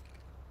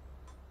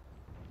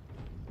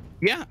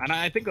 Yeah, and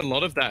I think a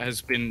lot of that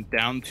has been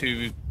down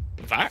to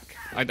Vac.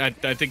 I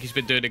think he's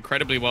been doing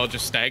incredibly well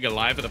just staying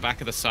alive at the back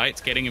of the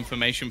sites, getting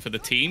information for the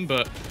team,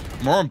 but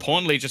more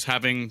importantly, just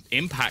having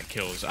impact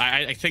kills.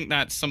 I think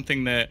that's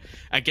something that,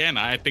 again,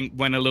 I think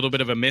went a little bit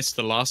of a miss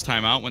the last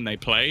time out when they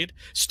played.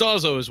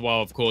 Starzo as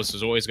well, of course,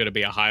 is always going to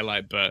be a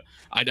highlight, but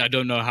I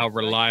don't know how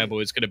reliable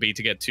it's going to be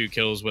to get 2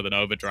 kills with an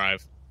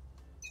overdrive.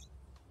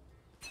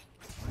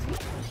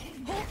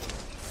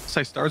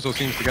 Say Starzo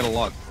seems to get a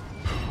lot.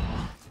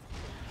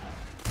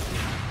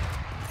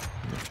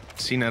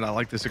 CNET, I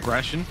like this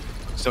aggression.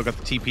 Still got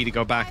the TP to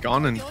go back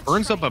on and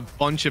burns up a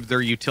bunch of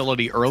their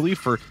utility early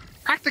for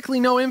practically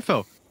no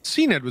info.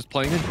 CNET was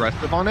playing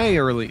aggressive on A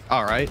early.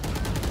 All right.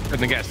 Couldn't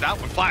have guessed that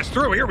one. Flash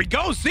through. Here we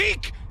go.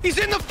 Zeke! He's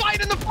in the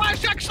fight, and the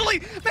flash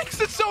actually makes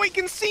it so he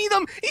can see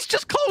them. He's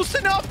just close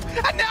enough,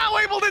 and now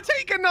able to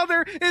take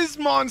another is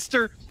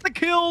Monster. The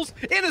kills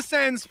in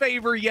ACEND's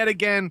favor yet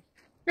again.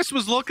 This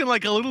was looking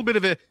like a little bit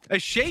of a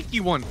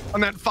shaky one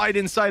on that fight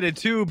inside of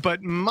 2,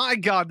 but my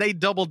God, they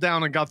doubled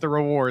down and got the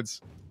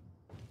rewards.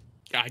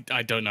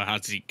 I don't know how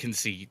he can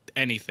see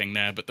anything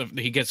there, but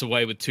he gets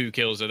away with 2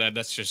 kills. So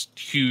that's just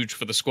huge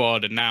for the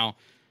squad. And now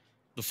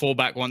the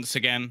fallback once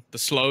again, the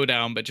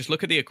slowdown, but just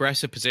look at the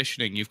aggressive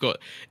positioning. You've got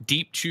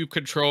deep tube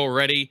control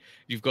ready.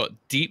 You've got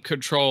deep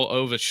control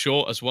over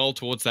short as well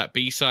towards that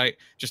B site,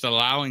 just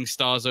allowing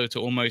Starzo to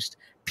almost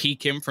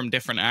peek him from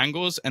different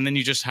angles, and then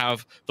you just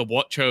have the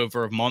watch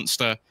over of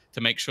Monster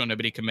to make sure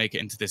nobody can make it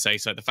into this A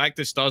side. The fact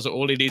is Starzo,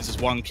 all he needs is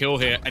 1 kill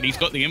here, and he's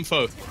got the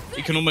info.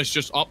 He can almost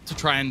just opt to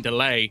try and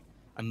delay,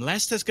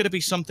 unless there's going to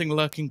be something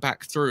lurking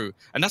back through.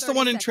 And that's the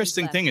one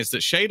interesting thing, is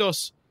that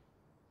Shados,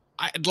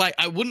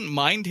 I wouldn't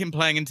mind him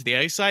playing into the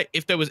A site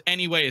if there was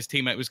any way his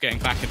teammate was getting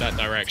back in that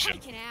direction.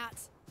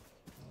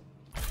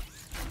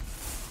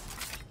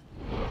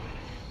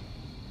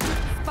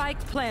 Spike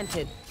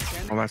planted.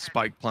 Well, that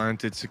spike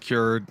planted,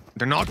 secured.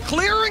 They're not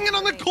clearing it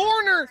on the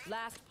corner.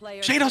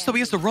 Shados, though, he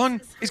has to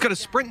run. He's got a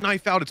sprint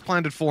knife out. It's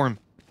planted for him.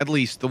 At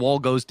least the wall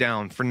goes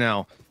down for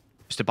now.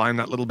 Just to buy him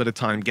that little bit of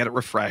time, get it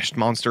refreshed.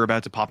 Monster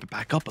about to pop it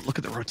back up, but look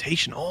at the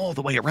rotation all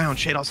the way around.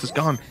 Shados is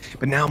gone,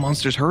 but now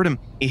Monster's heard him.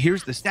 He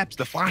hears the steps.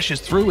 The flash is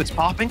through. It's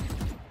popping,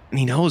 and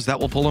he knows that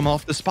will pull him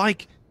off the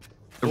spike.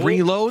 The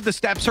reload, the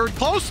steps heard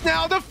close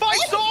now. The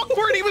fight's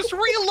awkward. He was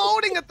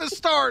reloading at the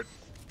start,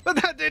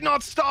 but that did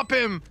not stop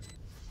him.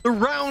 The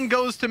round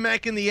goes to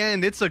Mech in the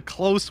end. It's a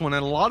close one,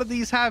 and a lot of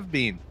these have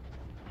been.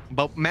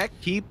 But Mech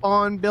keep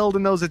on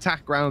building those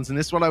attack rounds, and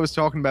this is what I was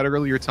talking about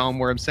earlier, Tom,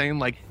 where I'm saying,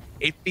 like,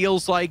 it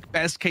feels like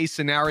best case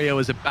scenario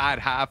is a bad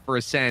half for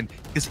ACEND,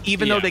 because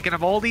even though they can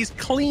have all these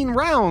clean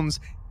rounds,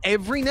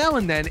 every now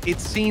and then it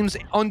seems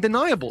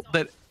undeniable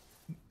that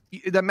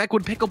Mech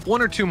would pick up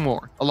 1 or 2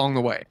 more along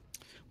the way.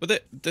 Well,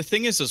 the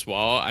thing is as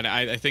well, and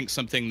I think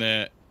something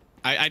that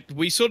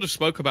we sort of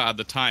spoke about at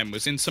the time,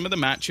 was in some of the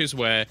matches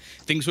where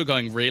things were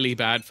going really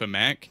bad for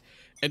Mech,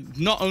 and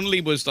not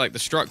only was like the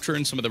structure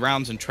in some of the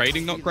rounds and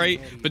trading not great,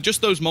 but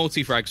just those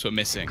multi-frags were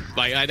missing.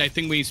 Like I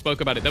think we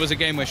spoke about it. There was a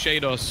game where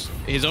Shados,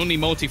 his only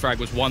multi-frag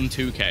was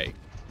 1-2K.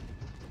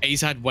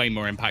 He's had way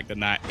more impact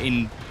than that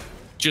in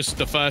just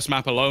the first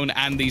map alone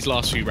and these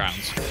last few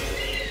rounds.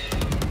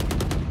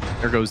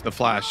 There goes the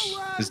flash.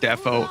 His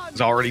defo is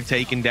already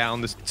taken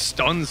down. The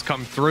stuns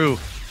come through.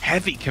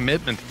 Heavy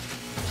commitment.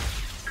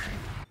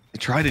 They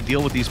try to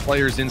deal with these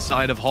players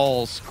inside of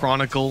halls.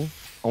 Chronicle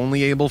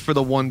only able for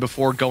the 1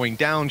 before going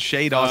down.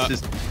 Shados is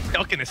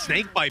stuck in a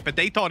snake bite, but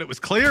they thought it was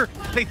clear.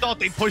 They thought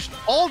they pushed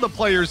all the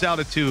players out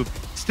of tube.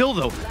 Still,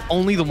 though,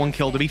 only the 1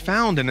 kill to be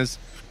found. And as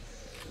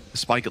the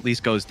spike at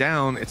least goes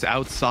down, it's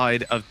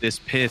outside of this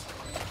pit.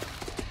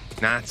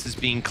 Nats is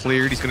being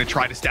cleared. He's going to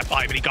try to step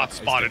by, but he got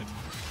spotted.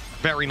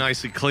 Very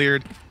nicely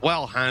cleared.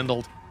 Well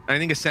handled. And I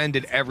think Ascend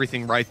did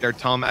everything right there,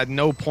 Tom. At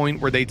no point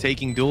were they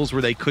taking duels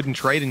where they couldn't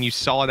trade, and you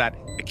saw that.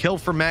 A kill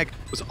for Mech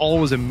was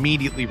always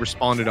immediately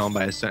responded on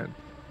by Ascend.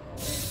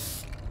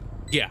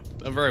 Yeah,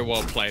 a very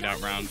well played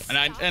out round.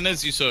 And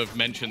as you sort of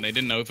mentioned, they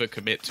didn't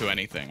overcommit to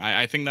anything.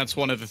 I think that's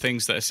one of the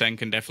things that Ascend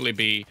can definitely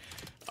be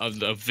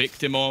a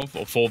victim of,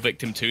 or fall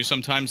victim to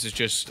sometimes, is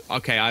just,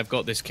 okay, I've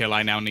got this kill,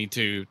 I now need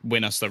to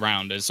win us the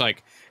round. It's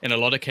like, in a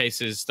lot of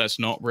cases, that's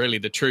not really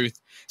the truth.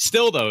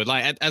 Still, though,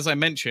 like as I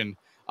mentioned,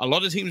 a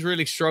lot of teams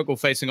really struggle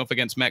facing off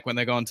against Mech when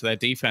they go into their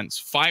defense.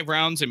 5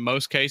 rounds in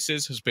most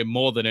cases has been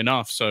more than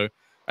enough. So,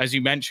 as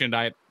you mentioned,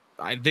 I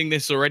think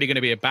this is already going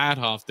to be a bad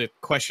half. The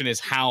question is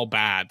how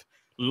bad.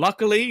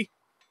 Luckily,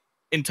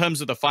 in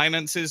terms of the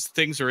finances,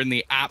 things are in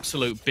the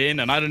absolute bin.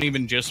 And I don't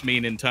even just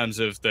mean in terms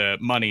of the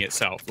money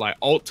itself. Like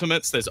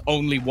ultimates, there's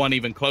only one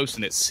even close,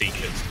 and it's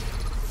Seekers.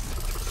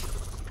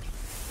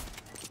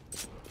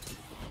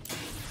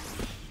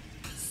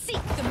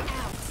 Seek them out.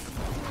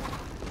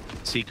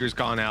 Seeker's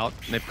gone out.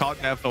 They've caught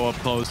Defo up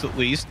close at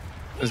least.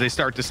 As they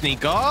start to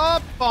sneak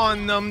up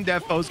on them,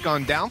 Defo's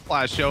gone down,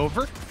 flash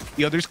over.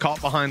 The others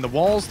caught behind the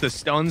walls. The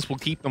stuns will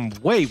keep them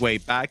way, way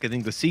back. I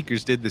think the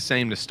Seekers did the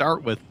same to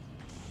start with.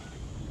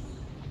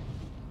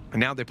 And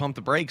now they pump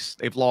the brakes.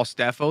 They've lost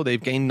Defo.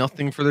 They've gained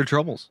nothing for their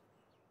troubles.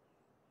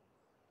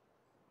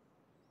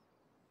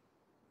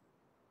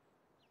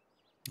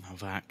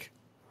 Novak.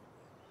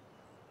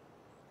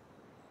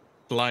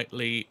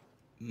 Slightly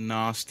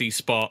nasty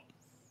spot.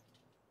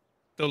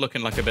 Still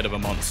looking like a bit of a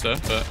monster,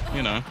 but,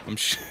 you know, I'm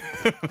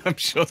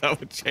sure that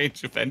would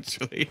change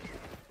eventually.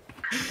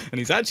 And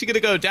he's actually going to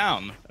go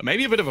down.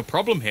 Maybe a bit of a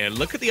problem here.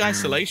 Look at the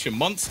isolation.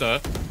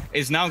 Monster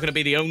is now going to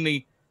be the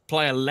only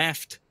player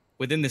left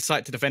within this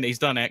site to defend it. He's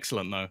done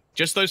excellent, though.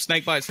 Just those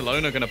snake bites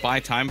alone are going to buy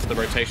time for the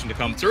rotation to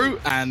come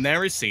through. And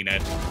there is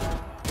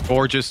CNED.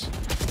 Gorgeous.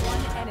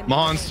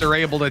 Monster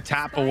able to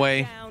tap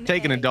away.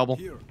 Taking a double.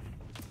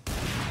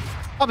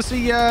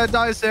 Obviously,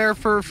 dies there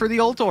for the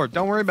ult orb.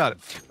 Don't worry about it.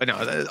 But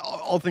no,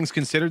 all things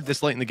considered,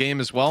 this late in the game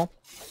as well,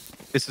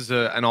 this is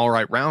an all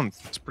right round.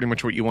 It's pretty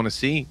much what you want to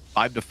see.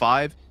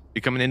 5-5.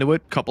 You're coming into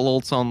it. Couple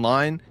ults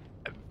online.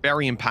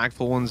 Very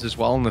impactful ones as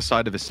well on the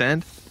side of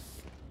Ascend.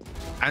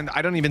 And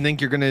I don't even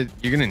think you're gonna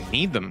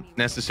need them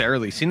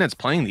necessarily. CNED's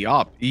playing the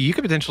op. You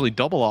could potentially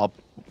double op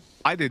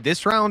either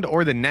this round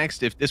or the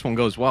next if this one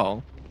goes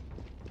well.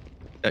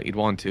 That you'd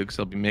want to, because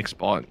there'll be mixed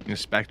bot,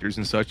 specters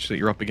and such that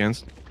you're up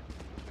against.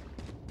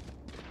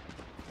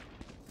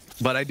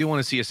 But I do want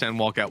to see Ascend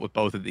walk out with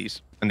both of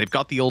these. And they've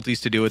got the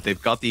ultis to do it.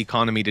 They've got the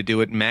economy to do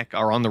it. Mech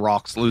are on the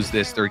rocks. Lose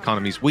this. Their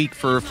economy's weak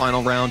for a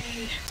final round.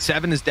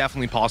 7 is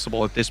definitely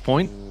possible at this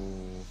point.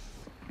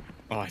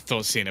 Oh, I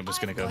thought CNED was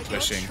going to go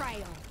pushing.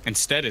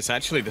 Instead, it's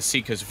actually the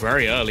Seekers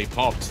very early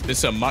popped. This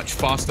is a much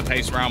faster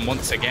paced round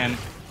once again.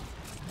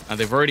 And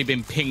they've already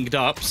been pinged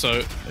up,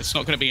 so it's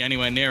not going to be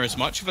anywhere near as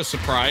much of a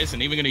surprise.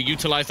 And even going to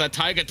utilize that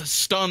Tiger to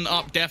stun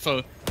up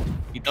Defo.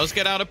 He does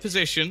get out of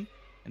position.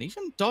 And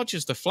even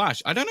dodges the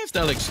flash. I don't know if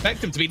they'll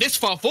expect him to be this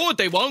far forward.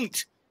 They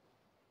won't.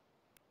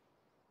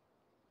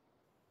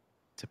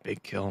 It's a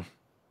big kill.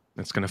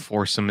 That's going to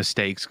force some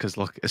mistakes because,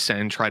 look,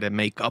 Ascend try to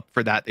make up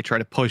for that. They try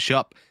to push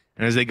up.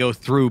 And as they go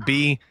through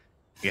B,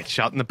 they get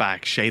shot in the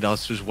back.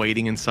 Shados was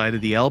waiting inside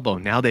of the elbow.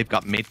 Now they've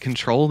got mid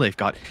control. They've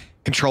got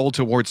control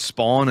towards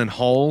spawn and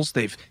holes.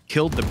 They've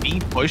killed the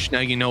B push. Now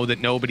you know that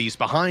nobody's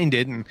behind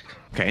it. And,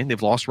 okay,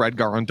 they've lost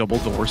Redgar on double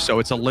door. So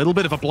it's a little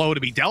bit of a blow to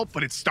be dealt,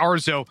 but it's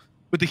Starzo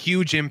with a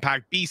huge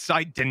impact. B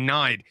side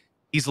denied.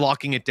 He's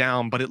locking it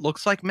down, but it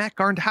looks like Mech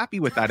aren't happy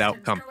with that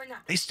outcome.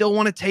 They still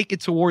want to take it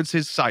towards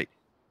his site.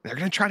 They're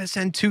going to try to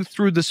send 2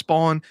 through the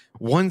spawn,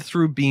 1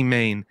 through B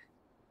main.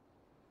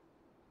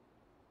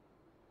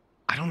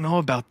 I don't know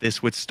about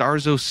this with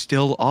Starzo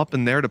still up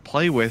and there to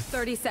play with.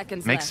 30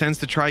 seconds Makes left. sense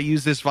to try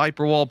use this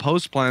Viper Wall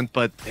post plant,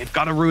 but they've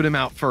got to root him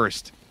out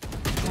first.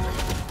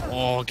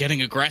 Oh,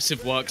 getting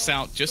aggressive works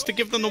out just to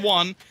give them the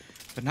 1.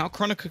 But now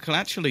Chronica can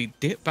actually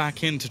dip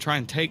back in to try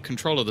and take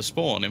control of the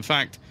spawn. In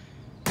fact,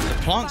 the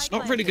plant's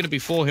not really going to be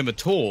for him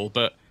at all,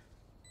 but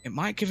it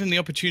might give him the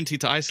opportunity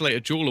to isolate a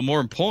jewel, or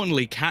more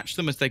importantly, catch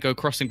them as they go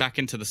crossing back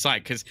into the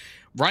site. Because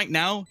right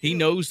now, he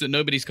knows that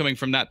nobody's coming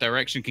from that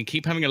direction, can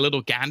keep having a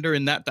little gander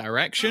in that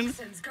direction.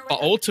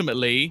 But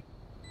ultimately,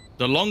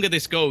 the longer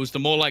this goes, the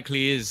more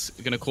likely he is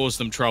going to cause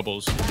them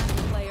troubles.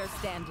 Player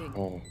standing.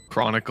 Oh,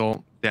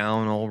 Chronicle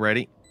down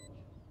already.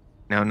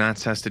 Now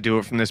Nats has to do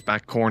it from this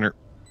back corner.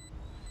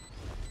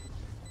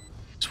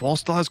 Swall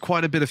still has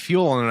quite a bit of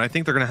fuel on it. I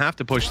think they're going to have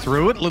to push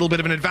through it. A little bit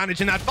of an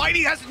advantage in that fight.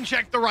 He hasn't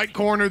checked the right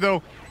corner,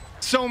 though.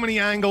 So many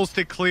angles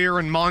to clear,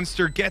 and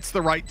Monster gets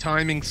the right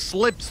timing,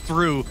 slips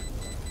through,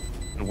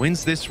 and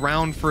wins this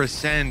round for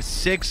Ascend.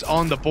 6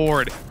 on the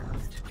board.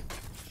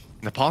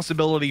 And the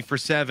possibility for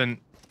 7,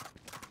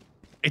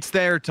 it's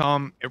there,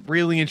 Tom. It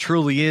really and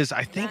truly is.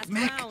 I think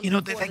Mech, you know,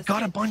 they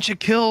got a bunch of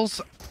kills.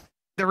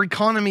 Their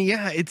economy,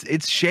 yeah,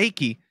 it's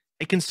shaky.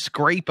 It can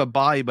scrape a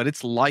buy, but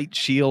it's light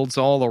shields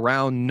all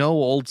around. No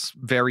ults,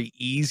 very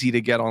easy to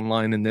get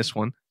online in this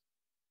one.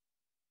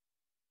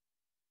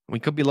 We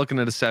could be looking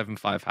at a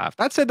 7-5 half.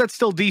 That said, that's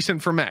still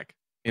decent for Mech.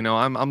 You know,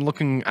 I'm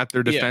looking at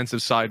their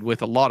defensive side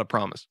with a lot of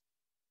promise.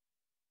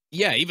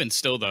 Yeah, even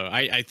still, though,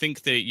 I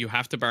think that you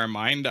have to bear in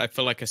mind, I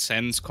feel like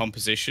Ascend's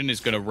composition is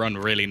going to run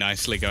really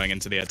nicely going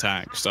into the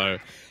attack. So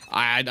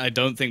I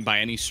don't think by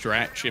any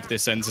stretch, if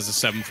this ends as a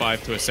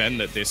 7-5 to Ascend,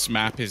 that this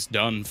map is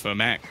done for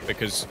Mech,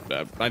 because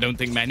I don't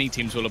think many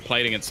teams will have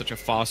played against such a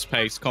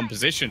fast-paced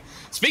composition.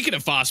 Speaking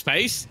of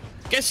fast-paced,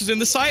 guess who's in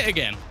the site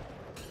again?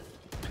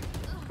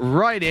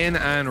 Right in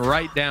and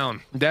right down.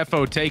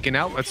 Defo taken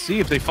out. Let's see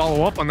if they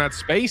follow up on that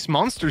space.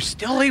 Monster's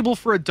still able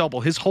for a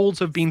double. His holds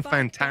have been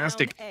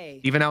fantastic.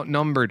 Even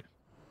outnumbered.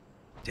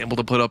 Able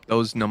to put up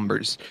those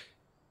numbers.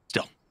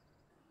 Still,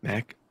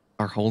 Mech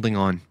are holding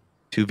on.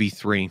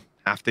 2v3.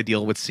 Have to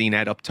deal with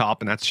CNET up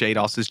top, and that's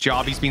Shados'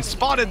 job. He's been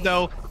spotted,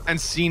 though, and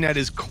CNET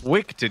is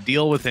quick to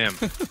deal with him.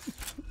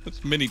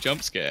 That's mini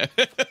jump scare.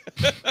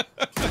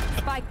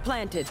 Spike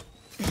planted.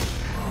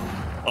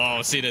 Oh,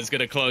 CNET's going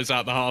to close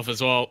out the half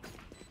as well.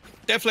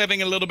 Definitely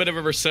having a little bit of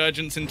a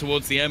resurgence in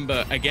towards the end,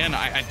 but again,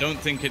 I don't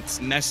think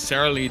it's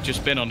necessarily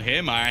just been on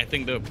him. I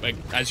think that, like,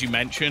 as you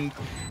mentioned,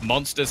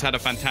 Monster's had a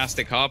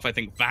fantastic half. I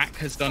think Vac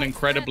has done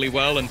incredibly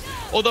well, and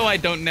although I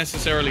don't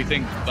necessarily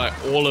think that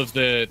all of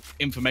the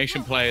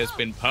information play has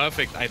been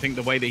perfect, I think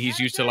the way that he's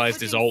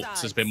utilized his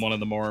ults has been one of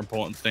the more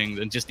important things,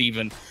 and just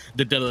even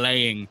the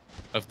delaying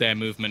of their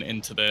movement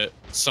into the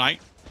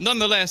site.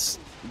 Nonetheless,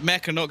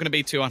 Mech are not going to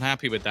be too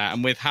unhappy with that,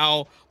 and with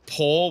how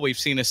poor we've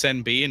seen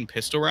Ascend be in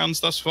pistol rounds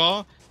thus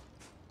far,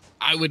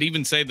 I would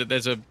even say that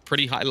there's a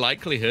pretty high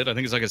likelihood, I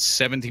think it's like a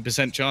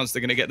 70% chance they're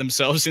going to get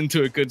themselves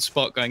into a good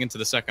spot going into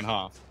the second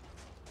half.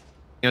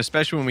 You know,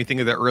 especially when we think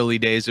of the early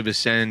days of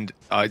Ascend,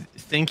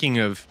 thinking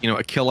of, you know,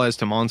 Achilles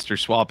to Monster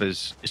swap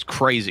is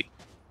crazy.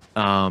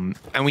 And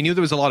we knew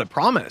there was a lot of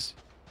promise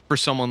for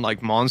someone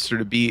like Monster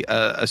to be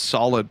a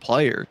solid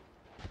player,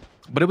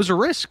 but it was a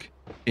risk,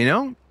 you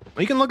know?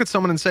 You can look at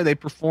someone and say they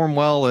perform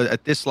well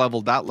at this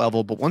level, that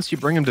level, but once you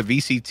bring them to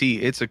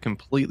VCT, it's a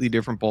completely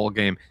different ball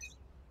game.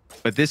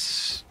 But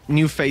this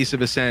new face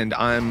of Ascend,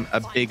 I'm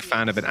a big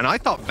fan of it. And I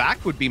thought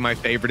Vac would be my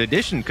favorite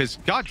addition because,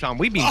 God, Tom,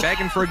 we've been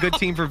begging for a good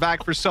team for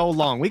Vac for so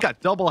long. We got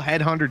double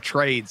headhunter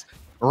trades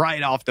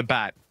right off the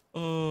bat.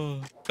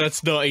 Oh,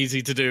 that's not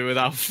easy to do with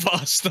how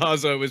fast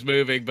Starzo was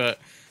moving, but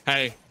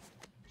hey,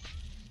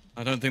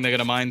 I don't think they're going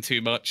to mind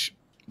too much.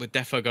 With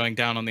Defo going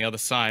down on the other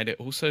side, it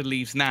also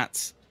leaves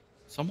Nats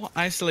somewhat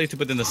isolated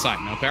within the site.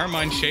 Now, bear in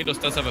mind,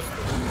 Shados does have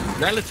a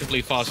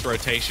relatively fast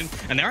rotation,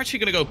 and they're actually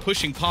going to go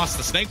pushing past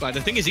the Snakebite. The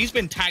thing is, he's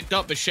been tagged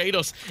up, but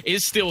Shados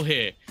is still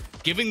here,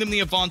 giving them the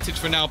advantage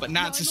for now, but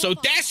Nats is so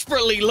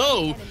desperately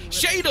low.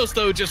 Shados,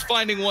 though, just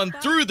finding one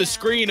through the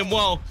screen, and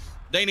well,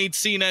 they need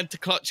CNED to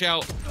clutch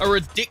out a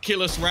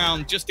ridiculous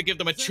round just to give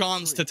them a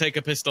chance to take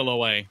a pistol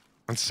away.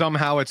 And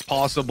somehow it's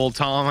possible,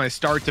 Tom. I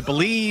start to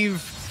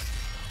believe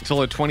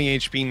until a 20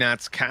 HP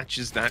Nats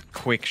catches that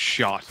quick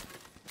shot.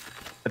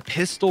 A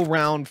pistol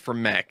round for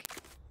Mech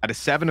at a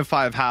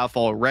 7-5 half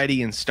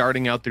already and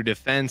starting out their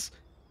defense.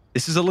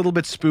 This is a little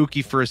bit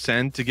spooky for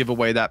Ascend to give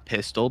away that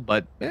pistol,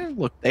 but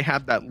look, they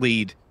have that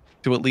lead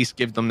to at least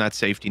give them that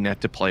safety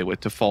net to play with,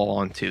 to fall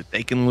onto.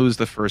 They can lose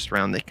the first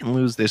round. They can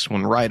lose this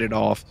one, write it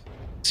off.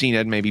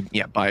 CNED maybe,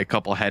 buy a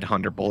couple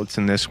headhunter bullets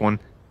in this one.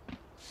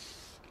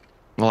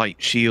 Light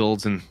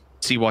shields and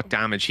see what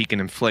damage he can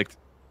inflict.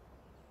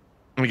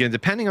 And again,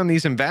 depending on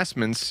these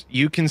investments,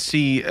 you can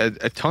see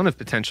a ton of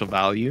potential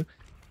value.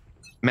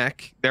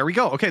 Mech, there we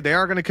go. Okay, they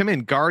are going to come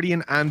in,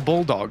 Guardian and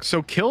Bulldog.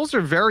 So kills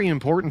are very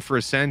important for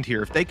Ascend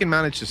here. If they can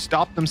manage to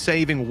stop them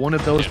saving one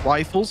of those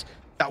rifles,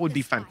 that would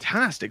be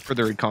fantastic for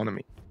their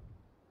economy.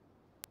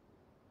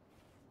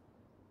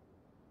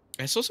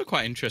 It's also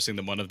quite interesting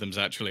that one of them's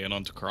actually an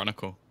Onto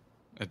Chronicle.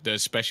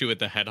 Especially with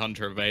the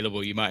Headhunter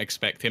available, you might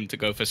expect him to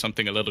go for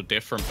something a little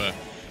different, but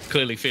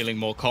clearly feeling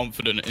more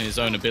confident in his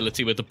own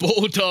ability with the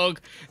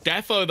Bulldog.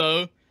 Defo,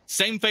 though,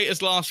 same fate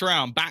as last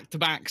round.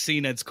 Back-to-back,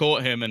 CNED's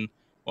caught him, and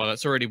well,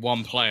 that's already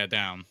one player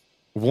down.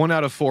 1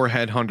 out of 4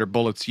 headhunter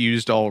bullets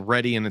used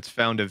already, and it's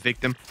found a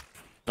victim.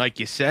 Like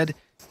you said,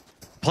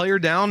 player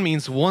down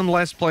means one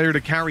less player to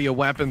carry a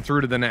weapon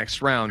through to the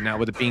next round. Now,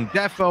 with it being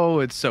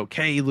Defo, it's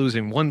okay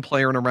losing one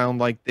player in a round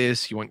like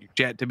this. You want your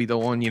Jet to be the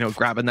one,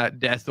 grabbing that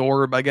death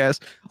orb, I guess.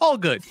 All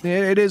good.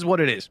 It is what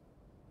it is.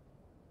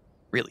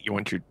 Really, you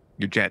want your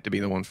Jet to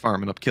be the one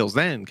farming up kills,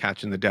 then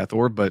catching the death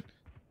orb, but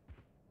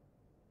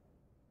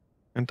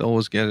can't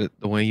always get it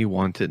the way you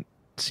want it.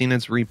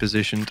 CNED's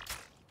repositioned.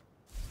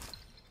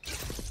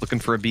 Looking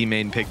for a B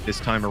main pick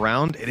this time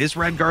around. It is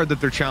Redguard that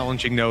they're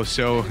challenging, though,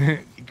 so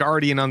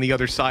Guardian on the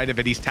other side of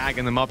it. He's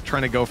tagging them up,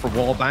 trying to go for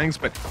wall bangs,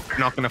 but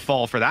not going to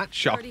fall for that.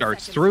 Shock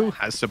darts through,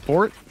 has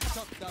support.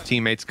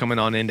 Teammates coming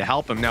on in to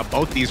help him. Now,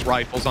 both these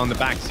rifles on the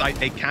back side,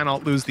 they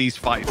cannot lose these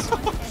fights,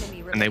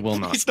 and they will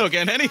not. He's not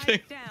getting anything.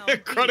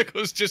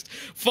 Chronicle's just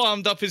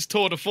farmed up his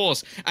tour de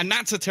force, and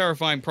that's a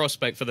terrifying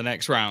prospect for the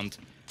next round.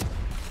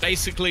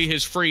 Basically,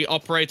 his free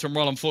operator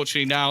role,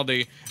 unfortunately, now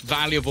the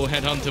valuable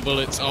headhunter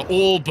bullets are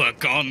all but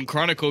gone.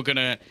 Chronicle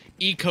gonna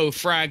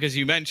eco-frag, as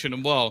you mentioned,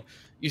 and well,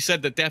 you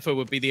said that Defo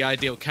would be the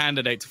ideal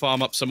candidate to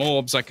farm up some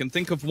orbs. I can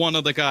think of one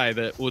other guy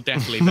that will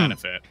definitely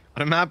benefit.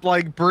 On a map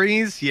like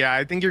Breeze, yeah,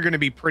 I think you're going to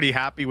be pretty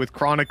happy with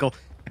Chronicle.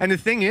 And the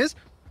thing is,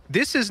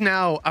 this is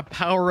now a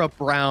power-up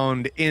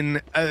round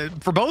in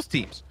for both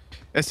teams.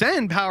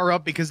 Ascend power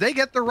up because they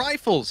get their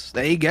rifles,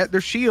 they get their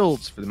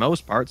shields. For the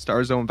most part,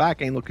 Starzone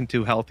back ain't looking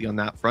too healthy on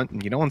that front.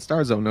 And you know, on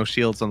Starzone, no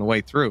shields on the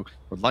way through,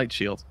 or light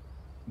shields.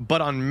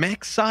 But on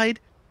Mech's side,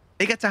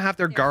 they get to have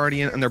their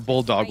Guardian and their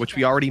Bulldog, which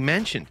we already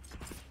mentioned.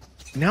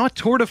 Now a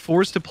tour de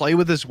force to play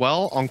with as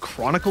well on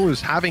Chronicle,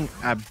 who's having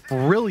a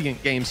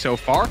brilliant game so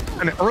far.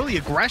 An early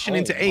aggression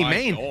into A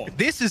main. God.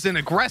 This is an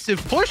aggressive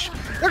push.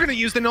 They're going to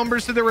use the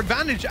numbers to their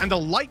advantage, and the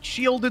light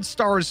shielded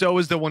Starzo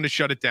is the one to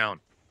shut it down.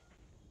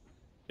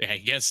 Yeah, he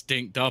gets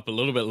dinked up, a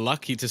little bit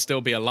lucky to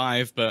still be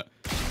alive, but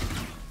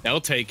they'll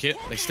take it.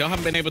 They still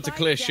haven't been able to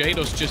clear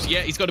Shados just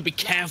yet. He's got to be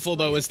careful,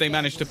 though, as they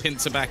manage to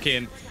pincer back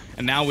in.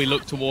 And now we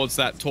look towards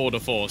that tour de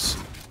force.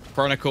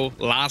 Chronicle,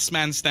 last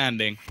man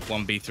standing,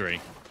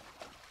 1v3.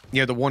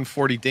 Yeah, the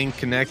 140 dink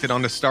connected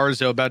on the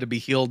Starzo, about to be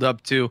healed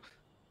up too.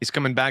 He's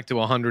coming back to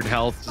 100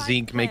 health.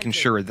 Zeke making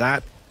sure of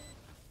that.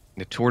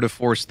 The tour de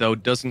force, though,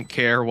 doesn't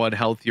care what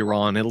health you're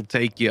on. It'll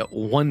take you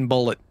one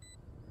bullet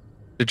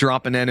to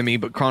drop an enemy,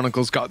 but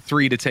Chronicle's got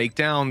 3 to take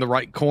down. The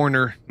right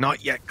corner,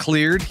 not yet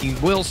cleared. He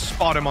will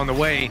spot him on the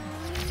way.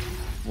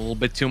 A little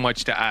bit too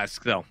much to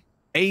ask, though.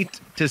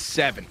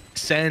 8-7.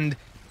 Ascend,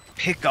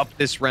 pick up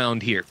this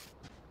round here.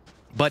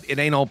 But it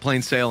ain't all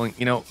plain sailing.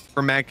 You know,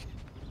 for Mech,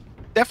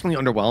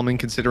 definitely underwhelming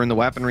considering the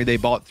weaponry they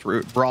brought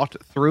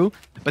through.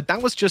 But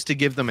that was just to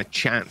give them a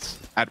chance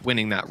at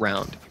winning that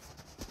round.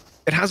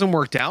 It hasn't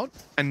worked out,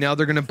 and now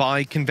they're going to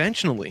buy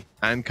conventionally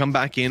and come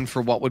back in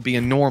for what would be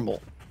a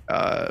normal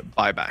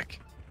buyback.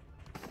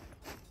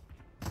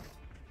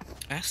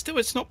 Still,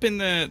 it's not been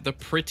the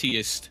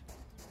prettiest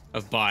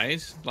of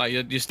buys. Like,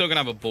 you're still gonna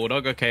have a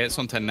Bulldog. Okay, it's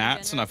onto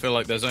Nats, and I feel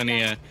like there's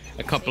only a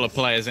couple of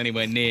players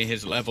anywhere near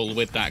his level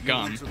with that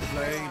gun.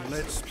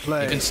 Let's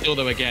play. Even still,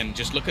 though, again,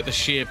 just look at the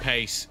sheer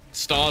pace.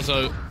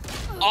 Starzo.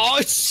 Oh,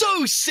 it's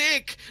so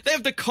sick! They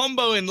have the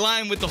combo in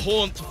line with the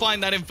Haunt to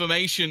find that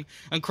information,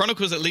 and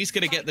Chronicle's at least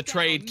gonna get the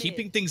trade,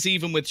 keeping things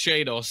even with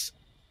Shados.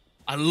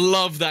 I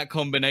love that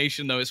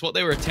combination, though. It's what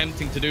they were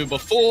attempting to do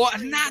before,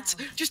 and that's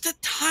just a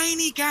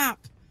tiny gap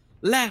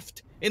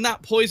left in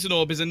that poison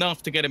orb is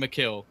enough to get him a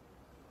kill.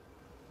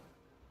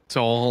 That's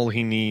all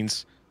he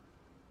needs.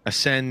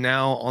 Ascend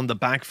now on the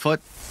back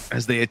foot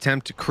as they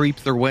attempt to creep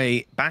their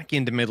way back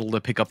into middle to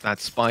pick up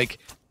that spike.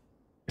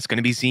 It's going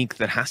to be Zeke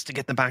that has to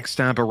get the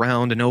backstab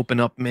around and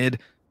open up mid,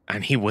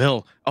 and he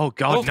will. Oh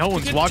god, no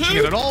one's watching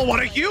it at all. What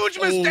a huge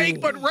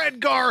mistake, but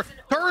Redgar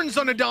turns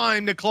on a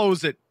dime to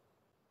close it.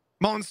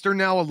 Monster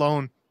now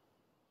alone.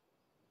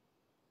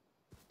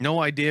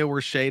 No idea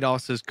where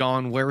Shados has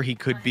gone, where he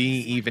could be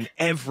even.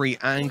 Every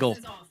angle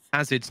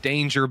has its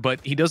danger,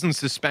 but he doesn't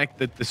suspect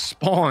that the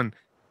spawn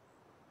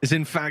is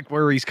in fact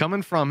where he's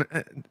coming from.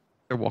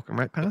 They're walking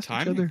right past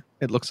each other.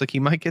 It looks like he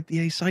might get the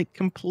A site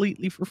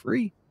completely for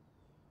free.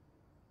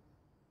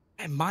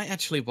 It might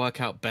actually work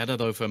out better,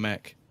 though, for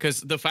Mech, because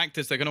the fact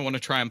is they're going to want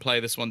to try and play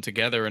this one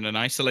together, and an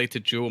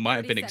isolated duel might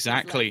have been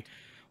exactly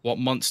what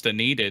Monster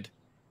needed.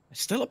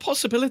 Still a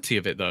possibility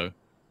of it, though.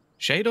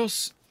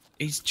 Shados,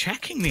 he's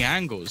checking the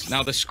angles.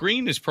 Now, the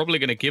screen is probably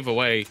going to give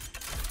away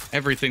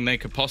everything they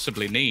could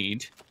possibly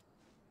need.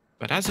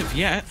 But as of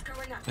yet,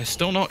 they're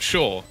still not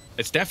sure.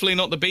 It's definitely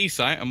not the B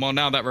site, and well,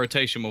 now that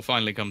rotation will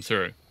finally come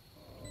through.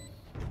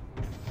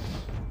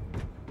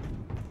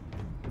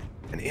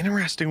 An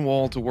interesting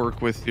wall to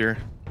work with here.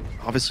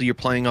 Obviously, you're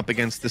playing up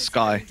against the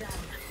sky.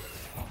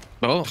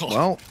 Oh,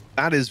 well,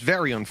 that is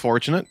very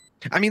unfortunate.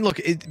 I mean, look,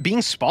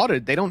 being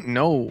spotted, they don't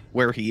know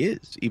where he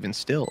is, even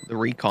still. The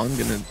recon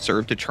going to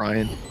serve to try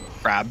and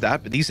grab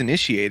that, but these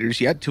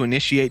initiators yet to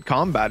initiate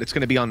combat. It's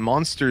going to be on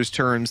Monster's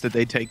terms that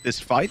they take this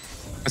fight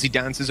as he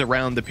dances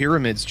around the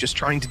pyramids, just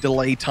trying to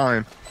delay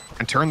time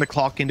and turn the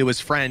clock into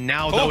his friend.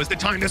 Now, though, is the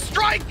time to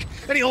strike,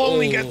 and he'll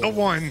only get the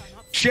one.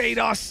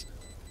 Shados.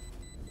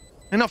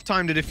 Enough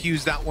time to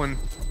defuse that one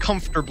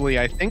comfortably,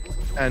 I think,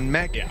 and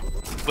Mech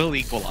will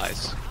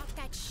equalize.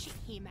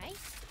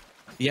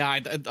 Yeah,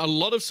 a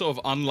lot of sort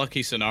of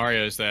unlucky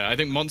scenarios there. I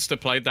think Monster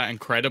played that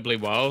incredibly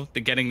well,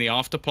 getting the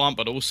afterplant,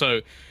 but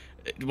also,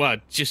 well,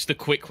 just the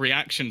quick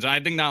reactions. I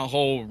think that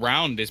whole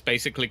round is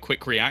basically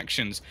quick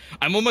reactions.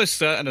 I'm almost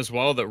certain as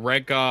well that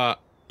Redgar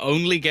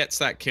only gets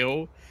that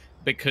kill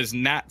because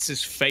Nats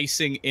is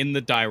facing in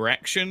the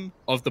direction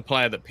of the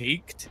player that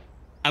peaked.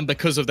 And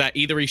because of that,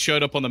 either he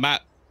showed up on the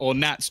map or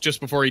Nats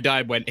just before he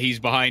died went, he's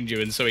behind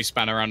you, and so he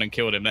span around and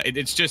killed him.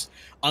 It's just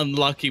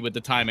unlucky with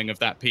the timing of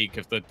that peak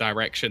of the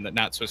direction that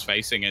Nats was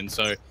facing in.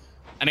 So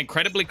an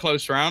incredibly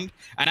close round.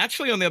 And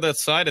actually on the other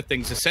side of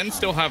things, Ascend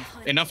still have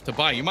enough to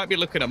buy. You might be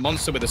looking at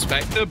Monster with a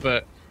Spectre,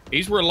 but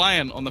he's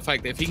reliant on the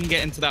fact that if he can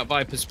get into that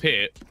Viper's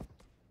Pit,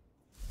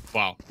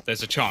 wow,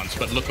 there's a chance.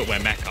 But look at where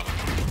Mech are.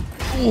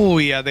 Oh,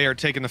 yeah, they are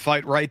taking the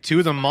fight right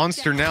to them.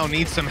 Monster now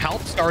needs some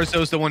help.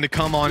 Starzo's the one to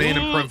come on in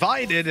and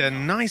provided a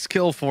nice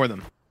kill for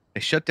them. They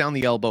shut down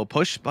the elbow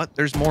push, but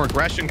there's more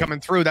aggression coming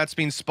through. That's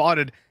being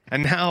spotted.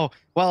 And now,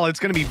 well, it's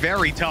going to be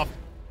very tough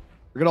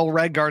for good old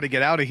Redguard to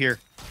get out of here.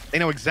 They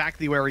know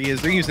exactly where he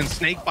is. They're using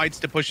snake bites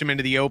to push him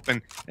into the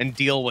open and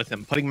deal with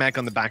him, putting Mech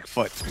on the back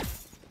foot.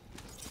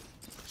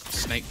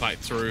 Snake bite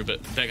through,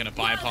 but they're going to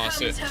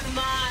bypass it.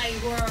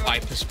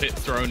 Viper's Pit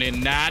thrown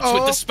in. Nats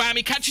with the spam.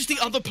 He catches the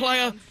other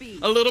player.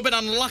 A little bit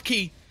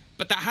unlucky,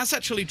 but that has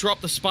actually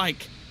dropped the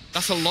spike.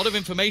 That's a lot of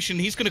information.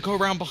 He's going to go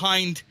around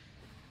behind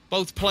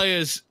both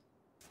players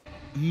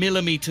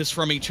millimeters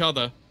from each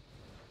other.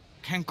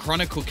 Can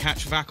Chronicle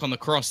catch Vac on the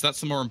cross?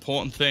 That's the more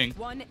important thing.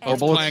 He's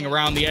playing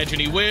around the edge,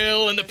 and he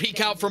will. And the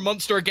peek out from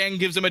Monster again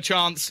gives him a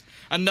chance.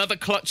 Another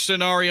clutch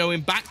scenario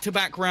in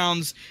back-to-back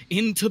rounds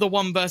into the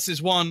 1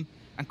 versus 1.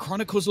 And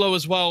Chronicle's low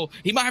as well.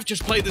 He might have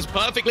just played this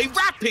perfectly,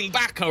 wrapping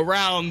back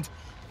around.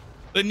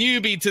 The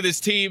newbie to this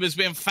team has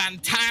been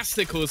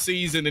fantastic all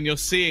season, and you're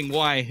seeing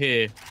why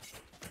here.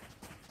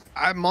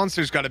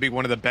 Monster's got to be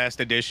one of the best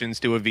additions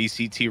to a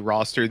VCT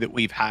roster that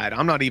we've had.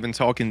 I'm not even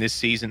talking this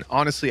season.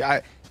 Honestly,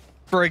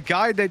 for a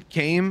guy that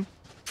came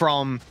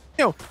from,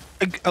 you know,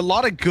 a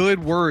lot of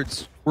good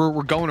words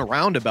were going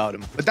around about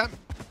him, but that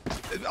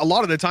a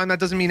lot of the time that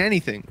doesn't mean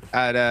anything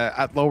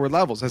at lower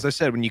levels. As I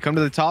said, when you come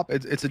to the top,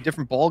 it's a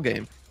different ball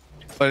game.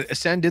 But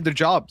ACEND did their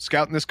job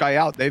scouting this guy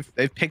out.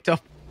 They've picked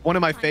up one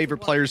of my favorite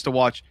players to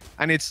watch,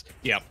 and it's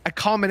a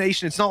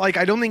combination. It's not like,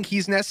 I don't think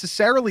he's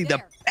necessarily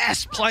the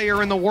best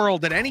player in the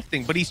world at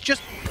anything, but he's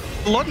just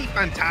bloody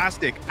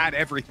fantastic at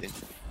everything.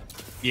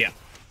 Yeah.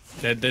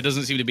 There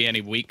doesn't seem to be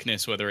any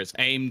weakness, whether it's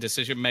aim,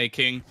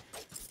 decision-making,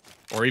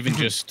 or even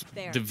just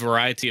the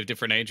variety of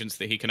different agents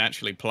that he can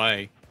actually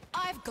play.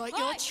 I've got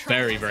your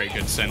Very, very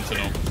good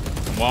Sentinel.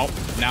 Well,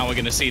 now we're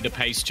going to see the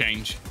pace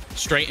change.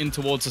 Straight in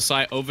towards the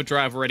site.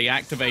 Overdrive already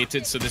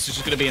activated, so this is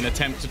just going to be an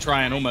attempt to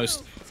try and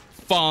almost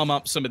farm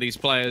up some of these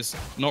players.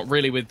 Not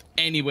really with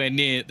anywhere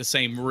near the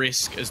same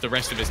risk as the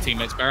rest of his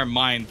teammates. Bear in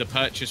mind, the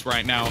purchase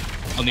right now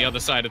on the other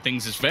side of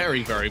things is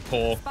very, very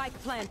poor.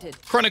 Spike planted.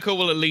 Chronicle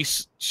will at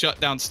least shut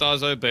down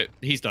Starzo, but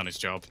he's done his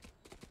job.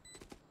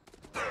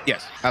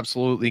 Yes,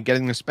 absolutely.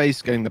 Getting the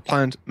space, getting the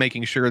plant,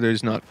 making sure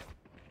there's not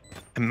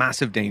a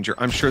massive danger.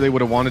 I'm sure they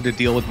would have wanted to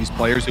deal with these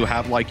players who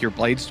have like your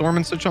Blade Storm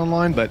and such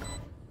online, but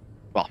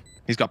well,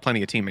 he's got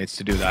plenty of teammates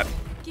to do that.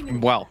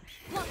 Well,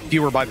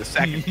 fewer by the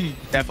second.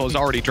 Defo's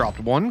already dropped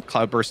one.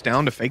 Cloudburst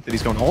down to fake that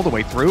he's going all the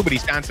way through, but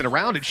he's dancing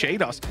around, and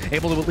Shados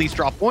able to at least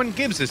drop one,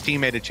 gives his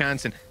teammate a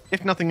chance, and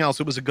if nothing else,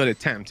 it was a good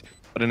attempt,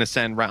 but an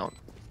ACEND round.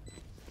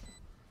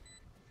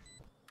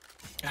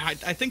 I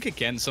think,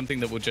 again, something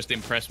that will just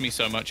impress me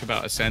so much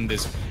about ACEND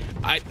is,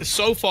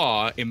 so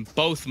far, in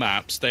both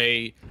maps,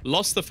 they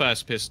lost the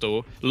first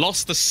pistol,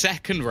 lost the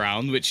second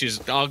round, which is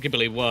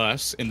arguably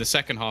worse in the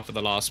second half of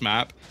the last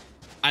map,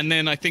 and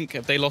then I think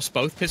they lost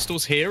both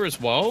pistols here as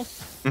well.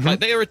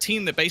 Like, they are a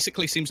team that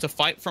basically seems to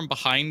fight from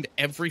behind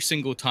every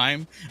single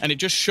time, and it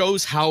just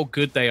shows how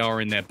good they are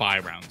in their buy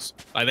rounds.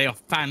 Like, they are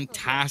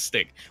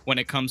fantastic when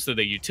it comes to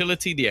the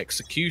utility, the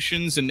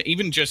executions, and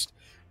even just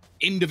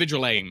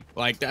individual aim.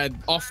 Like,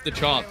 off the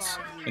charts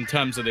in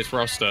terms of this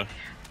roster.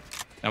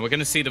 Now, we're going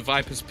to see the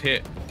Viper's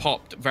Pit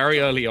popped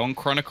very early on.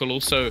 Chronicle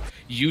also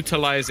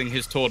utilizing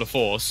his tour de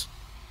force.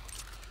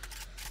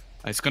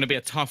 It's going to be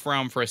a tough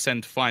round for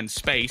ACEND to find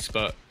space,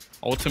 but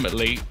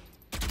ultimately,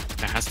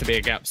 there has to be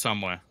a gap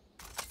somewhere.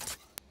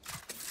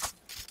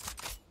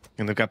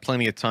 And they've got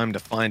plenty of time to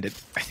find it.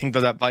 I think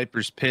that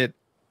Viper's Pit,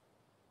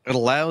 it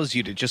allows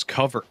you to just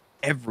cover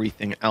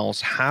everything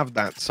else, have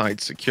that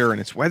site secure, and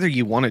it's whether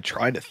you want to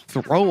try to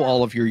throw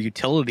all of your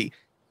utility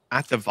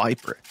at the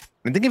Viper.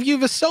 I think if you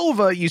have a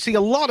Silva, you see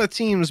a lot of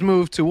teams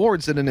move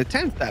towards it and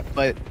attempt that,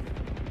 but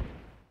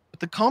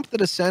the comp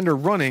that ACEND are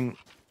running,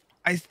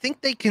 I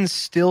think they can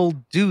still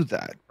do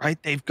that,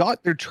 right? They've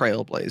got their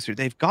Trailblazer.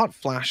 They've got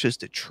flashes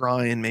to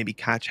try and maybe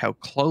catch how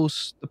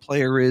close the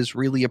player is,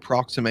 really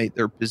approximate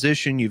their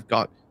position. You've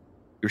got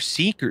your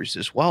Seekers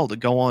as well to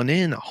go on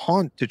in, a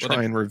Haunt to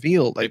try and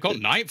reveal. Like, they've got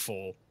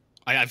Nightfall.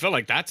 I feel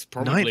like that's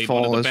probably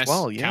one of the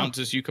best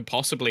counters you could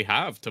possibly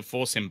have to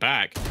force him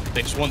back.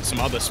 They just want some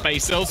other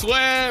space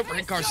elsewhere.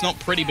 Redguard's not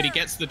pretty, but he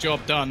gets the job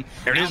done.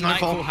 There it is,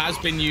 Nightfall has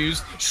been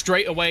used.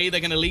 Straight away,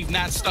 they're going to leave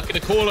Nat stuck in a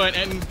corner.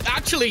 And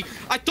actually,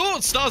 I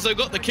thought Starzo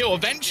got the kill.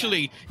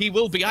 Eventually, he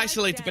will be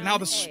isolated, but now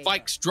the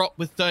spikes drop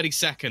with 30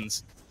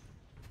 seconds.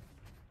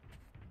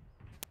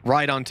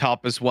 Right on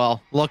top as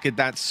well. Look at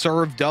that,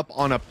 served up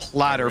on a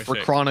platter for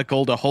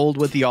Chronicle to hold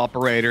with the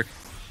operator.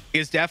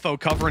 Is Defo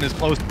covering his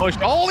close push?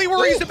 All he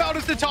worries about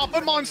is the top,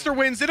 but Monster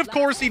wins it. Of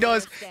course he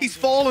does. He's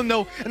fallen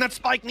though, and that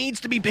spike needs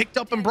to be picked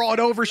up and brought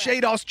over.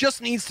 Shados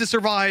just needs to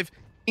survive.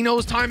 He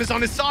knows time is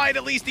on his side,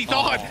 at least he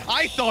thought.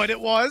 I thought it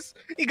was.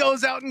 He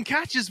goes out and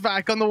catches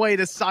back on the way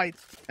to site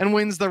and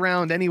wins the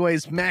round.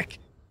 Anyways, Mech,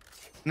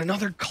 and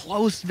another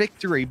close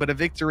victory, but a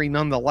victory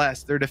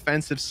nonetheless. Their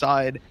defensive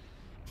side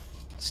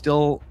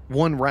still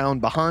one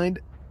round behind.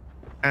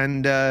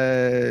 And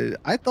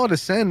I thought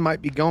ACEND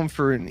might be going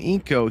for an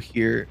eco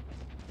here.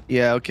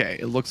 Yeah, okay.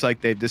 It looks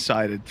like they've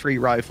decided 3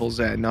 rifles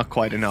and not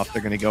quite enough.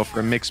 They're going to go for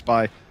a mixed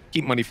buy.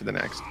 Keep money for the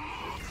next.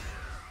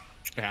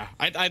 Yeah,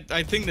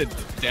 I think that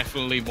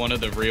definitely one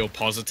of the real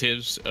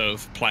positives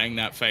of playing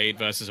that Fade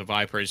versus a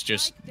Viper is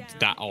just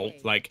that ult.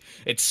 Like,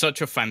 it's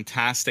such a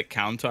fantastic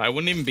counter. I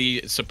wouldn't even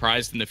be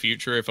surprised in the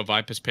future if a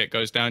Viper's Pit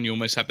goes down, you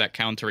almost have that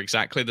counter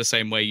exactly the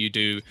same way you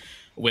do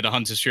with a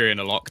Hunter's Fury in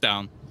a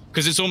lockdown.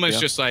 Because it's almost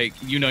just like,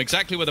 you know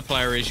exactly where the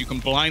player is, you can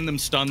blind them,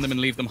 stun them, and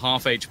leave them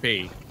half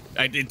HP.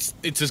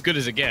 It's as good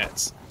as it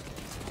gets.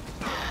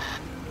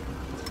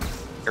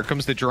 Here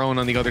comes the drone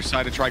on the other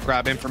side to try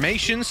grab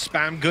information.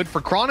 Spam good for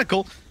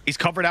Chronicle. He's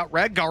covered out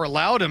Redgar,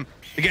 allowed him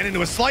to get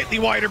into a slightly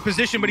wider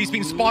position, but he's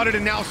been spotted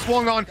and now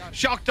swung on.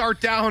 Shock dart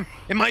down.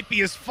 It might be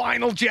his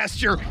final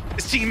gesture.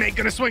 His teammate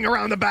gonna swing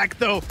around the back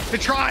though to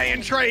try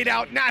and trade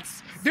out.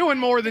 Nats doing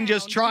more than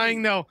just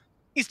trying though.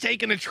 He's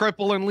taking a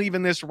triple and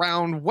leaving this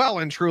round well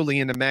and truly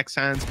into Mech's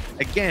hands.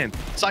 Again,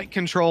 site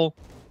control,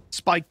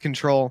 spike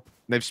control.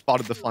 They've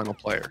spotted the final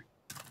player.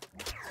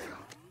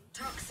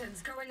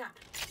 Toxins going up.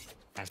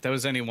 If there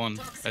was anyone,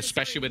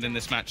 especially within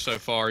this match so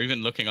far,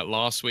 even looking at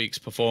last week's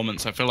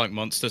performance, I feel like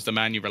Monster's the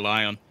man you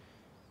rely on.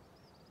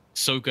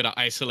 So good at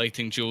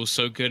isolating Jules,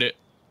 so good at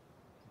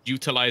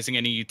utilizing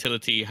any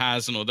utility he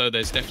has, and although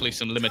there's definitely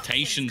some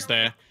limitations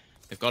there,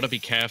 they've got to be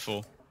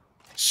careful.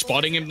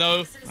 Spotting him,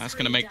 though, that's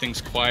going to make things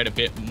quite a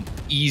bit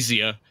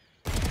easier.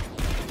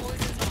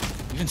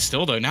 Even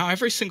still, though, now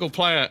every single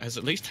player has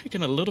at least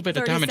taken a little bit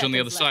of damage on the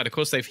other side. Of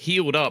course, they've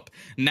healed up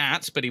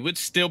Nats, but he would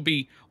still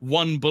be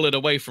one bullet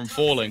away from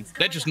falling.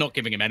 They're just not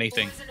giving him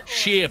anything.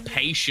 Sheer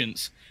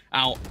patience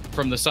out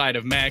from the side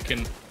of Mech,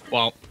 and,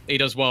 well, he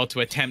does well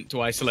to attempt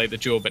to isolate the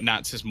duel, but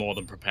Nats is more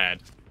than prepared.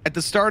 At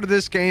the start of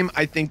this game,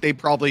 I think they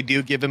probably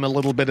do give him a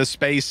little bit of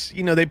space.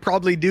 You know, they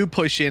probably do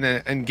push in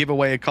and give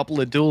away a couple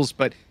of duels,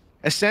 but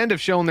ACEND have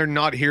shown they're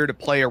not here to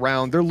play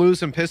around. They're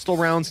losing pistol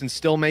rounds and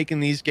still making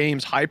these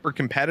games hyper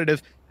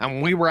competitive.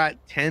 And we were at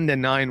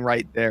 10-9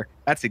 right there.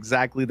 That's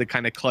exactly the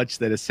kind of clutch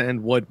that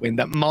ACEND would win,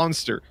 that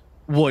Monster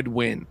would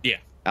win. Yeah.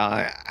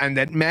 And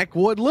that Mech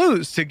would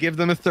lose to give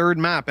them a third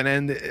map and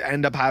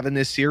end up having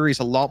this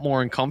series a lot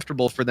more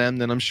uncomfortable for them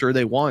than I'm sure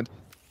they want.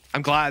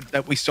 I'm glad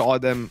that we saw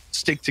them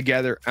stick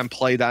together and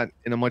play that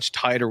in a much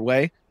tighter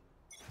way.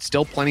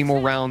 Still plenty more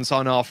rounds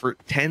on offer.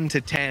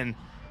 10-10.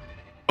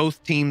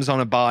 Both teams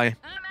on a bye.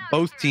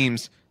 Both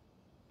teams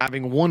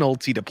having one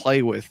ulti to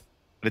play with.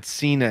 But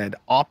it's CNED,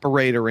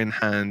 Operator in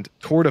hand,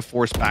 Tour de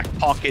Force back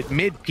pocket,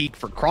 mid-peak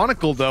for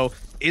Chronicle, though,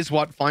 is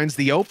what finds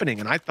the opening.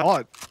 And I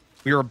thought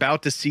we were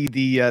about to see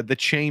the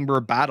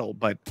chamber battle,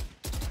 but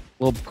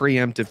a little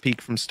preemptive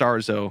peek from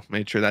Starzo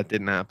made sure that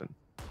didn't happen.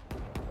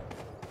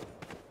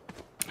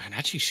 And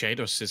actually,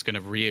 Shados is going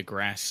to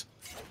re-aggress.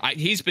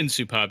 He's been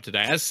superb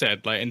today. As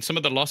said, like in some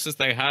of the losses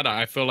they had,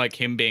 I feel like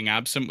him being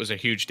absent was a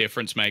huge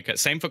difference maker.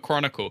 Same for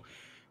Chronicle,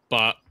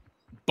 but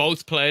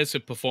both players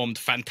have performed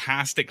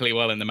fantastically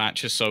well in the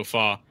matches so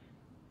far.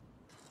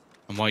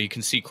 And while you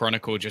can see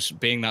Chronicle just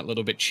being that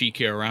little bit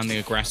cheekier around the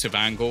aggressive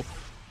angle,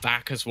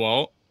 back as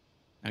well.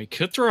 Now he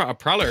could throw out a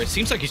Prowler. It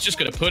seems like he's just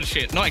going to push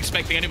it, not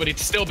expecting anybody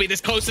to still be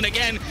this close. And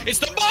again, it's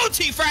the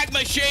multi-frag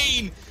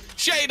machine!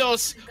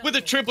 Shados with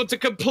a triple to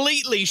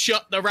completely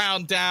shut the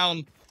round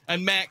down.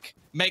 And Mech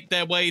make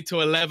their way to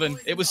 11.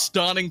 It was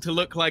starting to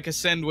look like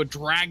ACEND were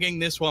dragging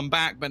this one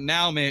back, but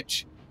now,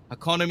 Mitch,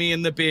 Economy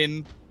in the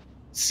bin,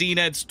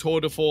 CNED's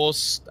Tour de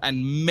Force,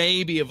 and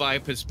maybe a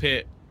Viper's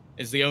Pit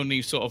is the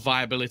only sort of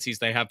viabilities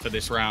they have for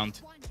this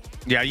round.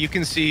 Yeah, you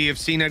can see if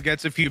CNED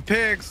gets a few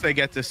picks, they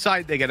get to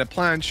site, they get a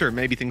plan, sure,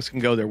 maybe things can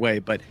go their way,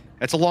 but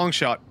it's a long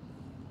shot.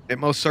 It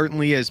most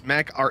certainly is.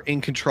 Mech are in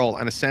control,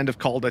 and ACEND have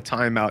called a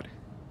timeout.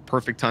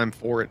 Perfect time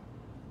for it.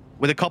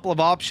 With a couple of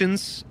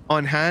options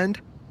on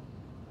hand,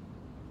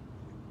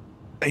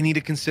 they need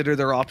to consider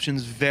their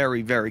options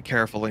very, very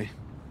carefully.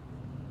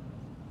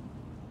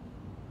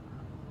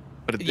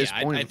 But at this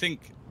point, I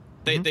think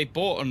they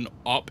bought an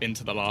op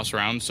into the last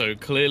round, so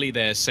clearly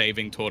they're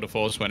saving Tour de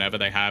Force whenever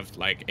they have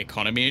like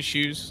economy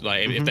issues.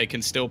 Like if they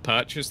can still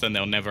purchase, then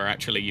they'll never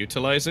actually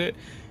utilize it.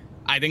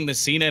 I think the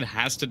CNED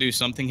has to do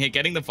something here.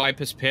 Getting the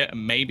Viper's Pit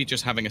and maybe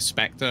just having a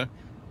Spectre,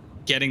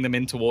 getting them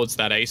in towards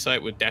that A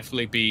site would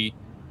definitely be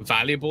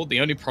valuable. The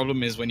only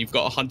problem is when you've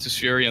got a Hunter's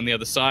Fury on the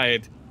other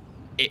side,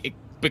 it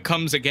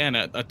becomes again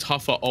a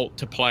tougher ult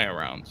to play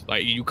around.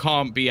 Like you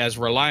can't be as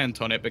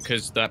reliant on it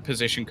because that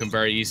position can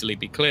very easily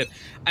be cleared.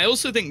 I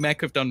also think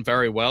Mech have done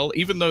very well,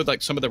 even though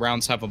like some of the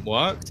rounds haven't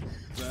worked,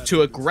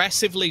 to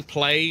aggressively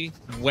play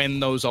when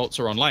those ults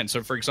are online.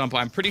 So for example,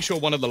 I'm pretty sure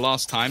one of the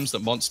last times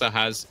that Monster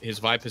has his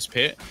Viper's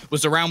Pit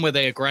was around where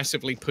they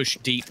aggressively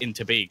pushed deep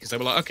into B, because they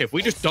were like, okay, if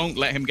we just don't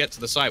let him get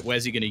to the site,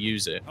 where's he going to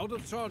use it? Out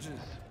of charges.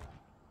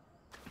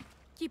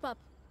 Keep up.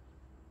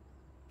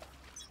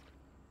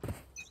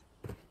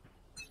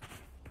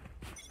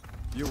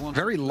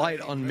 very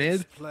light on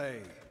mid.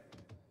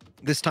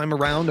 This time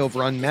around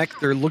over on Mech,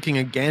 they're looking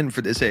again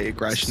for this A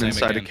aggression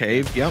inside a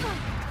cave. Yep,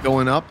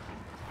 going up,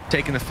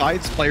 taking the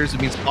fights. Players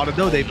have been spotted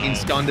though. They've been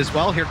stunned as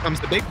well. Here comes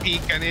the big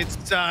peek, and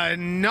it's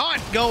not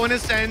going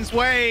ACEND's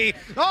way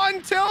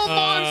until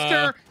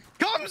Monster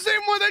comes in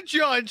with a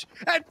judge,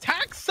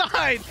 attack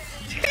side.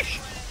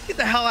 Get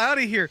the hell out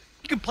of here.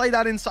 You could play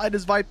that inside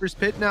his Viper's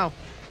pit now.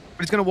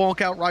 But he's going to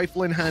walk out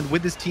rifle in hand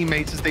with his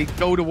teammates as they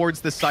go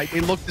towards the site.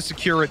 They look to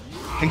secure it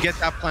and get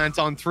that plant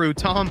on through.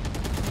 Tom,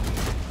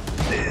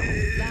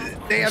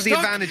 they have the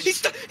advantage. He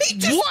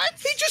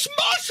just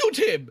marshaled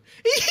him.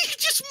 He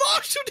just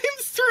marshaled him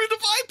through the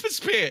Viper's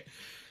pit.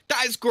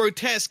 That is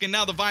grotesque. And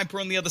now the Viper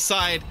on the other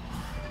side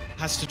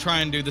has to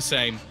try and do the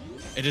same.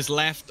 It is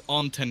left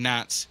onto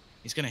Nats.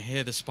 He's going to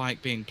hear the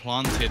spike being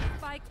planted.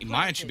 He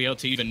might actually be able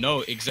to even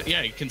know.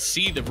 Yeah, you can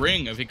see the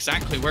ring of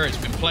exactly where it's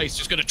been placed.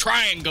 Just going to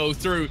try and go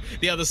through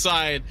the other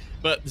side.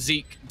 But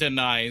Zeke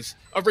denies.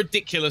 A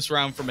ridiculous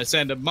round from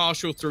ACEND.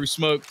 Marshall through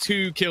smoke.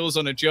 2 kills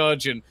on a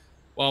judge. And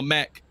while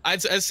Mech,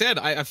 as I said,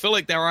 I feel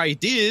like their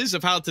ideas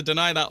of how to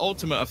deny that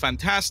ultimate are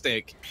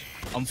fantastic.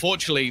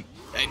 Unfortunately,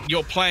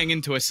 you're playing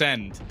into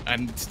ACEND.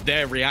 And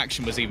their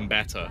reaction was even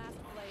better.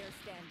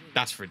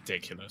 That's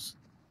ridiculous.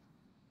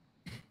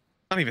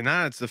 Not even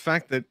that, it's the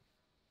fact that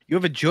you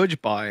have a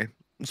judge by.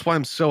 That's why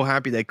I'm so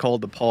happy they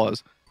called the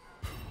pause.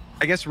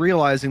 I guess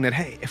realizing that,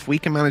 hey, if we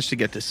can manage to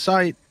get to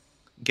site,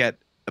 get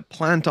a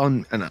plant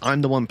on, and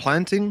I'm the one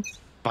planting,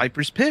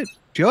 Viper's pit,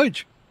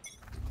 judge.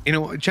 You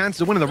know, chances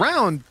of winning the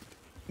round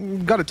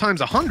got it times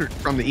 100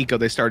 from the eco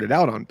they started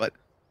out on, but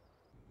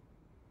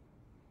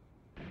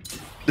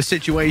the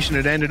situation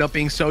it ended up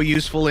being so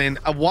useful in.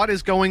 What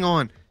is going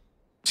on?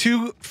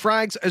 2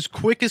 frags as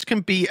quick as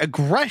can be,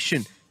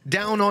 aggression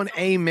down on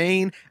A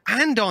main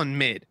and on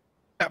mid.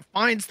 That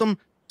finds them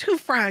 2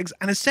 frags,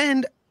 and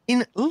ACEND,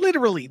 in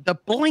literally the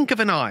blink of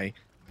an eye,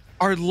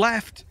 are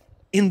left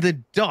in the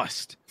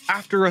dust.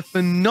 After a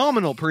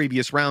phenomenal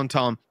previous round,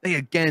 Tom, they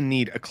again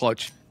need a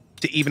clutch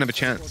to even have a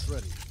chance.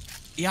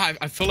 Yeah,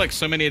 I feel like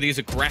so many of these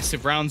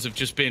aggressive rounds have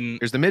just been...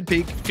 Here's the mid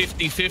peak.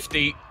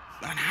 50-50.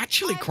 And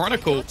actually,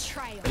 Chronicle,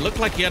 it looked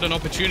like he had an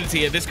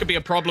opportunity here. This could be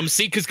a problem.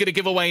 Seeker's going to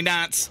give away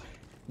Nats.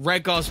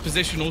 Redgar's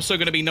position also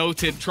going to be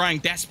noted, trying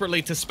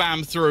desperately to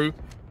spam through.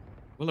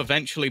 Will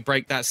eventually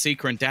break that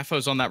Seeker, and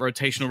Defo's on that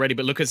rotation already,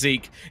 but look at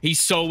Zeke. He's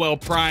so well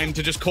primed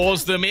to just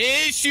cause them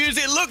issues.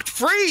 It looked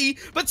free,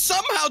 but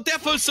somehow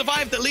Defo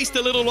survived at least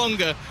a little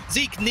longer.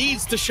 Zeke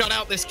needs to shut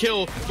out this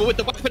kill, but with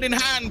the weapon in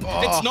hand,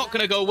 it's not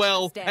going to go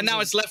well. And now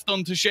it's left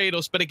on to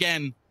Shados, but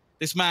again,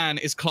 this man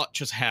is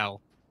clutch as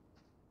hell.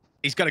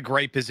 He's got a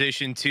great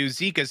position, too.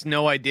 Zeke has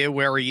no idea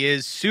where he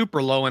is.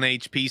 Super low in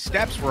HP.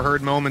 Steps were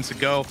heard moments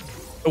ago.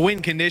 The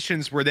win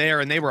conditions were there,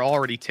 and they were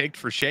already ticked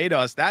for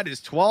Shados. That is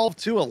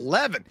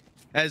 12-11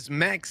 as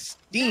Mech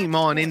steam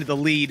on into the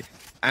lead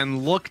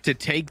and look to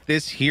take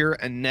this here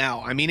and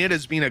now. I mean, it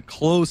has been a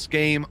close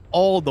game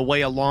all the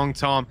way along,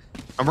 Tom,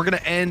 and we're going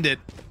to end it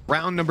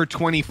round number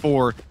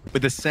 24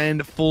 with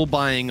ACEND full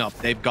buying up.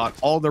 They've got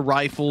all the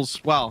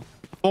rifles, well,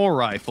 4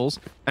 rifles,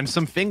 and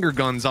some finger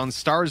guns on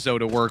Starzo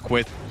to work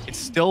with. It's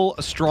still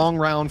a strong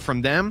round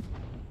from them,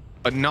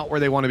 but not where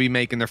they want to be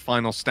making their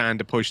final stand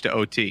to push to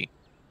OT.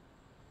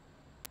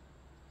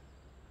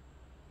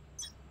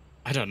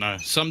 I don't know.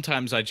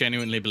 Sometimes I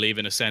genuinely believe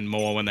in ACEND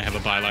more when they have a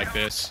buy like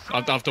this.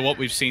 After what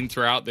we've seen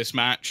throughout this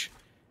match,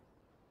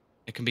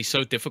 it can be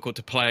so difficult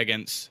to play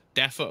against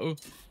Defo.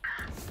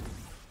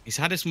 He's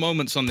had his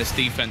moments on this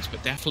defense,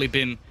 but definitely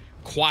been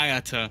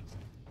quieter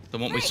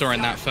than what we saw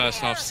in that first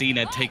half.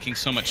 CNED taking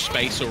so much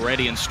space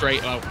already, and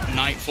straight up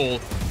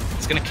Nightfall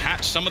is going to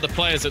catch some of the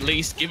players at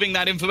least, giving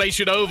that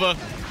information over.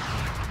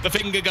 The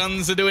finger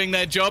guns are doing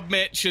their job,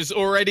 Mitch, as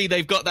already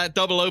they've got that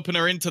double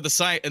opener into the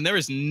site, and there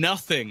is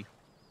nothing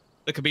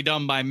that could be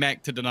done by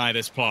Mech to deny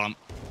this plant.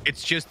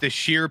 It's just the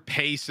sheer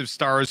pace of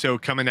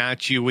Starzo coming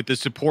at you with the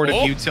support of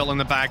Util in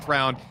the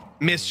background.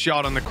 Missed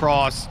shot on the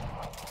cross.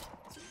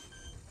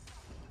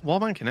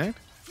 Wallbang connect?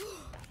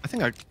 I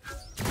think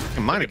I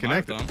might have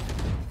connected.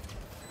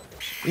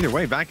 Either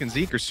way, back and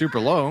Zeke are super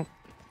low.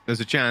 There's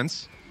a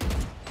chance.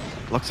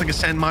 Looks like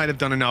ACEND might have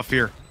done enough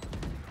here.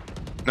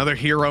 Another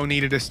hero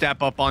needed to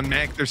step up on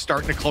Mech. They're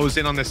starting to close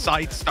in on the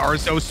site.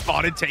 Starzo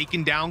spotted,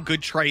 taken down.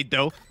 Good trade,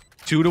 though.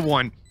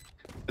 2-1.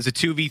 As a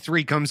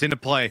 2v3 comes into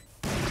play.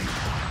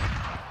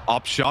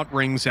 Op shot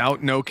rings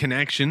out, no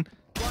connection.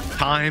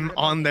 Time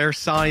on their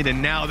side,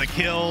 and now the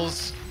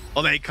kills.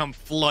 Well, they come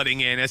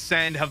flooding in.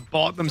 ACEND have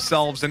bought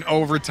themselves an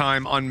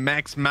overtime on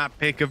Mech's map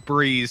pick of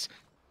Breeze.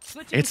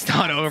 It's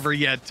not over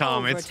yet,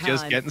 Tom. It's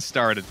just getting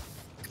started.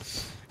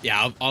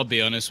 Yeah, I'll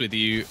be honest with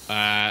you.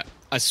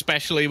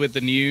 Especially with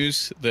the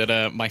news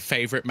that my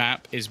favorite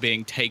map is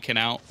being taken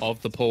out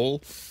of the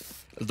pool.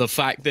 The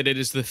fact that it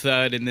is the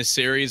 3rd in this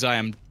series, I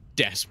am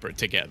desperate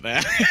to get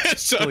there.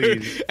 So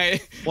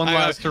one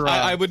last hurrah.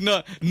 I would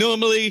not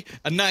normally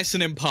nice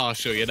and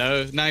impartial, you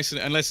know, nice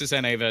and, unless it's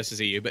NA versus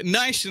EU, but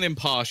nice and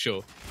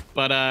impartial.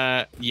 But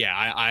yeah,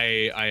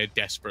 I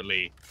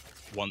desperately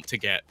want to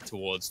get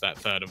towards that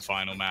 3rd and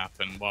final map.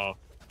 And well,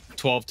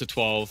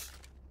 12-12,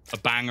 a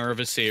banger of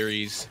a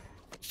series,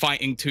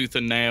 fighting tooth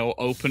and nail,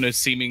 openers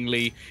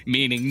seemingly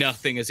meaning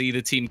nothing as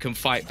either team can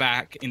fight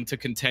back into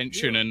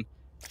contention. And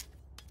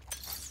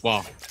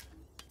well,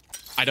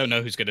 I don't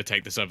know who's going to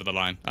take this over the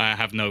line. I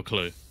have no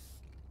clue.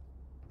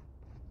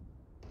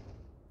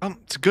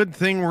 It's a good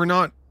thing we're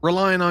not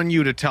relying on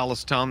you to tell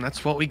us, Tom.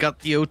 That's what we got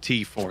the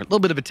OT for. A little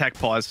bit of a tech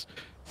pause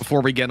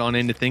before we get on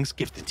into things.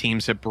 Give the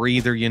teams a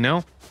breather, you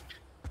know?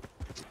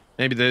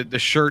 Maybe the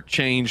shirt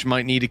change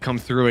might need to come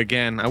through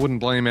again. I wouldn't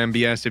blame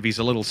MBS if he's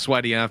a little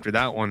sweaty after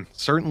that one.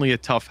 Certainly a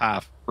tough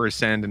half for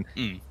ACEND. And,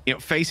 you know,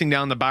 facing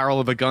down the barrel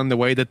of a gun the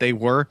way that they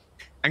were.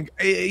 And,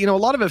 you know, a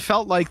lot of it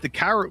felt like the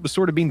carrot was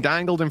sort of being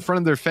dangled in front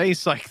of their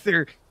face. Like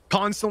they're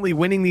constantly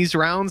winning these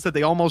rounds that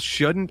they almost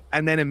shouldn't.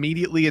 And then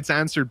immediately it's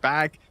answered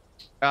back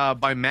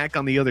by Mech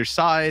on the other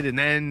side. And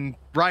then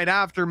right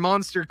after,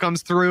 Monster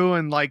comes through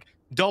and like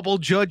double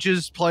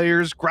judges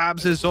players,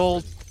 grabs his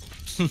ult.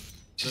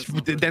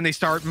 Then they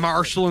start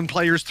marshaling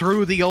players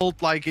through the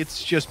ult. Like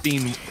it's just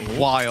been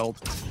wild.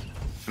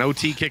 An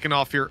OT kicking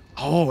off here.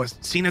 Oh,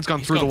 Cened's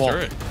gone through the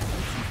wall.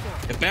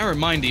 Bear in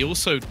mind, he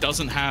also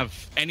doesn't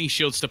have any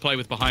shields to play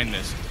with behind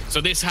this.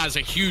 So this has a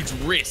huge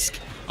risk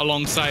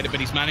alongside it, but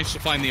he's managed to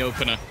find the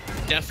opener.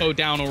 Defo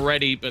down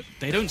already, but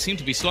they don't seem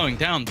to be slowing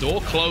down.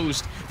 Door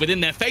closed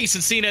within their face,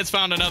 and Cened's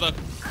found another.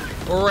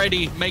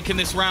 Already making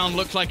this round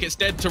look like it's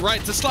dead to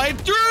right to slide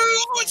through.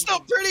 Oh, it's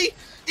not pretty.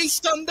 He's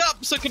stunned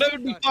up, so can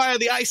only fire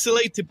the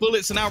isolated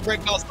bullets, and now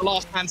Redgar's the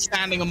last man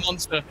standing. A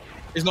Monster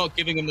is not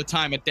giving him the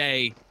time of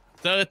day.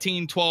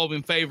 13-12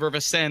 in favor of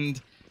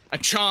ACEND. A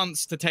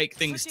chance to take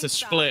things to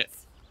split.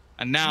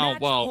 And now,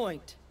 well,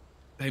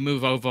 they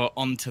move over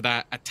onto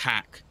that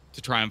attack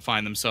to try and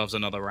find themselves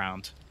another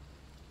round.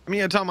 I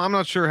mean, Tom, I'm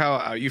not sure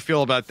how you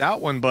feel about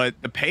that one, but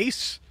the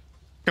pace,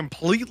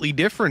 completely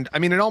different. I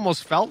mean, it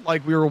almost felt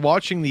like we were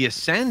watching the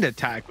ACEND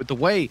attack with the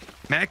way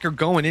Mac are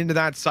going into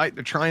that site.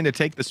 They're trying to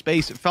take the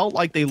space. It felt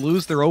like they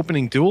lose their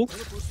opening duel,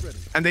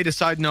 and they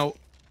decide, no,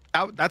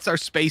 that's our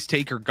space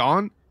taker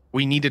gone.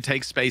 We need to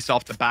take space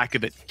off the back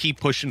of it, keep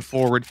pushing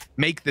forward,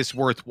 make this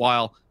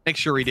worthwhile, make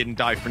sure he didn't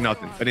die for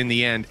nothing. But in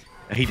the end,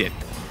 he did.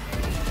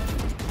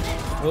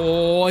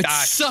 Oh,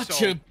 it's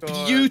such a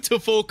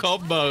beautiful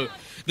combo.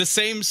 The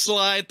same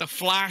slide, the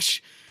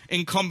flash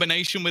in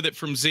combination with it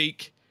from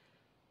Zeke.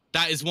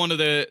 That is one of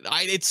the...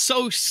 it's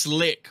so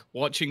slick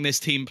watching this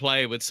team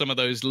play with some of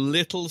those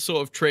little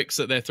sort of tricks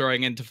that they're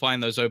throwing in to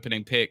find those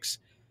opening picks.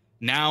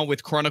 Now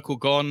with Chronicle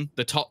gone,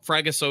 the top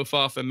fragger so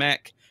far for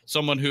Mech,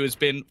 someone who has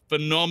been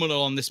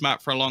phenomenal on this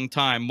map for a long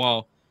time,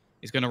 well,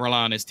 he's going to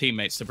rely on his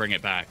teammates to bring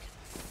it back.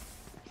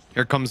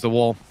 Here comes the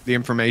wall. The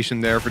information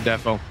there for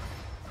Defo.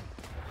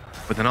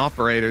 With an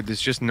operator,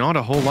 there's just not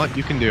a whole lot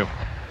you can do.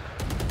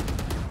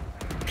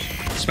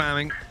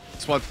 Spamming.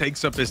 That's what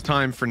takes up his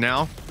time for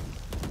now.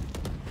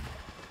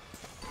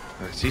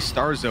 I see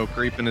Starzo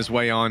creeping his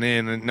way on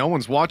in, and no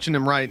one's watching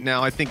him right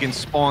now. I think in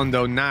spawn,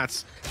 though,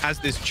 Nats has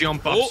this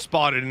jump up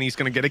spotted, and he's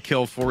going to get a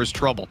kill for his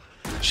trouble.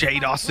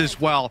 Shados as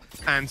well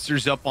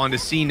answers up onto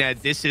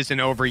Cened. This isn't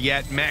over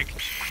yet. Mech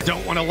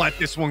don't want to let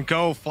this one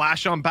go.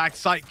 Flash on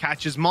backside,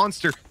 catches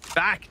Monster.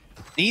 Back,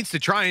 needs to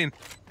try and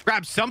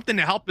grab something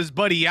to help his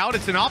buddy out.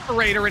 It's an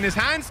operator in his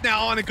hands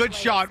now on a good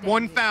shot.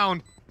 One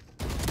found.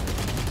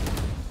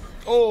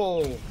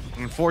 Oh,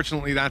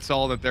 unfortunately, that's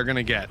all that they're going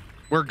to get.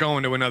 We're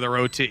going to another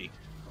OT.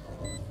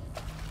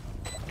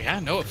 Yeah,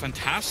 no, a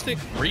fantastic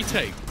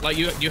retake. Like,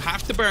 you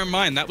have to bear in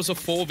mind, that was a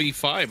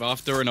 4v5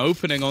 after an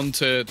opening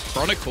onto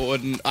Chronicle,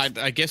 and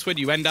I guess when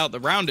you end out the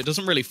round, it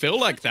doesn't really feel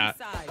like that.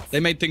 They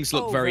made things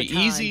look very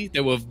easy. They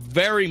were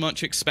very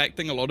much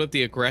expecting a lot of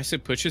the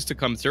aggressive pushes to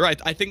come through.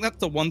 I think that's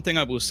the one thing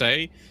I will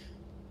say,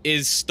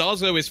 is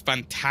Starzo is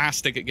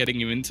fantastic at getting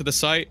you into the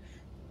site,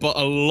 but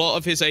a lot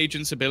of his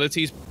agent's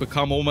abilities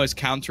become almost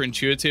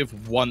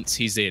counterintuitive once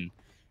he's in.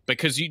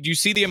 Because you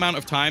see the amount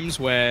of times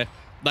where...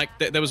 like,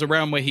 there was a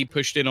round where he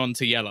pushed in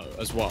onto yellow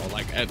as well,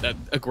 like,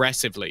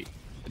 aggressively.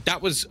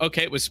 That was,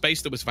 okay, it was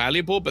space that was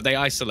valuable, but they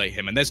isolate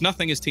him, and there's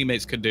nothing his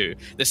teammates could do.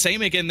 The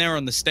same again there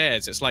on the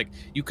stairs. It's like,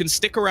 you can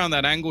stick around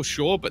that angle,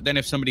 sure, but then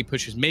if somebody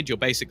pushes mid, you're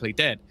basically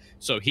dead.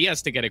 So he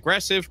has to get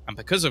aggressive, and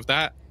because of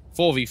that,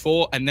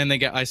 4v4, and then they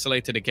get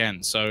isolated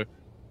again. So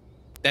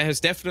there has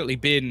definitely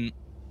been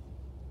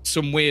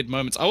some weird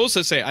moments. I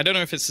also say, I don't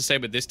know if it's the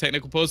same with this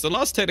technical pause. The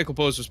last technical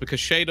pause was because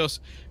Shados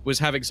was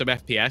having some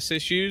FPS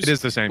issues. It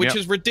is the same, which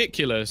is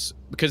ridiculous,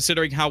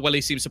 considering how well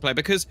he seems to play.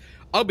 Because,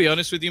 I'll be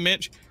honest with you,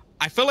 Mitch,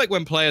 I feel like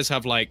when players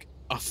have, like,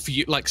 a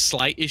few, like,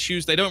 slight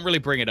issues, they don't really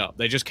bring it up.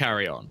 They just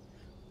carry on.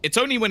 It's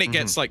only when it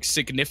gets, like,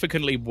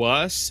 significantly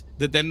worse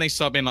that then they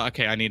start being like,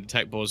 okay, I need a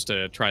tech pause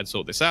to try and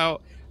sort this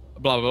out,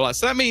 blah, blah, blah.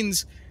 So that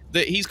means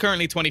that he's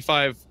currently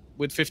 25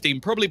 with 15,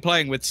 probably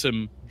playing with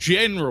some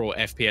general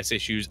FPS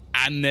issues,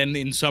 and then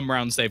in some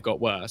rounds they've got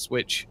worse,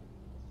 which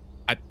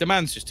the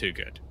man's just too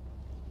good.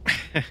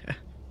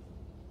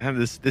 And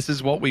this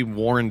is what we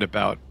warned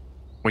about.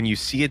 When you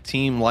see a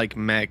team like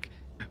Mech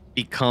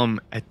become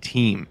a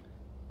team,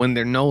 when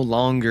they're no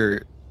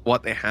longer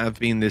what they have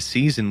been this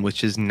season,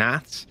 which is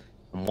Nats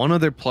and one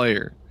other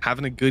player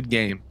having a good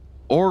game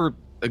or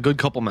a good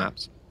couple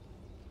maps,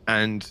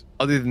 and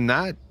other than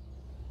that,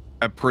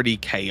 a pretty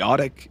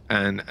chaotic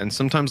and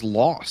sometimes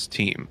lost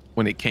team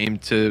when it came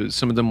to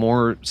some of the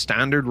more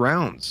standard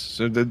rounds.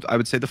 So I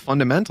would say the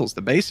fundamentals,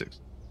 the basics.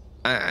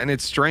 And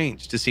it's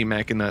strange to see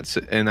Mech in that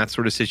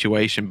sort of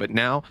situation. But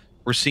now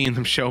we're seeing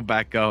them show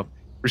back up.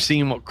 We're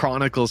seeing what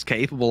Chronicle's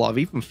capable of,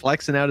 even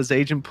flexing out his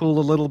agent pool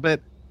a little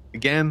bit.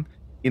 Again,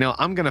 you know,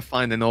 I'm gonna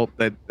find an ult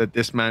that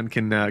this man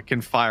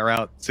can fire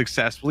out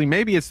successfully.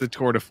 Maybe it's the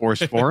tour de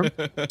force for him.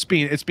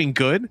 It's been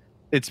good.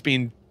 It's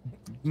been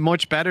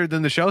much better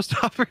than the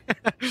showstopper.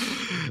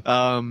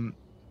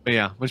 But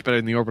yeah, much better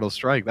than the orbital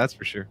strike, that's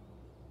for sure.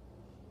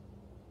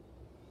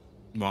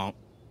 Well,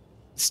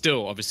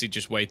 still obviously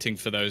just waiting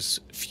for those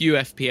few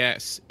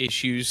FPS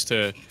issues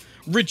to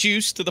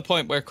reduce to the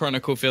point where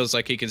Chronicle feels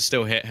like he can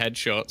still hit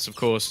headshots, of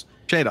course.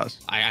 Shados.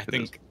 I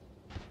think...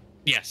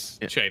 Yes,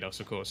 yeah. Shados,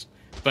 of course.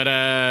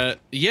 But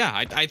yeah,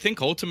 I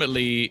think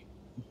ultimately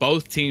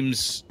both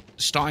teams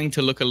starting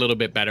to look a little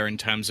bit better in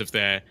terms of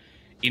their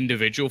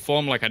individual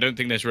form. Like, I don't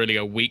think there's really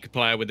a weak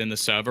player within the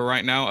server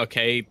right now.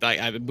 Okay, like,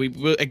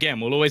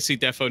 we'll always see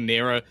Defo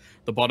nearer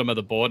the bottom of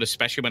the board,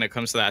 especially when it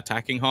comes to that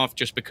attacking half,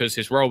 just because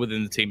his role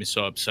within the team is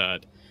so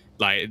absurd.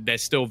 Like, they're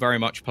still very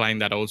much playing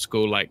that old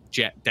school, like,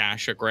 jet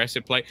dash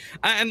aggressive play.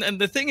 And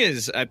the thing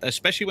is,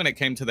 especially when it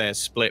came to their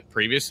split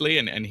previously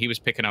and he was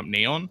picking up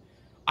Neon,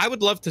 I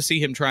would love to see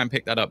him try and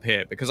pick that up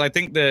here, because I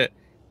think that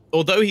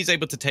although he's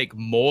able to take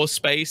more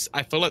space,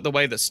 I feel like the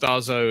way that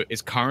Starzo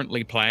is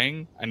currently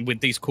playing, and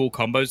with these cool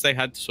combos they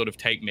had to sort of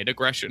take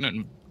mid-aggression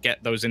and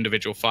get those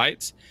individual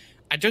fights,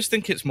 I just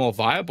think it's more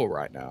viable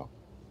right now.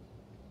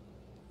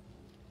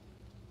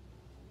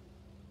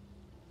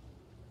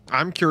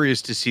 I'm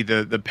curious to see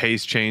the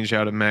pace change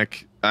out of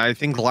Mech. I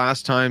think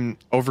last time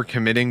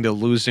overcommitting to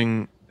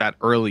losing that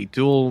early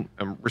duel,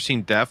 and we're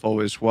seeing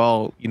Defo as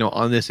well, you know,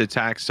 on this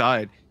attack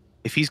side.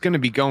 If he's going to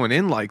be going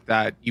in like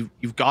that,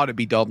 you've got to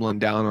be doubling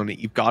down on it.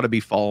 You've got to be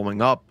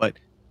following up. But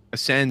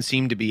ACEND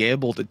seemed to be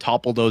able to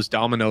topple those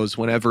dominoes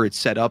whenever it's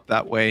set up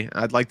that way.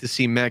 I'd like to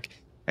see Mech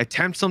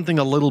attempt something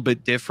a little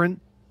bit different.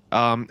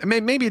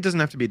 Maybe it doesn't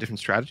have to be a different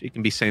strategy. It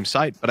can be same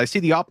site. But I see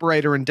the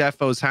operator in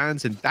Defo's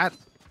hands, and that's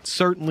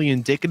certainly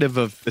indicative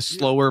of the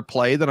slower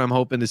play that I'm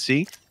hoping to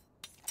see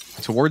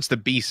towards the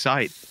B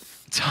site.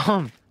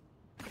 Tom,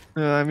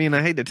 I mean,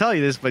 I hate to tell you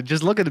this, but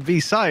just look at the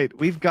B site.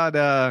 We've got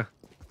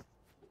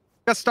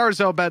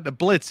Starzo about to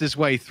blitz his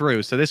way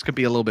through, so this could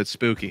be a little bit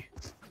spooky.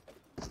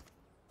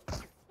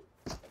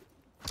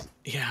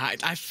 Yeah,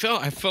 I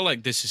feel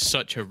like this is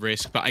such a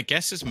risk, but I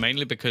guess it's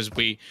mainly because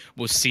we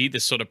will see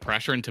this sort of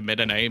pressure into mid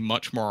and A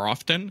much more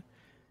often.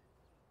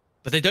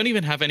 But they don't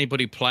even have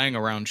anybody playing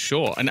around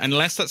short, and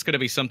unless that's going to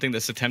be something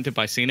that's attempted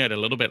by CNET a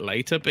little bit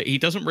later. But he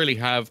doesn't really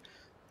have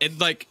it,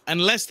 like,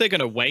 unless they're going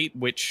to wait,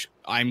 which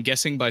I'm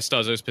guessing by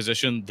Starzo's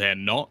position they're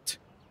not.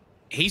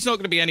 He's not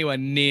going to be anywhere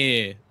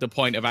near the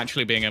point of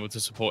actually being able to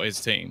support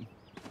his team.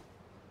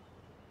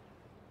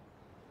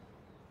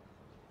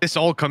 This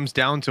all comes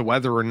down to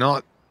whether or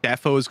not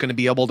Defo is going to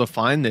be able to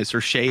find this,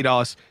 or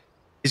Shados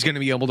is going to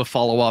be able to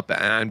follow up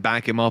and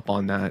back him up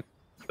on that.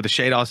 But the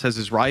Shados has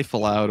his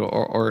rifle out,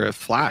 or a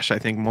flash, I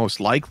think, most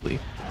likely.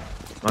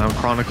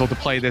 Chronicle to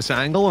play this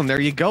angle, and there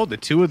you go. The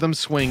two of them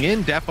swing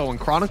in. Defo and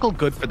Chronicle,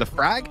 good for the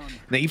frag.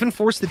 And they even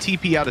force the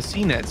TP out of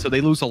CNET, so they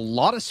lose a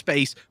lot of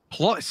space.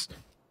 Plus,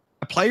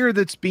 a player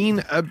that's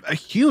been a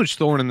huge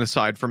thorn in the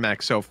side for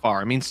Mech so far.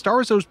 I mean,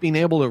 Starzo's been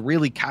able to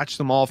really catch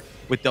them off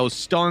with those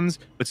stuns,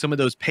 with some of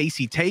those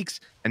pacey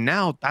takes, and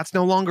now that's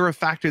no longer a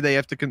factor they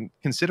have to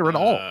consider at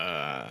all.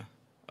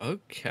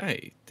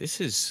 Okay, this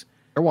is...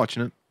 They're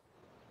watching it.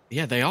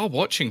 Yeah, they are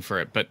watching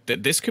for it, but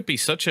this could be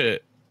such a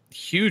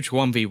huge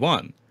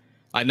 1v1.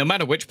 Like, no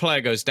matter which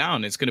player goes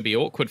down, it's going to be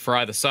awkward for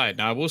either side.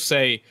 Now, I will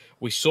say,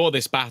 we saw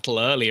this battle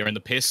earlier in the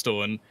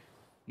pistol, and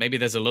maybe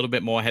there's a little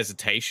bit more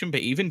hesitation,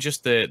 but even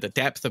just the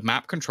depth of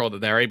map control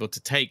that they're able to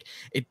take,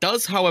 it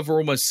does, however,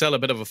 almost sell a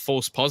bit of a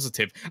false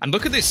positive. And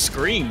look at this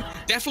screen.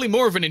 Definitely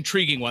more of an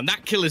intriguing one.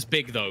 That kill is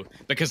big, though,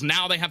 because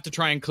now they have to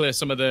try and clear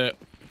some of the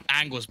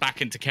angles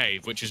back into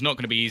cave, which is not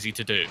going to be easy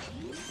to do.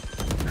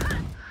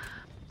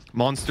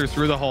 Monster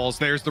through the halls.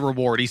 There's the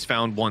reward. He's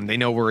found one. They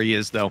know where he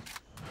is, though.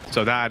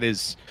 So that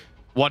is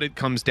what it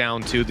comes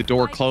down to. The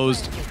door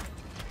closed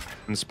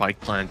and spike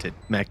planted.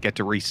 Mech get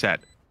to reset.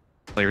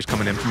 Players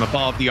coming in from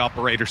above. The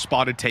operator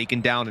spotted,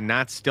 taken down, and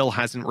Nat still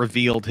hasn't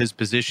revealed his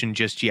position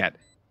just yet.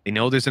 They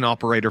know there's an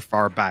operator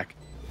far back.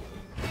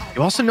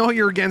 You also know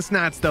you're against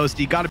Nats, though, so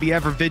you got to be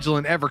ever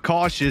vigilant, ever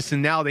cautious,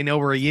 and now they know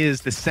where he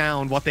is, the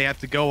sound, what they have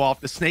to go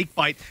off, the snake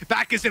bite.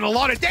 Back is in a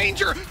lot of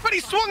danger, but he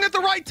swung at the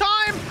right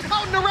time.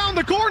 Out and around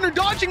the corner,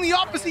 dodging the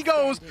opposite he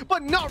goes,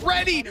 but not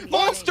ready.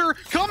 Monster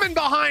coming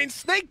behind,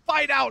 snake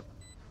bite out.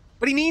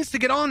 But he needs to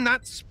get on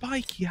that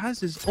spike. He has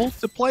his ult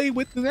to play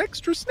with an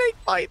extra snake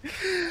bite.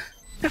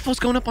 Defo's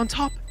going up on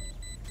top.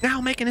 Now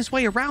making his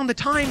way around. The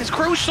time is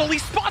crucial. He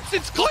spots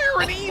it's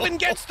clear, and he even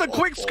gets the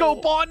quick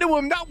scope onto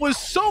him. That was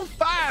so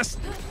fast.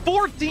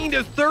 14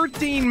 to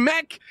 13.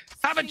 Mech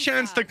have a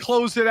chance to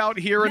close it out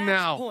here and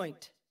now.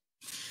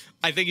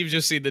 I think you've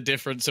just seen the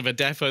difference of a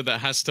Defo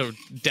that has to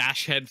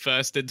dash head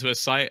first into a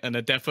site and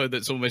a Defo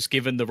that's almost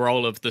given the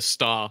role of the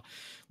star.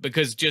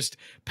 Because just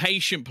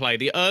patient play.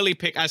 The early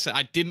pick, I said,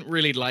 I didn't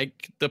really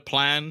like the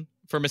plan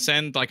from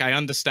ACEND. Like, I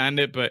understand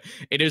it, but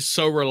it is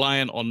so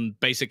reliant on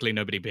basically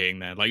nobody being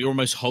there. Like, you're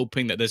almost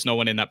hoping that there's no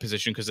one in that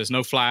position because there's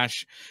no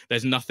flash.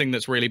 There's nothing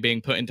that's really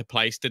being put into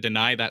place to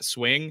deny that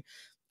swing.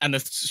 And the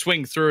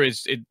swing through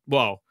is,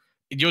 well,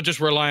 you're just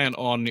reliant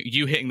on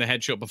you hitting the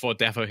headshot before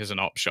Defo hits an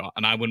op shot.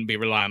 And I wouldn't be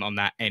reliant on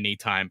that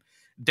anytime.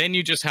 Then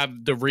you just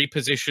have the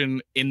reposition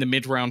in the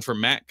mid round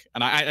from Mech.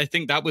 And I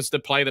think that was the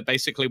play that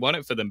basically won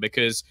it for them,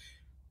 because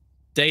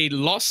they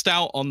lost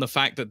out on the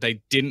fact that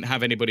they didn't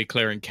have anybody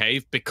clearing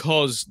cave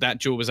because that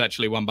duel was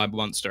actually won by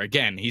Monster.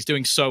 Again, he's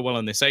doing so well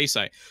on this A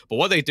site. But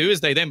what they do is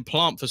they then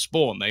plant for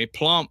spawn. They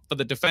plant for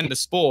the defender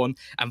spawn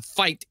and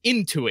fight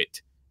into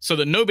it so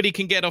that nobody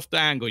can get off the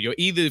angle. You're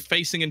either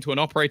facing into an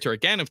operator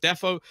again of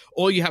Defo,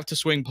 or you have to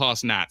swing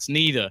past Nats.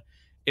 Neither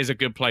is a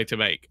good play to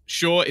make.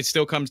 Sure, it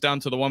still comes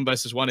down to the 1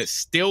 versus 1. It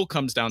still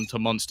comes down to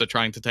Monster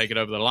trying to take it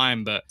over the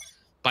line, but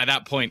by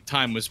that point,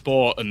 time was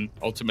bought, and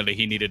ultimately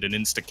he needed an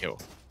insta-kill.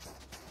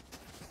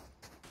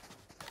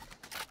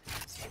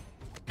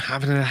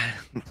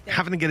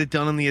 Having to get it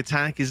done on the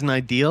attack isn't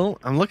ideal.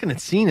 I'm looking at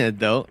CNED,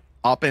 though.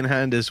 Up in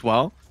hand as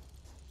well.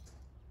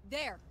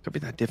 There. Could be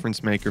that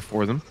difference maker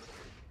for them.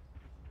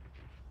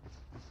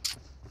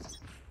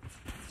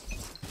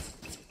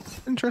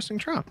 Interesting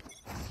trap.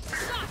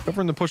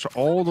 Covering the push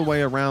all the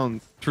way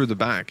around through the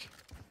back.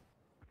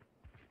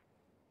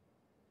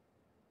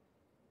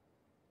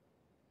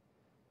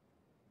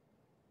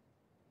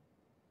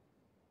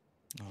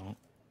 Oh.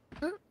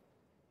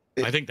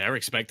 I think they're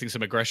expecting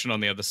some aggression on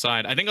the other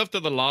side. I think after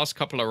the last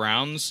couple of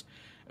rounds,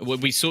 what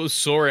we sort of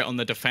saw it on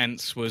the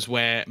defense was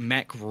where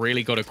Mech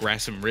really got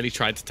aggressive and really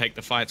tried to take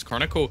the fights.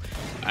 Chronicle,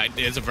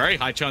 there's a very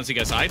high chance he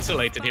gets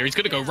isolated here. He's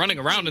going to go running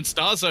around, and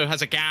Starzo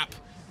has a gap.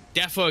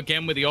 Defo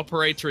again with the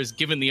operator is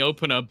given the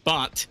opener,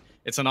 but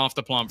it's an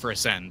afterplant for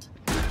ACEND.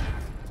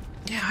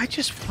 Yeah, I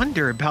just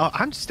wonder about...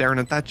 I'm staring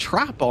at that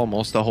trap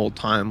almost the whole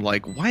time.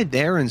 Like, why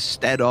there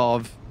instead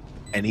of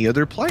any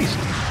other place?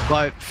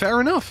 But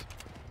fair enough.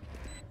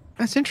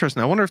 That's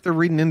interesting. I wonder if they're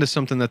reading into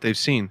something that they've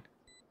seen.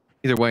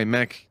 Either way,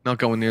 Mech not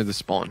going near the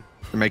spawn.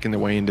 They're making their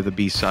way into the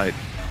B site.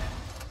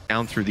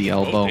 Down through the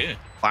elbow. Oh,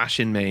 Flash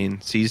in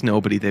main. Sees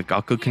nobody. They've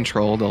got good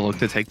control. They'll look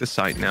to take the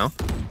site now.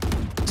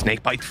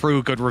 Snakebite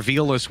through, good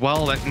reveal as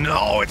well. That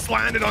no, it's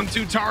landed on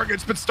 2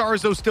 targets, but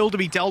Starzo still to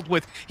be dealt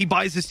with. He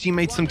buys his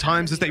teammates some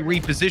times as they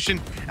reposition,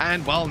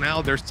 and well,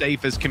 now they're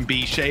safe as can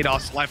be.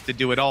 Shados left to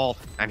do it all,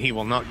 and he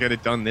will not get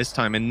it done this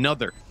time.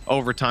 Another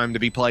overtime to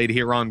be played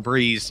here on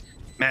Breeze.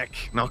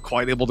 Mech not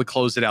quite able to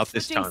close it out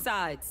this time.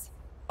 Sides.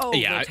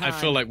 Yeah, I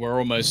feel like we're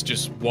almost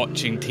just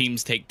watching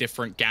teams take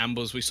different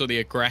gambles. We saw the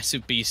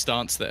aggressive B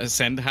stance that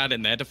ACEND had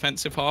in their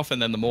defensive half,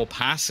 and then the more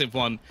passive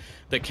one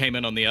that came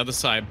in on the other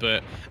side.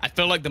 But I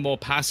feel like the more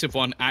passive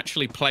one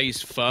actually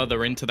plays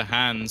further into the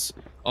hands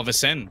of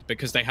ACEND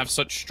because they have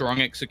such strong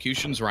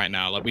executions right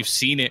now. Like, we've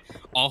seen it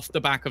off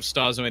the back of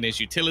Starzo in his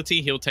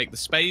utility. He'll take the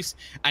space,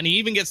 and he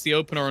even gets the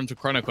opener onto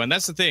Chronicle. And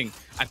that's the thing.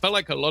 I feel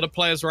like a lot of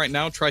players right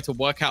now try to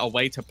work out a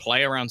way to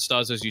play around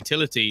Starzo's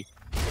utility,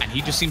 and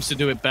he just seems to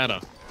do it better.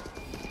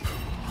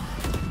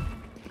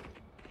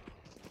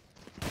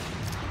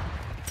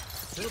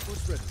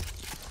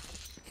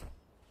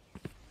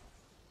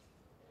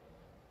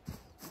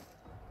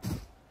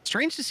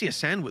 Strange to see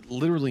ACEND with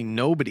literally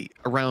nobody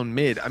around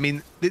mid. I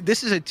mean,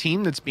 this is a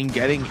team that's been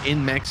getting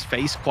in Mech's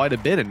face quite a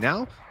bit, and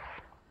now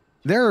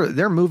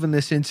they're moving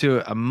this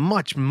into a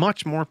much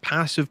more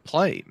passive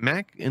play.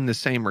 Mech, in the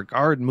same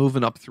regard,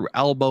 moving up through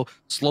elbow,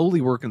 slowly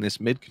working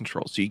this mid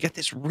control. So you get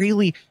this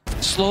really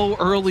slow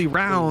early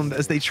round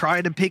as they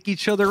try to pick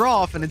each other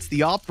off, and it's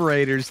the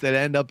operators that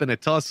end up in a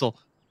tussle.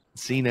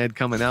 CNED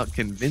coming out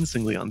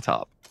convincingly on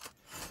top.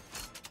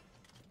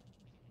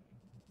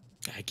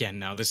 Again,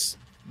 now this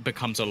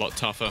becomes a lot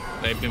tougher.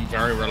 They've been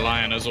very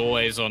reliant, as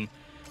always, on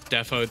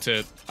Defo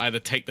to either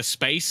take the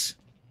space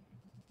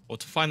or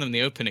to find them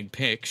the opening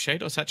pick.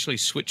 Shados actually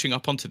switching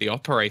up onto the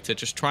operator,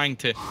 just trying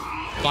to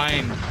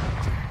find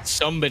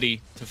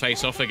somebody to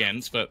face off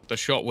against, but the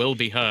shot will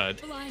be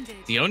heard.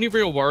 The only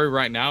real worry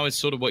right now is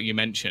sort of what you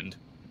mentioned.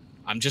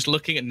 I'm just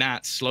looking at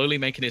Nat slowly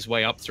making his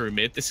way up through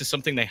mid. This is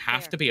something they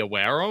have to be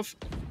aware of,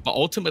 but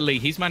ultimately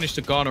he's managed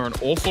to garner an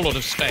awful lot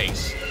of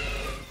space.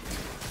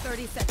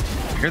 30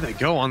 seconds. Here they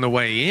go on the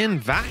way in.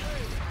 Vac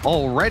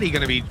already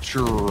going to be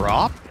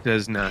dropped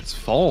as Nats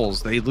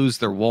falls. They lose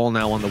their wall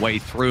now on the way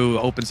through.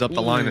 Opens up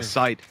the line of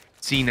sight.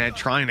 CNED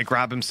trying to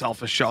grab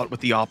himself a shot with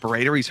the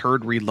operator. He's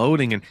heard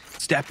reloading and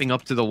stepping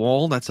up to the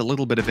wall. That's a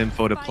little bit of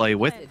info to play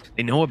with.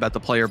 They know about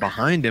the player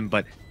behind him,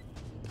 but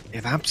they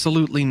have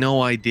absolutely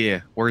no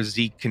idea where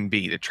Zeke can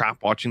be. The trap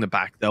watching the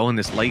back, though, and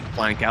this late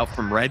flank out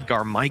from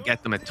Redgar might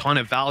get them a ton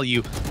of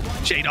value.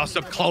 Shados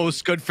up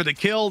close, good for the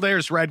kill.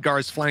 There's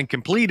Redgar's flank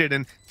completed,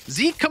 and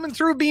Zeke coming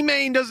through B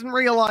main doesn't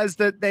realize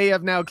that they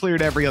have now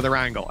cleared every other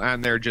angle,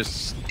 and they're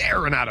just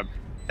staring at him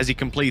as he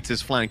completes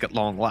his flank at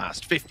long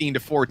last.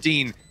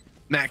 15-14.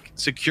 Mech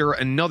secure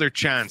another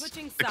chance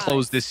to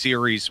close this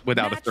series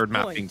without a third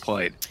map being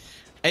played.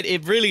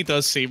 It really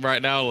does seem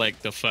right now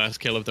like the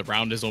first kill of the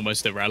round is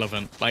almost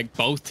irrelevant. Like,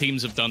 both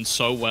teams have done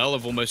so well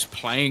of almost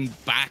playing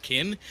back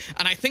in.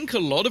 And I think a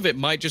lot of it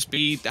might just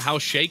be how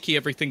shaky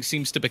everything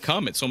seems to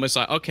become. It's almost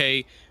like,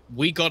 okay,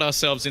 we got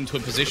ourselves into a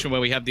position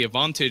where we have the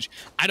advantage.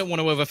 I don't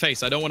want to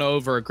overface. I don't want to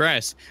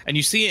over-aggress. And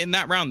you see it in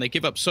that round. They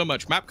give up so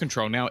much map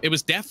control. Now, it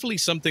was definitely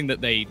something that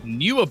they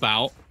knew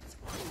about.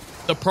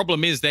 The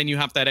problem is then you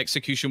have that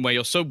execution where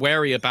you're so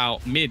wary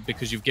about mid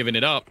because you've given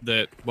it up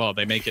that, well,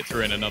 they make it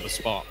through in another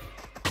spot.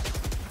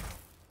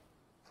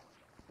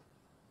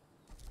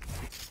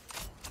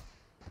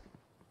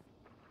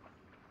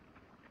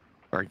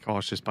 Very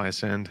cautious by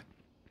ACEND.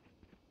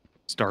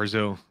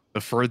 Starzo, the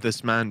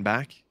furthest man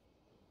back.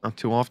 Not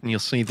too often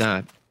you'll see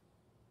that.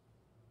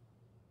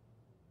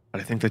 But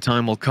I think the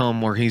time will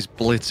come where he's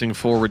blitzing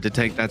forward to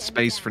take that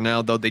space. For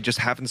now, though, they just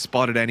haven't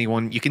spotted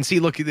anyone. You can see,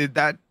 look,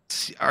 that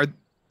our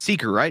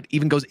Seeker, right,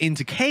 even goes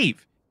into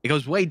cave. It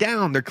goes way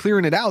down. They're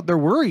clearing it out. They're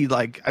worried,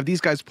 like, have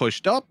these guys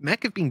pushed up?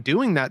 Mech have been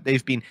doing that.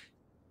 They've been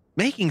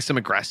making some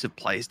aggressive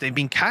plays. They've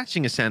been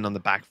catching ACEND on the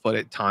back foot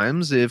at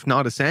times. If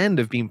not ACEND,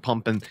 have been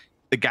pumping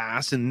the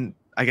gas, and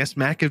I guess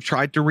Mech have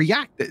tried to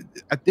react.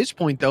 At this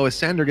point, though,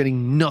 ACEND are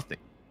getting nothing.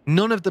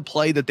 None of the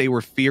play that they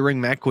were fearing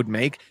Mech would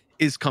make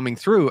is coming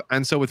through.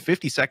 And so with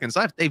 50 seconds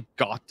left, they've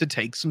got to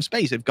take some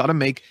space. They've got to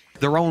make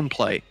their own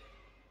play.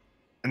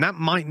 And that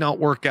might not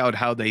work out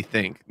how they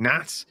think.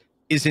 Nats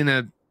is in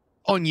an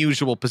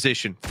unusual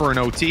position for an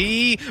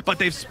OT, but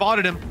they've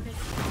spotted him.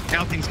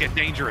 Now things get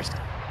dangerous.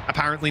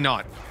 Apparently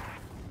not.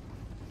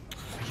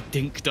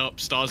 Dinked up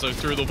Starzo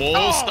through the wall.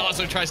 Oh!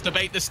 Starzo tries to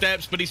bait the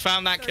steps, but he's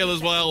found that kill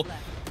as well.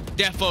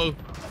 Defo,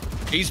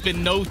 he's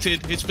been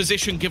noted, his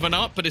position given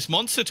up, but it's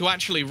Monster to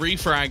actually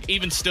refrag.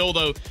 Even still,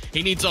 though,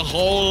 he needs a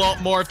whole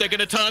lot more if they're going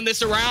to turn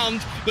this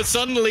around. But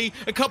suddenly,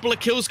 a couple of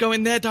kills go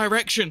in their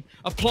direction.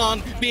 A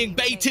plant being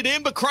baited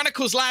in, but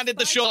Chronicle's landed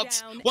the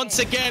shots. Once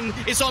again,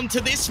 it's on to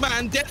this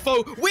man.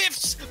 Defo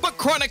whiffs, but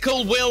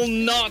Chronicle will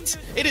not.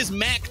 It is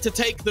Mech to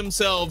take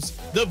themselves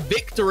the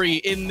victory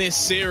in this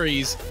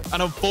series.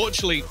 And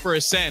unfortunately for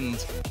ACEND,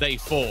 they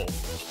fall.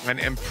 An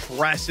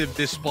impressive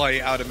display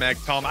out of Mech,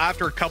 Tom.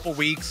 After a couple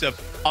weeks of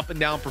up and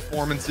down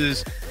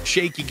performances,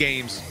 shaky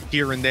games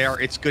here and there,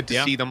 it's good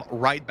to see them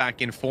right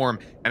back in form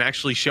and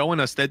actually showing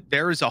us that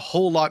there is a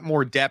whole lot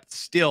more depth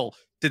still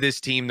to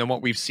this team than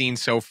what we've seen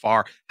so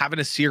far. Having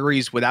a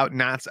series without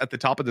Nats at the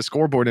top of the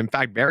scoreboard, in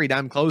fact, very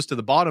damn close to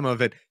the bottom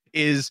of it,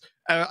 is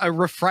a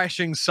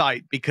refreshing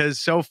sight, because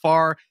so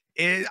far,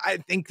 I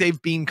think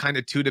they've been kind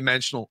of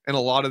two-dimensional in a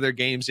lot of their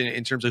games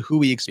in terms of who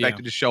we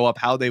expected to show up,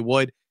 how they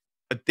would.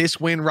 But this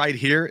win right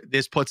here,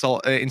 this puts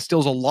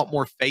instills a lot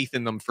more faith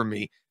in them for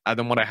me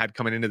than what I had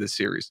coming into this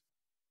series.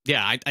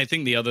 Yeah, I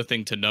think the other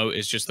thing to note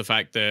is just the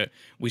fact that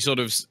we sort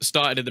of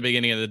started at the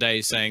beginning of the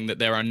day saying that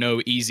there are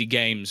no easy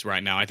games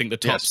right now. I think the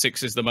top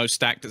 6 is the most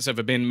stacked it's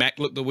ever been. Mech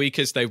looked the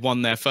weakest. They've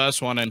won their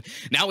first one. And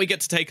now we get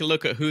to take a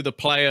look at who the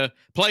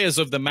players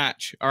of the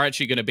match are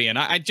actually going to be. And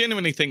I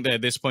genuinely think that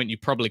at this point, you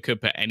probably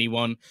could put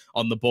anyone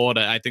on the board.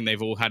 I think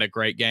they've all had a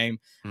great game.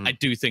 I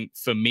do think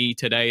for me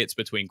today, it's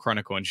between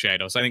Chronicle and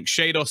Shados. I think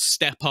Shados'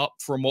 step up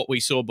from what we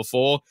saw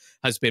before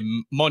has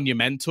been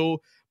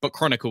monumental. But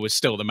Chronicle was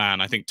still the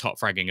man, I think, top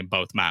fragging in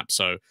both maps.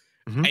 So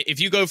if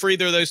you go for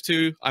either of those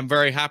two, I'm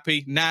very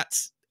happy.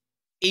 Nats,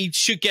 he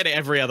should get it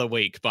every other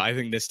week, but I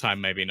think this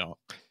time maybe not.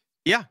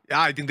 Yeah,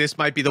 I think this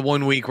might be the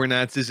one week where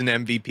Nats is an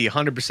MVP.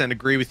 100%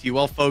 agree with you.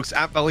 Well, folks,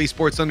 at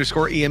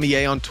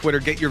 @ValleySports_EMEA on Twitter,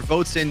 get your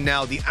votes in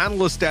now. The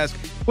analyst desk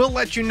will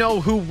let you know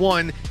who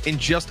won in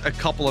just a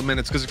couple of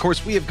minutes, because, of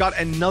course, we have got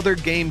another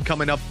game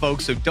coming up,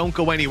 folks, so don't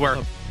go anywhere.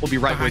 We'll be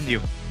right with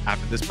you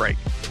after this break.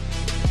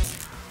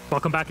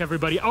 Welcome back,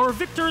 everybody. Our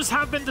victors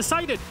have been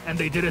decided, and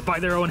they did it by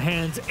their own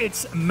hands.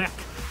 It's Mech,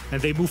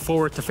 and they move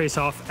forward to face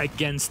off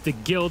against the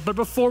Guild. But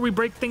before we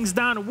break things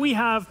down, we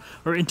have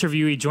our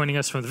interviewee joining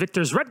us from the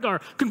victors.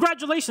 Redgar,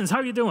 congratulations. How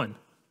are you doing?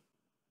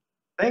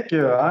 Thank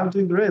you. I'm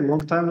doing great. Long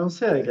time no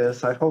see, I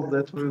guess. I hope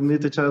that we'll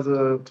meet each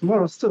other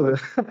tomorrow too.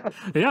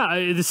 Yeah,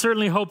 I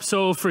certainly hope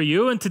so for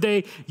you. And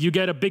today you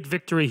get a big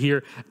victory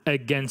here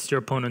against your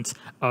opponents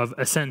of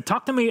ACEND.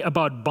 Talk to me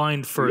about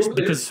Bind first,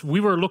 because we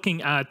were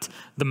looking at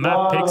the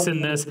map picks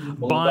in this.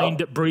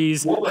 Bind,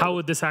 Breeze, how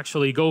would this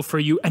actually go for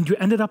you? And you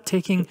ended up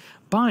taking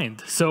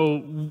Bind. So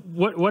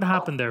what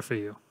happened there for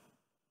you?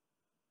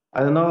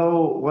 I don't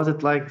know, was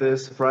it like the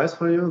surprise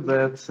for you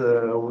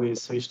that we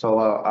switched all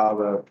our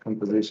other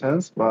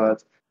compositions,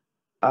 but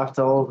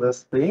after all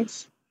these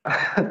things,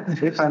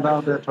 we find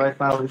out that right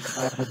now it's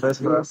the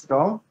best for us to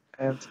come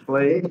and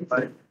play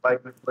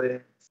like we played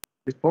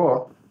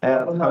before.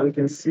 And how you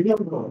can see, it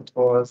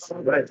was the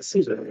right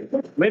decision.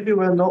 Maybe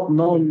we're not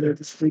known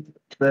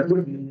that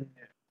we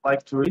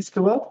like to risk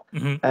a lot,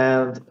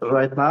 and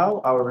right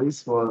now our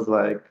risk was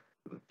like,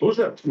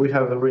 we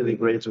have a really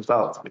great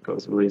result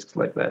because we risked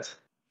like that.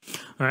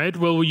 All right.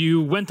 Well,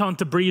 you went on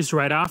to Breeze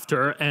right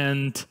after,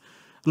 and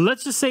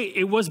let's just say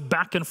it was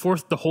back and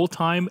forth the whole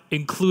time,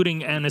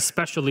 including and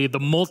especially the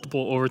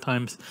multiple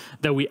overtimes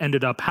that we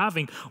ended up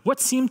having. What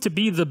seemed to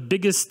be the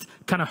biggest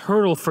kind of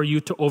hurdle for you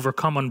to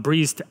overcome on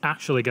Breeze to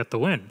actually get the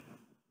win?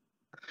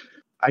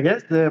 I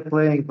guess they're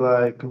playing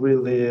like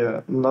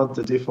really not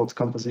the default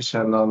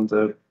composition on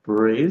the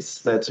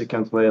Breeze that you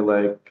can play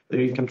like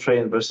you can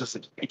train versus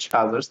each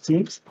other's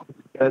teams.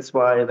 That's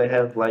why they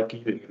have like a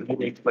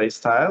unique play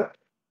style.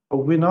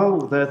 We know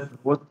that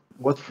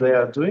what they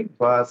are doing,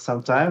 but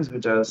sometimes we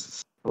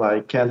just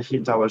like can't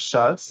hit our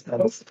shots,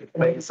 and it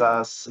makes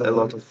us a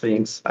lot of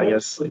things. I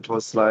guess it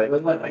was like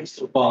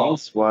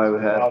why we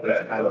had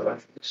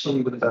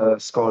kind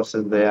of scores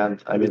in the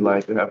end. I mean,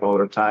 like we have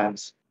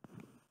overtimes.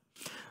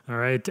 All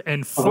right,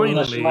 and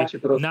finally,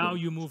 now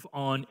you move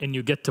on and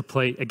you get to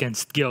play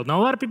against Guild. Now,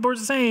 a lot of people are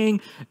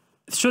saying,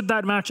 should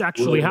that match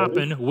actually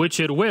happen, which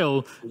it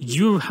will,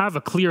 you have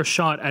a clear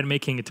shot at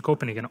making it to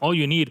Copenhagen. All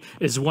you need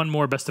is one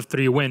more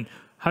best-of-3 win.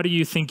 How do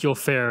you think you'll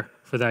fare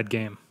for that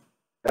game?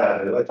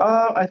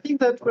 I think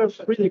that we're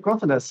pretty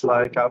confident.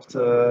 Like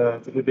after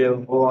we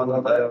won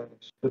the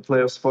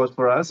playoff spot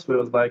for us, we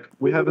was like,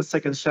 we have a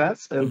second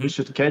chance and we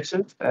should catch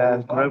it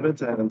and grab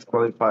it and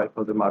qualify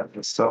for the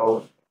market.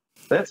 So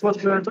that's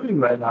what we're doing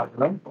right now, you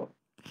know?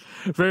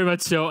 Very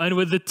much so. And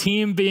with the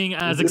team being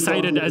as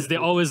excited as they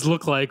always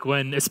look like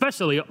when,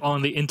 especially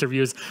on the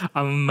interviews,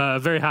 I'm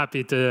very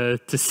happy to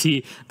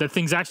see that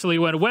things actually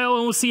went well.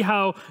 And we'll see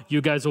how you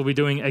guys will be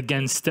doing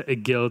against a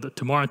Guild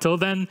tomorrow. Until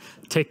then,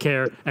 take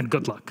care and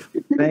good luck.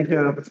 Thank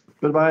you.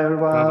 Goodbye,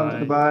 everyone. Bye-bye.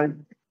 Goodbye.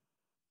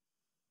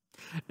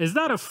 Is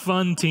that a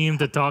fun team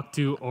to talk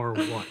to or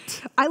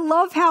what? I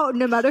love how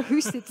no matter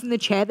who sits in the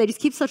chair, they just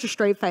keep such a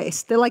straight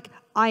face. They're like,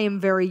 I am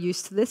very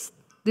used to this.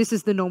 This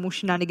is the normal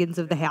shenanigans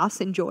of the house.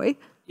 Enjoy.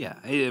 Yeah,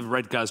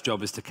 Redgar's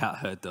job is to cat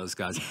herd those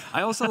guys.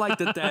 I also like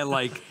that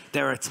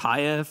their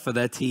attire for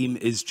their team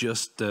is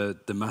just the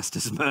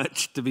Masters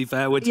merch, to be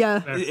fair, which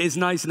is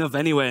nice enough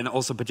anyway, and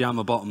also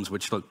pajama bottoms,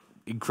 which look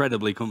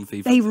incredibly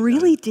comfy. They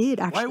really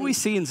did, actually. Why are we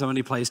seeing so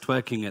many players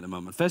twerking at the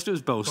moment? First it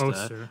was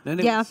Boaster, then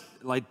it was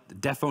like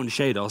Defo and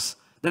Shados.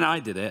 Then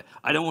I did it.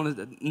 I don't want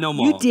to, no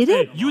more. You did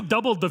it? Hey, you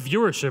doubled the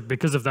viewership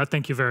because of that.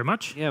 Thank you very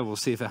much. Yeah, we'll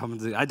see if it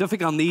happens. I don't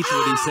think I'll need to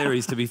with these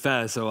series, to be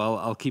fair, so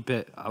I'll keep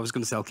it. I was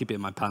going to say I'll keep it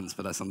in my pants,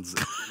 but that sounds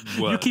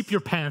worse. You keep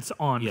your pants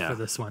on for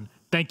this one.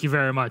 Thank you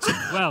very much.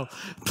 Well,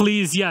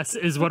 please, yes,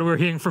 is what we're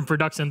hearing from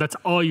production. That's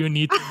all you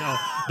need to know.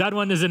 That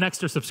one is an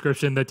extra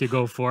subscription that you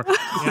go for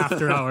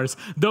after hours.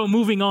 Though,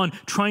 moving on,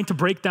 trying to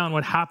break down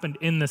what happened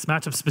in this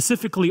matchup,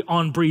 specifically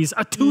on Breeze.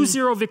 A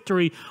 2-0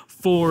 victory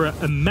for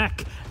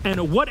Mech.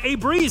 And what a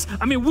Breeze.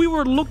 I mean, we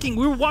were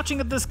watching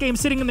at this game,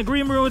 sitting in the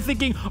green room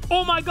thinking,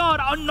 oh my God,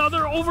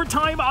 another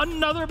overtime,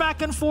 another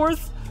back and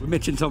forth. With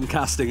Mitch and Tom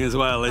casting as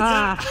well.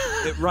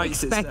 It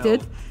writes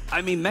itself.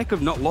 I mean, Mech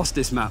have not lost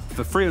this map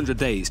for 300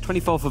 days,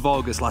 24th of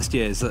August last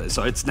year,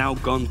 so it's now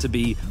gone to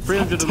be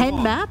 310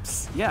 10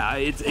 maps? Yeah,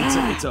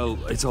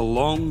 it's a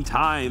long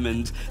time,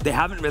 and they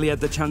haven't really had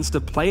the chance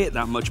to play it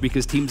that much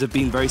because teams have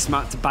been very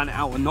smart to ban it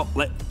out and not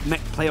let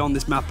Mech play on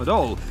this map at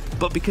all.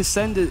 But because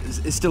SEND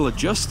is still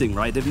adjusting,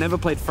 right? They've never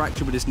played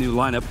Fracture with this new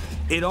lineup.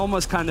 It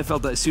almost kind of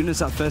felt that as soon as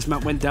that first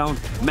map went down,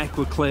 Mech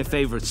were clear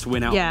favorites to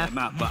win out on that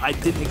map. But I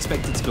didn't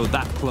expect it to go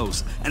that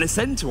close. And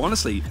ACEND to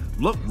honestly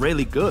look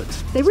really good.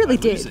 They really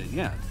did.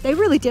 Yeah. They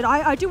really did.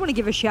 I do want to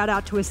give a shout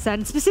out to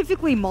ACEND,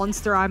 specifically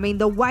Monster. I mean,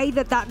 the way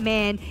that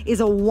man is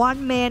a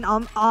one-man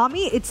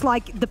army, it's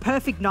like the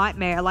perfect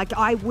nightmare. Like,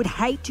 I would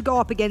hate to go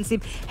up against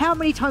him. How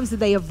many times did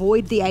they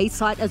avoid the A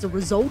site as a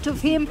result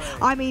of him?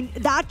 I mean,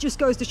 that just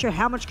goes to show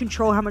how much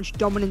control, how much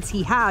dominance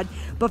he had.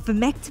 But for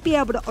Mech to be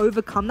able to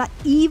overcome that,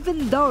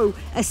 even though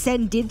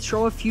ACEND did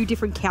throw a few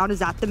different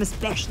counters at them,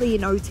 especially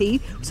in OT.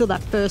 We saw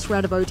that first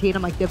round of OT, and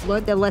I'm like, they've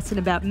learned their lesson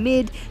about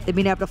mid. They've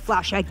been able to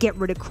flash out, get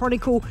rid of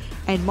Chronicle,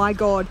 and my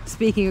God,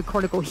 speaking of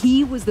Chronicle,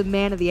 he was the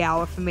man of the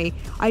hour for me.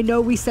 I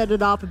know we set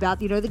it up about,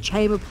 the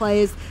chamber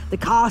players, the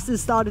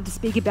casters started to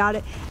speak about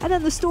it, and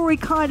then the story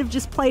kind of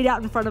just played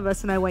out in front of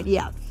us, and I went,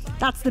 yeah,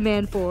 that's the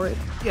man for it.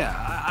 Yeah,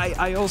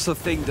 I also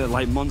think that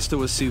Monster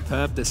was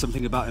superb. There's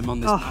something about him on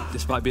this map,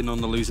 despite being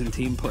on the losing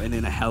team, putting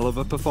in a hell of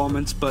a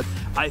performance. But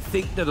I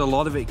think that a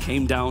lot of it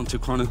came down to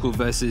Chronicle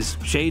versus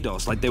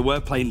Shados. Like, they were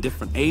playing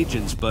different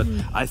agents, but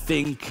I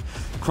think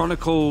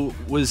Chronicle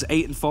was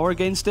 8-4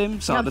 against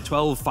him. So out of the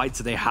 12 fights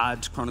that they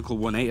had, Chronicle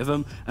won 8 of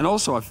them. And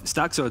also,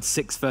 Staxo had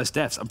 6 first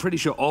deaths. I'm pretty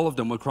sure all of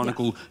them were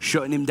Chronicle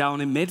shutting him down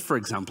in mid, for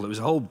example. It was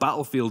a whole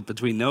battlefield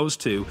between those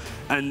two.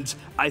 And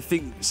I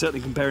think,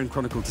 certainly comparing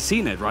Chronicle to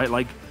CNED, right?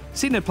 Like,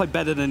 CNED played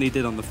better than he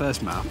did on the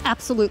first map.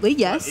 Absolutely,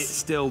 yes. But it's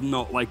still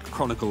not like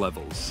Chronicle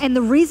levels. And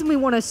the reason we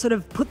want to sort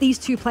of put these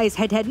two players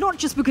head-to-head, not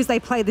just because they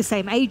play the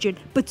same agent,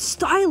 but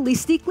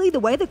stylistically, the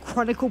way the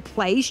Chronicle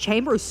plays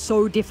Chamber is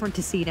so different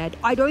to CNED.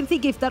 I don't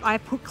think if that I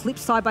put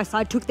clips side by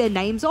side, took their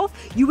names off,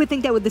 you would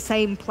think they were the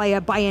same player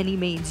by any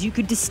means. You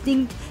could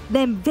distinct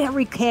them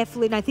very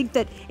carefully, and I think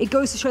that it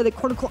goes to show that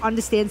Chronicle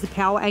understands the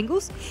power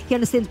angles. He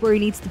understands where he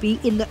needs to be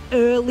in the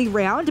early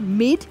round.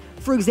 Mid,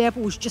 for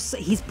example, was just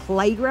his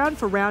playground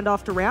for round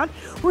after round,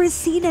 whereas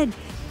CNED,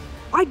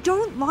 I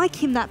don't like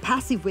him that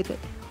passive with it.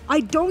 I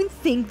don't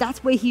think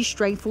that's where his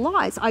strength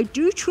lies. I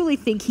do truly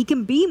think he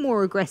can be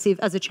more aggressive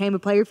as a chamber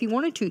player if he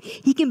wanted to.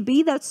 He can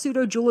be that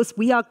pseudo duelist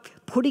we are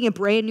putting a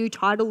brand new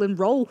title and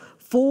role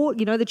for,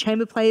 you know, the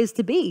chamber players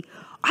to be.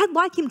 I'd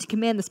like him to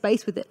command the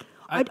space with it.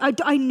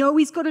 I know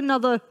he's got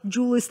another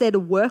duelist there to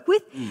work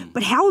with,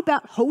 but how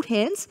about hold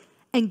hands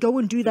and go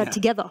and do that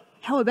together?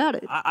 How about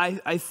it?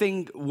 I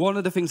think one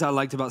of the things I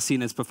liked about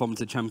Cena's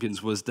performance at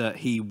Champions was that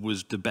he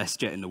was the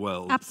best Jet in the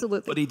world.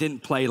 Absolutely. But he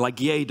didn't play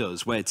like Ye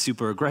does, where it's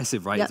super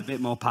aggressive, right? It's a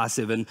bit more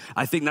passive. And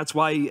I think that's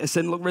why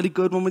ACEND looked really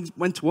good when we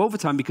went to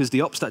overtime, because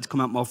the ops started to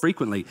come out more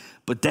frequently.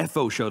 But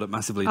Defo showed up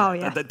massively. Oh,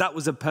 yeah. That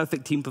was a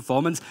perfect team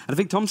performance. And I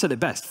think Tom said it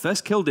best.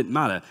 First kill didn't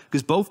matter,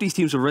 because both these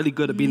teams were really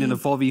good at being in a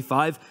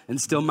 4v5 and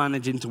still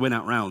managing to win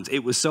out rounds.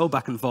 It was so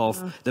back and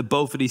forth that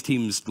both of these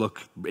teams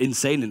look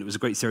insane, and it was a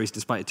great series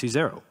despite a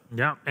 2-0.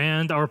 Yeah,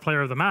 and our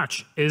player of the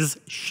match is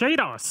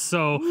Shados.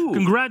 So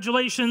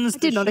congratulations. I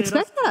did not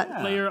expect that.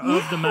 Player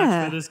of the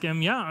match for this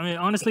game. Yeah, I mean,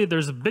 honestly,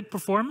 there's a big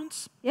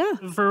performance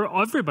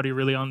for everybody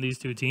really on these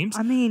two teams.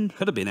 I mean,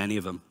 could have been any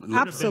of them.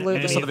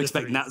 Absolutely. You sort of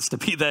expect Nats to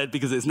be there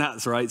because it's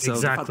Nats, right? So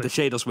the fact that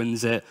Shados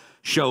wins it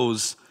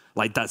shows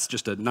like that's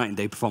just a night and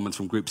day performance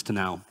from groups to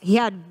now. He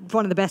had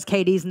one of the best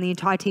KDs in the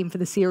entire team for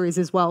the series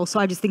as well. So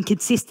I just think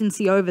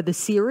consistency over the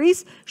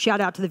series. Shout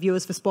out to the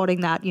viewers for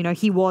spotting that. You know,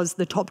 he was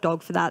the top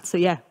dog for that. So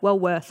yeah, well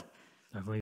worth. Definitely.